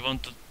and you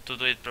want to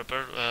do it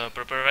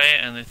proper way,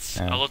 and it's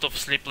Yeah. a lot of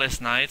sleepless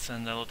nights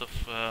and a lot of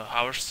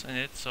hours in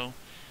it. So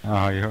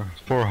Oh, you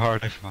poor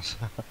heart,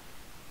 Maza.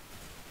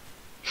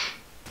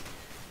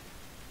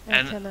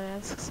 And- Can I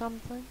ask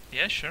something?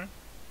 yeah, sure.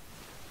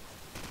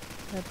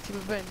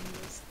 Till when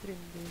will stream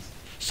this?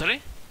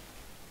 Sorry,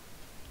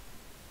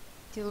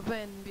 Till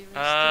when will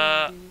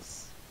Uh, stream this?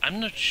 I'm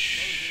not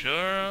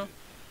sure.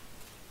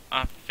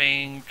 I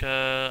think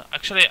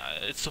actually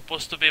it's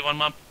supposed to be 1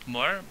 month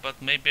more,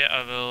 but maybe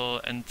I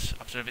will end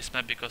after this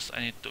map because I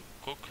need to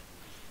cook.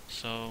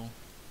 So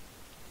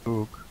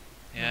Cook.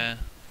 yeah,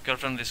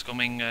 girlfriend is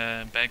coming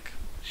back.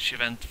 She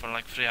went for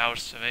like 3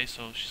 hours away,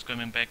 so she's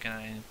coming back, and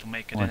I need to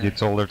make it. Well, you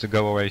told her to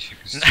go away, she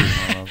could stream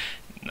or not.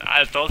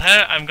 I told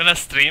her I'm gonna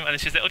stream, and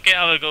she said, "Okay,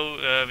 I will go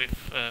with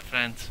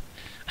friends."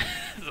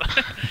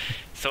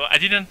 So I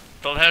didn't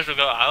tell her to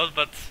go out,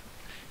 but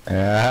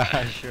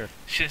Yeah, sure.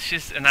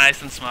 she's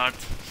nice and smart,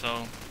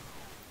 so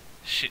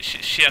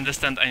she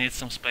understands I need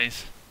some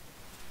space.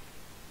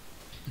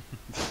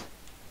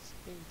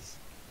 Space.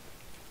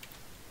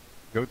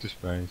 Go to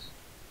space.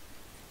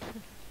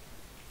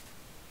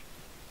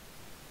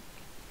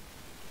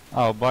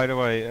 Oh, by the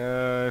way,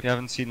 if you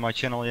haven't seen my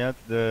channel yet,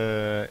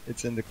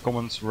 it's in the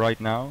comments right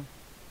now.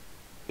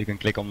 You can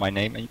click on my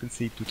name and you can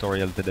see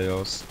tutorial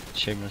videos,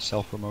 shameless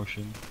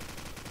self-promotion.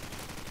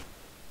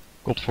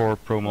 CoD4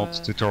 Pro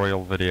Mod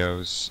tutorial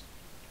videos.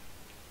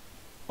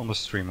 On the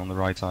stream on the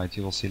right side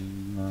you will see,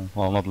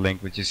 well, not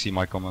link, but you see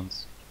my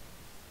comments.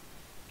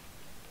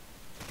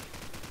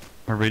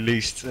 I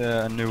released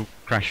a new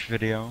crash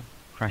video,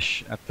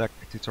 crash attack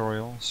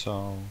tutorial,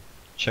 so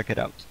check it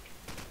out.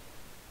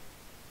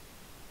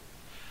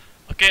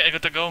 Okay, I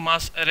gotta go,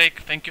 Maz,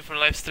 Erik, thank you for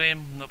live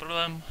stream, no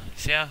problem,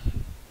 see ya.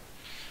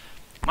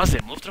 Mazi,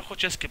 mluv trochu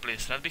česky,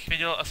 please, rád bych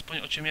věděl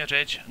aspoň o čem je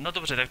řeč. No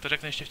dobře, tak to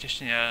řeknu ještě v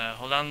češtině.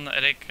 Hold on,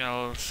 Erik,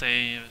 I'll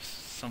say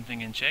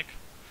something in Czech.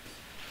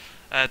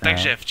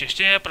 Takže v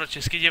češtině pro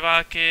české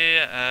diváky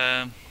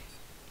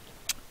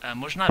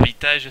možná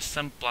víte, že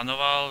jsem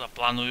plánoval a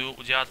plánuju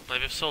udělat Play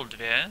with Soul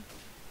 2.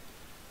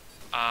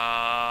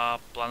 A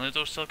plánuju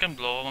to už celkem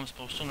dlouho, mám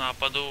spoustu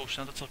nápadů, už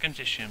se na to celkem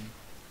těším.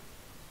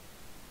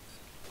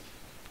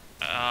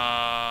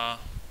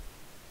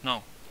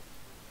 No.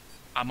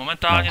 A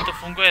momentálně to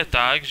funguje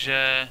tak,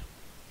 že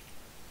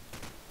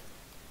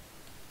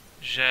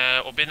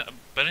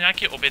beru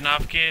nějaké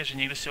objednávky, že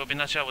někdo si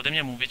objedná třeba ode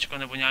mě movičko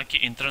nebo nějaký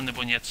intro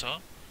nebo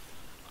něco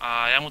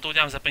a já mu to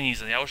udělám za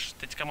peníze. Já už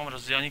teďka mám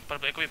rozdělený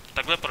pár jakoby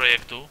takhle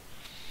projektu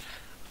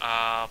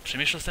a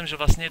přemýšlel jsem, že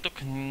vlastně je to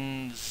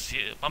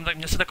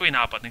měl jsem takový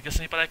nápad, nechtěl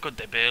jsem vypadat jako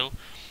debil,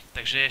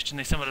 takže ještě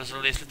nejsem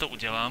rozhodl, jestli to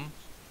udělám.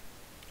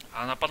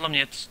 A napadlo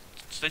mě,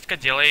 co teďka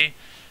dělají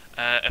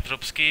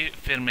evropské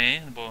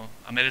firmy nebo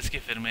americké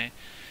firmy,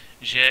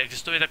 že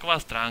existuje taková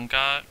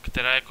stránka,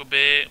 která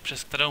jakoby,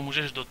 přes kterou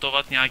můžeš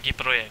dotovat nějaký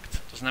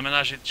projekt. To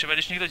znamená, že třeba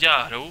když někdo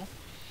dělá hru,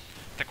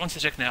 tak on si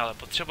řekne, ale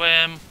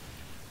potřebujeme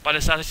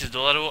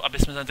 $50,000, aby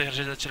jsme na té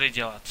hře začali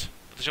dělat.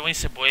 Protože oni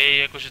se bojí,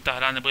 jako, že ta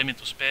hra nebude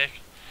mít úspěch.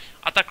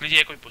 A tak lidi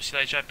jako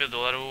posílají třeba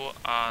 $5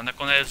 a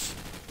nakonec,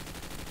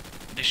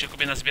 když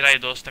jakoby nazbírají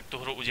dost, tak tu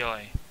hru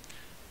udělají.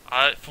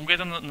 Ale funguje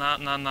to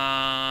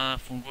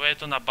funguje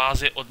to na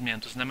bázi odměn,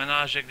 to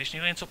znamená, že když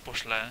někdo něco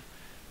pošle,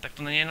 tak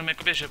to není jenom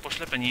jakoby, že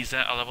pošle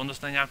peníze, ale on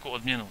dostane nějakou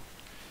odměnu.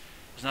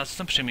 Znamená, co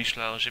jsem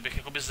přemýšlel, že bych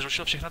jakoby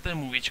zrušil všechna ty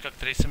movíčka,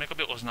 který jsem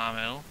jakoby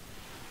oznámil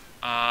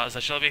a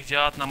začal bych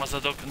dělat na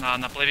Mazadok,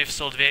 na Play with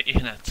Soul 2 i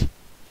hned.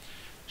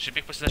 Že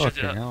bych prostě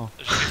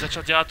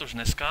začal dělat už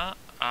dneska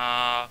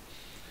a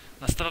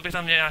nastavil bych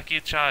tam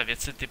nějaký třeba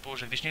věci typu,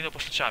 že když někdo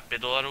pošle třeba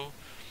 $5,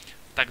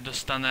 tak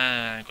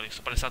dostane, kolik,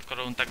 150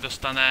 korun, tak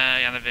dostane,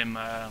 já nevím,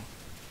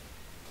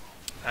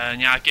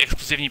 nějaký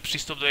exkluzivní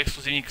přístup do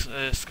exkluzivních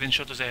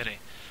screenshotů ze hry.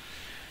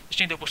 Když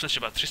někdo pošle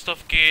třeba 300,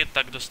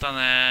 tak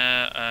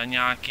dostane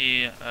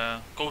nějaký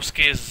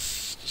kousky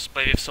z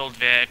Play with Soul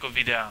 2 jako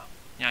videa,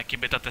 nějaký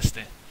beta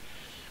testy.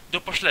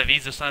 Kdo pošle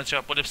víc, dostane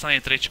třeba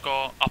podepsané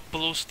tričko a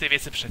plus ty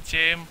věci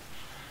předtím.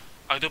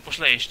 A kdo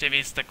pošle ještě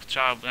víc, tak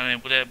třeba, já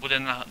nevím, bude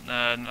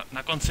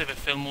na konci ve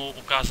filmu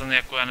ukázaný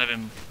jako, já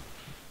nevím,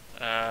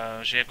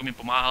 že jako mi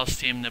pomáhal s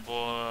tím,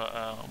 nebo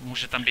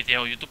může tam být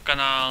jeho YouTube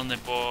kanál,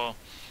 nebo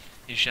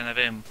ještě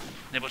nevím,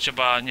 nebo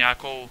třeba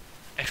nějakou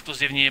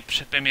exkluzivní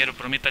předpremiéru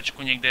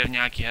promítačku někde v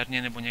nějaký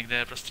herně, nebo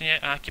někde prostě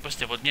nějaký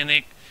prostě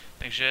odměny,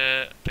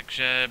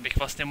 takže bych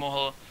vlastně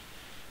mohl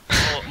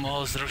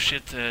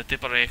zrušit ty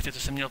projekty, co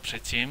jsem měl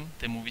předtím,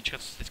 ty movíčka,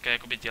 co teďka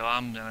jakoby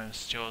dělám, nevím,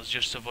 z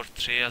Gears of War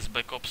 3 a z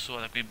Black Opsu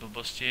a takové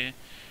blbosti,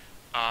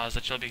 a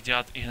začal bych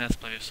dělat i hned z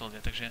Play with Soul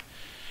 2, takže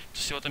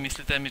co si o tom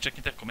myslíte, mi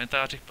řekněte v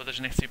komentářích,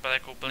 protože nechci vypadat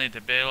jako úplný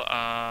debil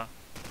a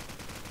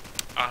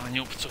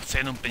hňup, co chce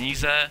jenom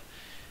peníze.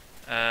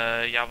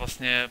 Já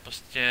vlastně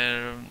prostě,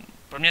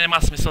 pro mě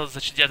nemá smysl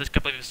začít dělat teďka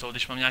Play with Soul,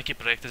 když mám nějaký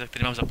projekty, za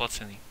který mám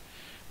zaplacený.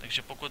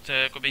 Takže pokud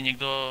jakoby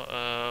někdo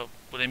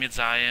bude mít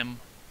zájem,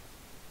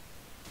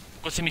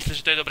 pokud si myslíte,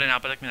 že to je dobrý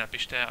nápad, tak mi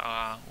napište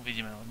a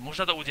uvidíme. No.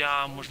 Možná to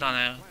udělám, možná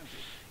ne,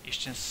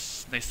 ještě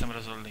nejsem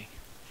rozhodlý.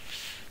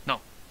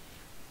 No,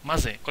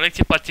 Mazi, kolik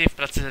ti platí v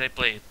práci z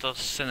Replay? To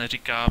se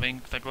neříká,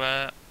 vím,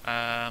 takhle.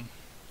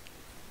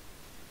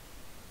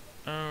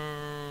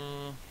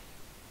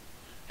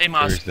 Hey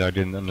Maz,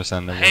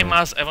 hey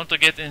Maz, I want to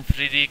get in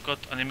 3D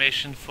code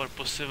animation for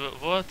possible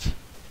what?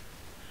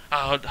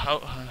 How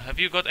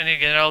have you got any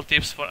general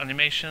tips for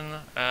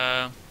animation?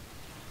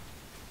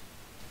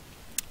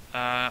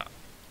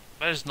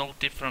 There's no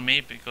tip from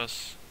me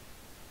because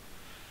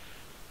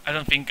I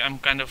don't think I'm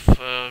kind of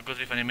good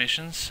with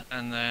animations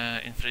and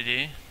in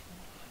 3D.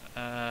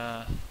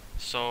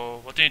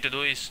 So what you need to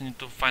do is you need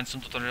to find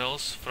some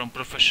tutorials from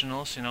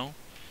professionals. You know,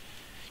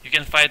 you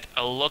can find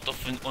a lot of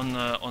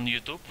on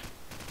YouTube.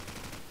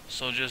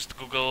 So just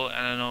Google,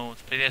 I don't know,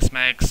 3ds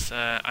Max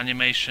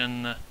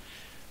animation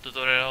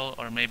tutorial,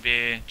 or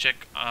maybe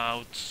check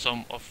out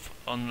some of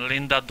on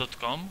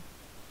lynda.com.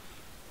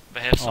 They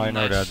have some I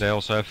know that. They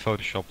also have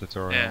Photoshop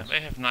tutorials. Yeah,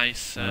 they have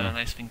nice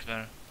nice things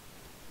there.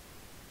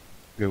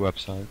 Good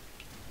website.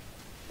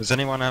 Does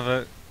anyone have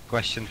a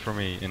question for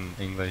me in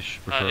English?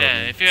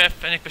 Yeah, if you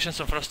have any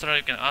questions on Froster,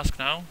 you can ask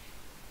now.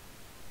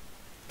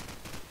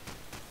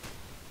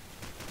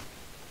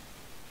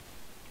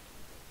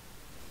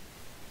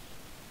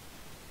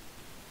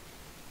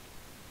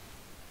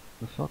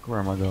 The fuck, where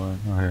am I going?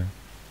 Oh, here.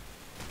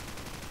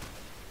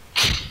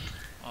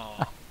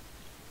 Oh.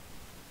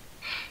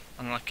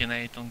 Unlucky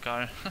Nate on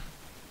car.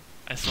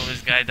 I saw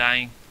this guy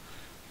dying.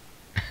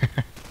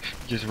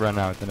 Just ran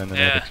out and then the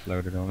net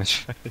exploded on his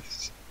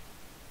face.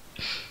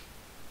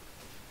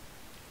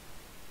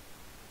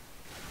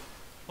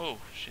 Oh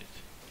shit.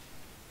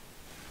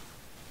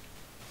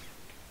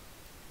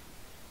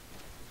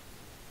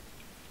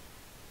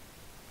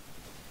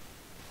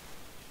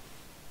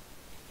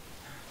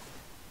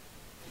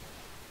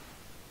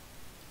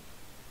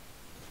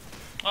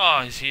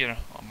 Oh, he's here.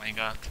 Oh my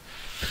god.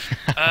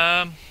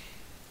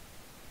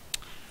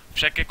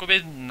 Však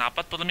jakoby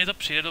nápad podle mě to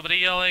přijde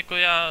dobrý, ale jako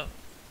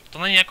to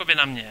není jakoby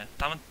na mě.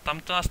 Tam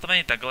to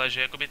nastavení takhle,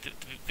 že jakoby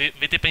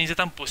vy ty peníze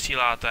tam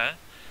posíláte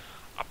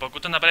a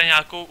pokud to nabere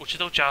nějakou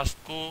určitou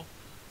částku,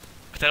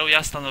 kterou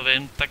já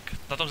stanovím, tak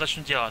na tom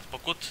začnu dělat.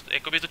 Pokud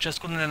jakoby tu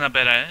částku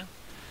nenabere,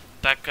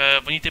 tak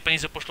oni ty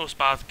peníze pošlou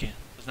zpátky.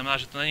 To znamená,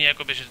 že to není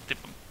jakoby, že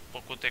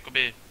pokud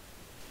jakoby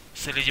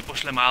si lidi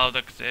pošle málo,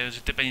 tak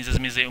že ty peníze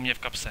zmizí u mě v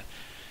kapse.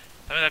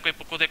 Tam je takový,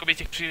 pokud jakoby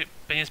těch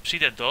peněz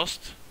přijde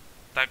dost,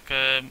 tak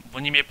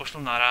oni mi je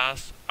pošlou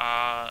naraz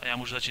a já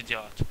můžu začít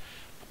dělat.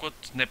 Pokud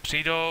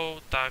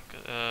nepřijdou,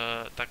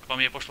 tak vám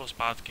je pošlou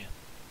zpátky.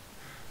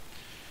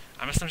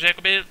 A myslím, že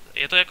jakoby,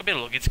 je to jakoby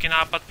logický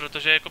nápad,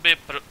 protože jakoby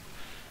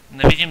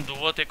nevidím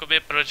důvod, jakoby,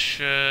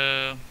 proč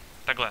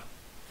takhle.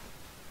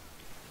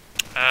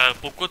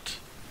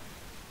 Pokud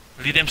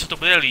lidem se to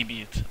bude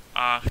líbit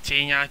a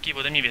chtějí nějaký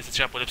ode mě věci,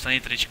 třeba podepsaný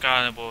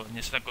trička nebo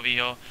něco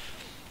takového,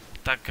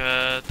 tak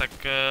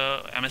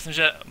já myslím,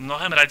 že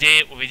mnohem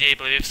raději uvidějí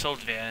Play with Soul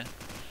 2,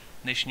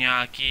 než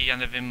nějaký, já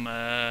nevím,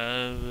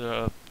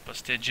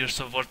 prostě Gears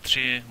of War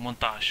 3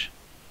 montáž.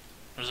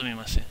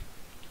 Rozumíme si.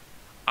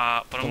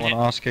 A pro mě...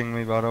 Someone asking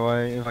me, by the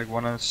way, if I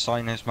wanna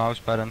sign his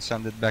mousepad and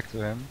send it back to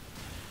him.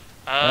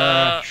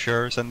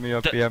 Sure, send me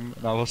a PM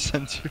and I will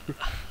send you.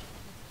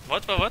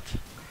 What?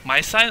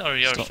 My sign or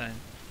your sign?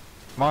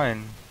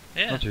 Mine.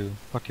 Yeah. Not you.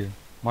 Fuck you.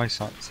 My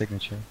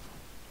signature.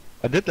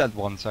 I did that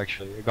once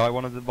actually. A guy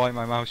wanted to buy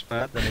my mouse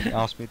pad and he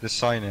asked me to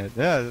sign it.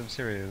 Yeah, I'm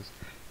serious.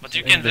 But It's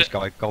you an can English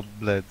guy called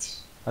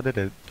Blitz. I did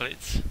it.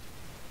 Blitz.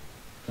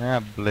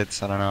 Yeah,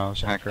 Blitz, I don't know,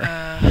 it's a hacker.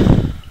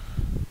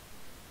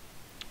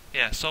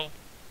 Yeah, so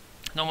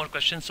no more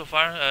questions so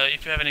far.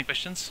 If you have any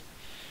questions,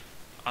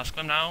 ask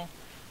them now.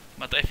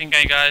 But I think,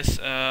 guys,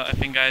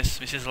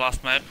 this is the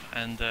last map,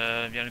 and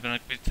we are gonna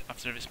quit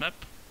after this map.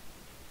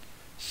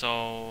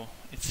 So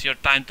it's your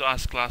time to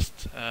ask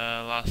last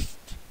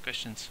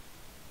questions.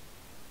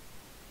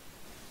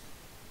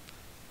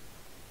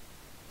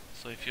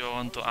 So if you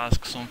want to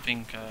ask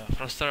something,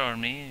 Froster or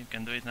me, you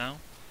can do it now.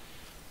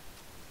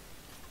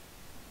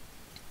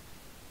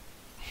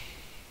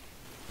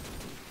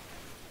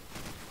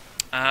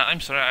 I'm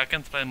sorry, I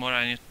can't play more.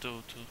 I need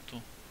to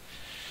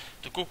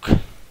cook.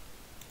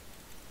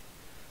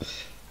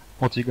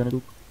 What are you gonna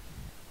do?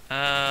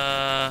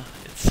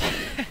 It's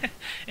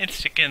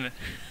it's chicken.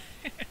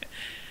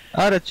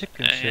 Ah, the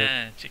chicken shit.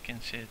 Yeah, chicken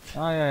shit.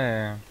 Oh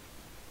yeah.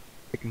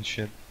 Chicken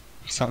shit.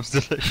 Sounds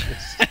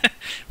delicious.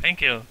 Thank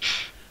you.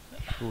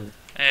 Cool.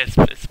 Yeah,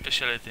 it's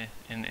specialty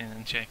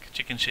in Czech.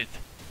 Chicken shit.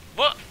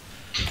 What?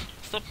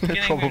 Stop It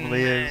killing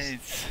probably me, is.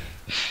 mates.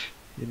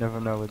 You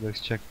never know with those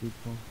Czech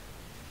people.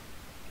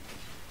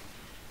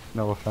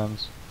 No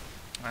offense.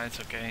 It's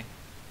okay.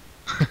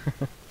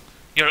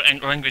 Your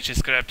language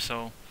is crap,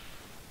 so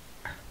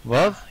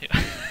What?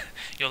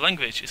 your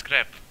language is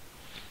crap.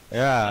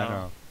 Yeah, I No.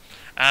 know.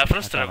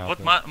 Froster, can't what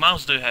help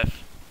mouse do you have?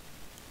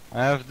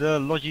 I have the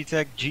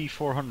Logitech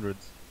G400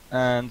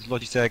 and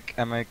Logitech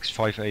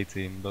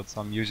MX518, but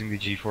I'm using the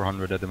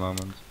G400 at the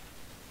moment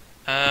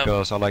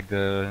because I like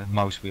the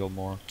mouse wheel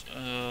more.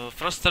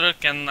 Froster,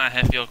 can I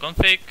have your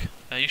config?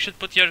 You should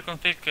put your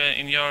config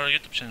in your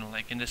YouTube channel,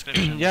 like in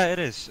description. Yeah, it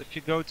is. If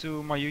you go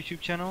to my YouTube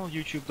channel,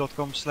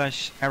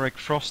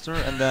 youtube.com/EricFroster,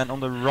 and then on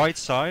the right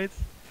side,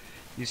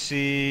 you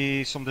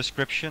see some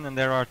description, and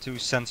there are two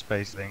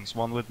SendSpace links.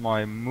 One with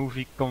my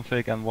movie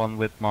config and one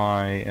with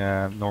my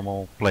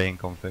normal playing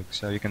config.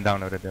 So you can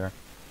download it there.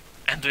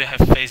 And do you have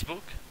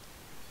Facebook?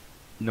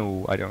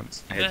 No, I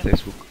don't. I hate Yeah.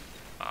 Facebook.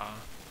 Uh,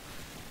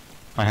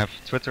 I have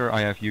Twitter,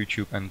 I have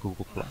YouTube, and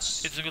Google+.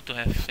 it's good to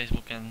have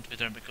Facebook and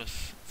Twitter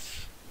because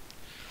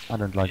I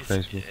don't like it's,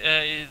 Facebook.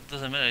 it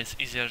doesn't matter. It's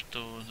easier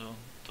to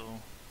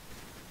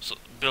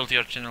build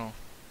your channel.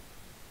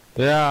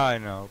 Yeah, I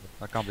know, but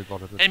I can't be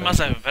bothered with Hey Facebook.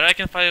 Maza, where I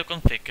can find your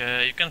config?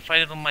 You can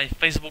find it on my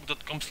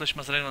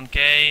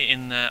facebook.com/Mazarini1k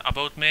in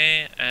About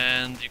Me,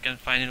 and you can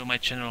find it on my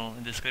channel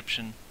in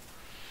description.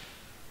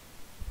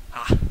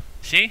 Ah,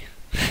 see?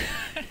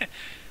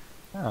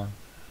 Yeah.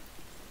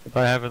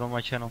 But I have it on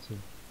my channel too.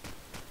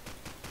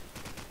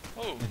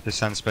 Oh, If the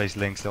SendSpace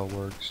link still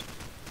works. I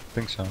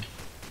think so.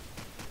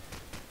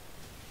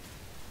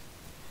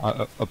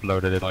 I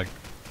uploaded it like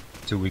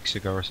 2 weeks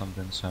ago or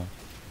something, so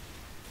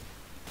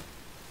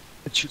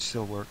it should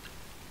still work.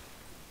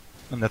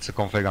 And that's the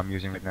config I'm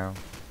using right now.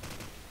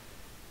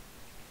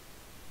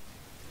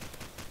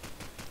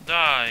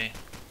 die!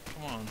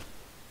 Come on.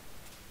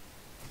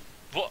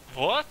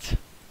 What?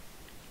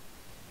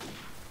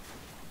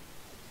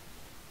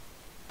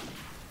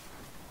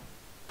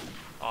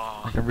 I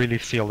Oh. can really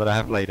feel that I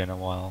have played in a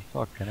while.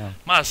 Fucking hell.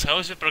 Mas, how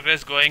is the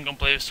progress going on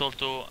Play with Soul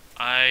 2?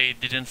 I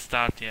didn't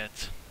start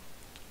yet.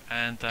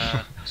 And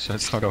So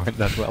it's not going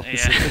that well.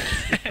 is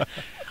yeah. it?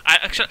 I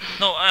actually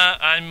no.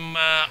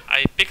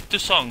 I picked 2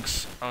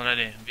 songs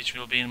already, which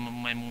will be in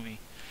my movie.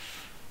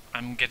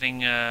 I'm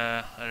getting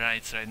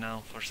rights right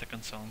now for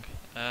second song.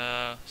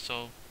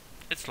 So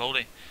it's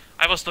slowly.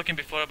 I was talking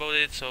before about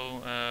it.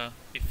 So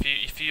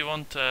if you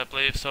want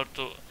Play with Soul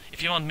 2,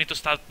 if you want me to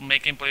start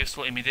making Play with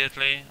Soul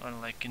immediately or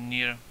like in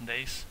near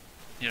days,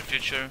 near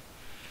future,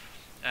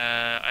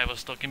 I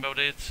was talking about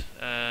it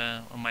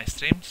on my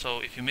stream.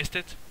 So if you missed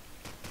it,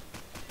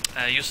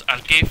 use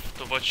archive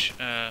to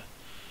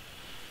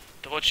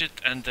watch it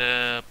and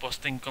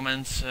posting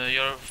comments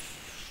your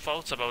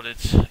thoughts about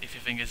it, if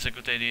you think it's a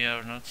good idea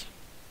or not.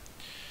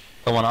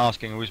 Someone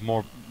asking who is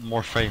more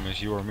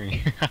famous, you or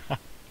me.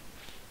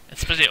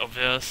 It's pretty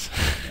obvious.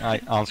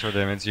 I answer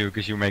them, it's you,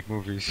 because you make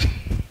movies.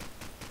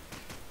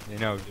 You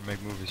know, if you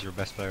make movies, you're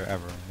best player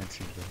ever.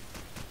 Instantly.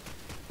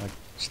 Like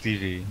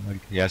Stevie,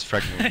 like he has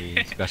Frag movie,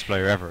 he's best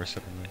player ever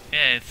suddenly.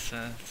 Yeah, it's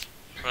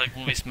like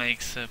movies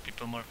makes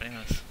people more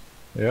famous.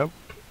 Yep.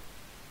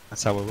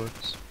 That's how it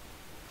works.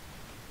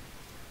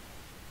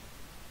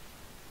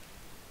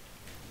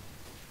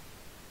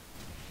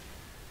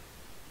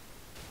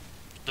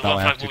 The Now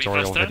I have Warfrag movie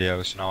tutorial faster.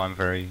 videos, now I'm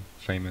very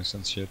famous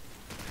and shit.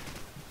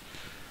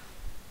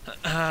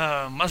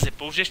 Mazi,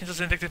 použiješ něco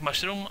z Infected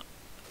Mushroom?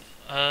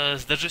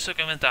 Zdržuj se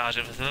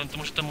komentáře, vzhledem k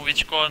tomu, že to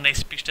movičko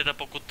nejspíš teda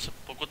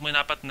pokud můj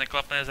nápad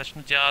neklapne,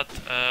 začnu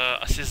dělat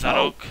asi za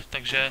rok,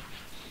 takže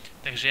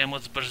je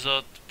moc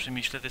brzo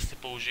přemýšlet, jestli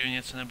použiju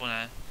něco nebo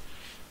ne.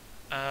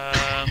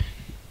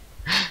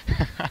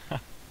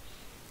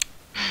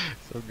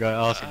 So guy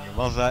asking you,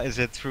 Maza, is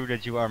it true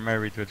that you are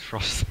married with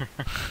Froster?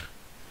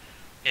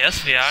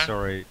 Yes, we are.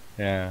 Sorry,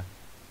 yeah.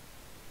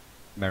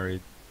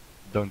 Married.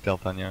 Don't tell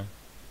Tanya.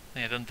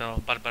 Yeah, don't tell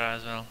Barbara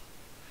as well.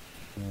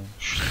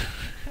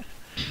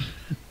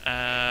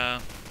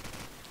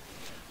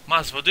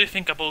 Maz, what do you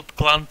think about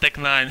Clan Tech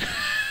 9?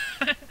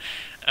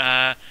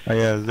 Oh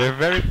yeah, they're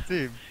very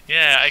team.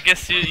 Yeah, I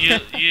guess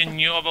you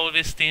knew about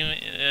this team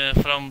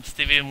from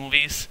Stevie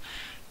movies.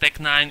 Tech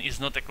 9 is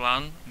not a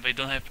clan, they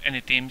don't have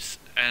any teams,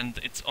 and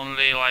it's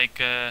only like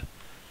a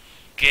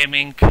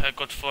gaming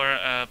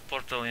CoD4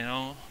 portal, you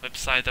know,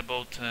 website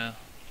about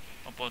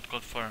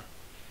CoD4.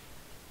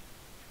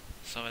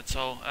 So that's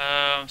all.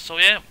 So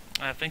yeah,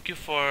 thank you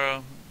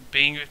for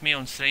being with me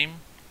on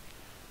stream.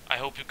 I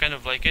hope you kind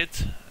of like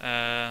it.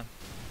 I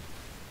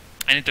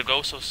need to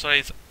go, so sorry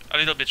it's a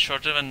little bit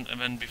shorter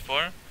than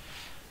before.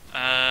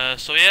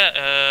 So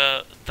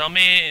yeah, tell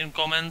me in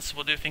comments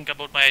what do you think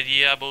about my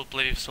idea about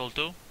Play with Soul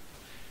 2.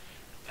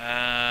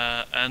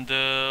 And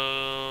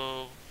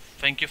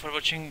thank you for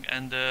watching,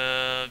 and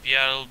I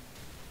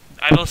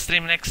will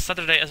stream next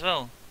Saturday as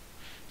well.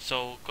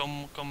 So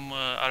come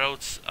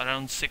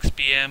around 6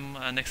 p.m.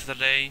 Next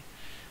Saturday,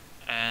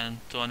 and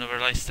to another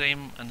live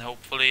stream, and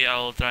hopefully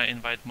I'll try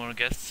invite more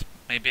guests.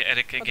 Maybe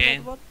Eric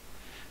again.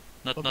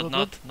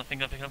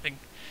 Nothing.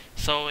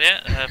 So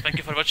yeah, thank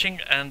you for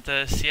watching, and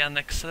see ya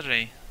next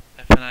Saturday.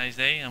 Have a nice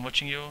day. I'm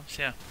watching you.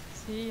 See ya.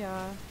 See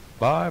ya.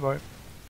 Bye bye.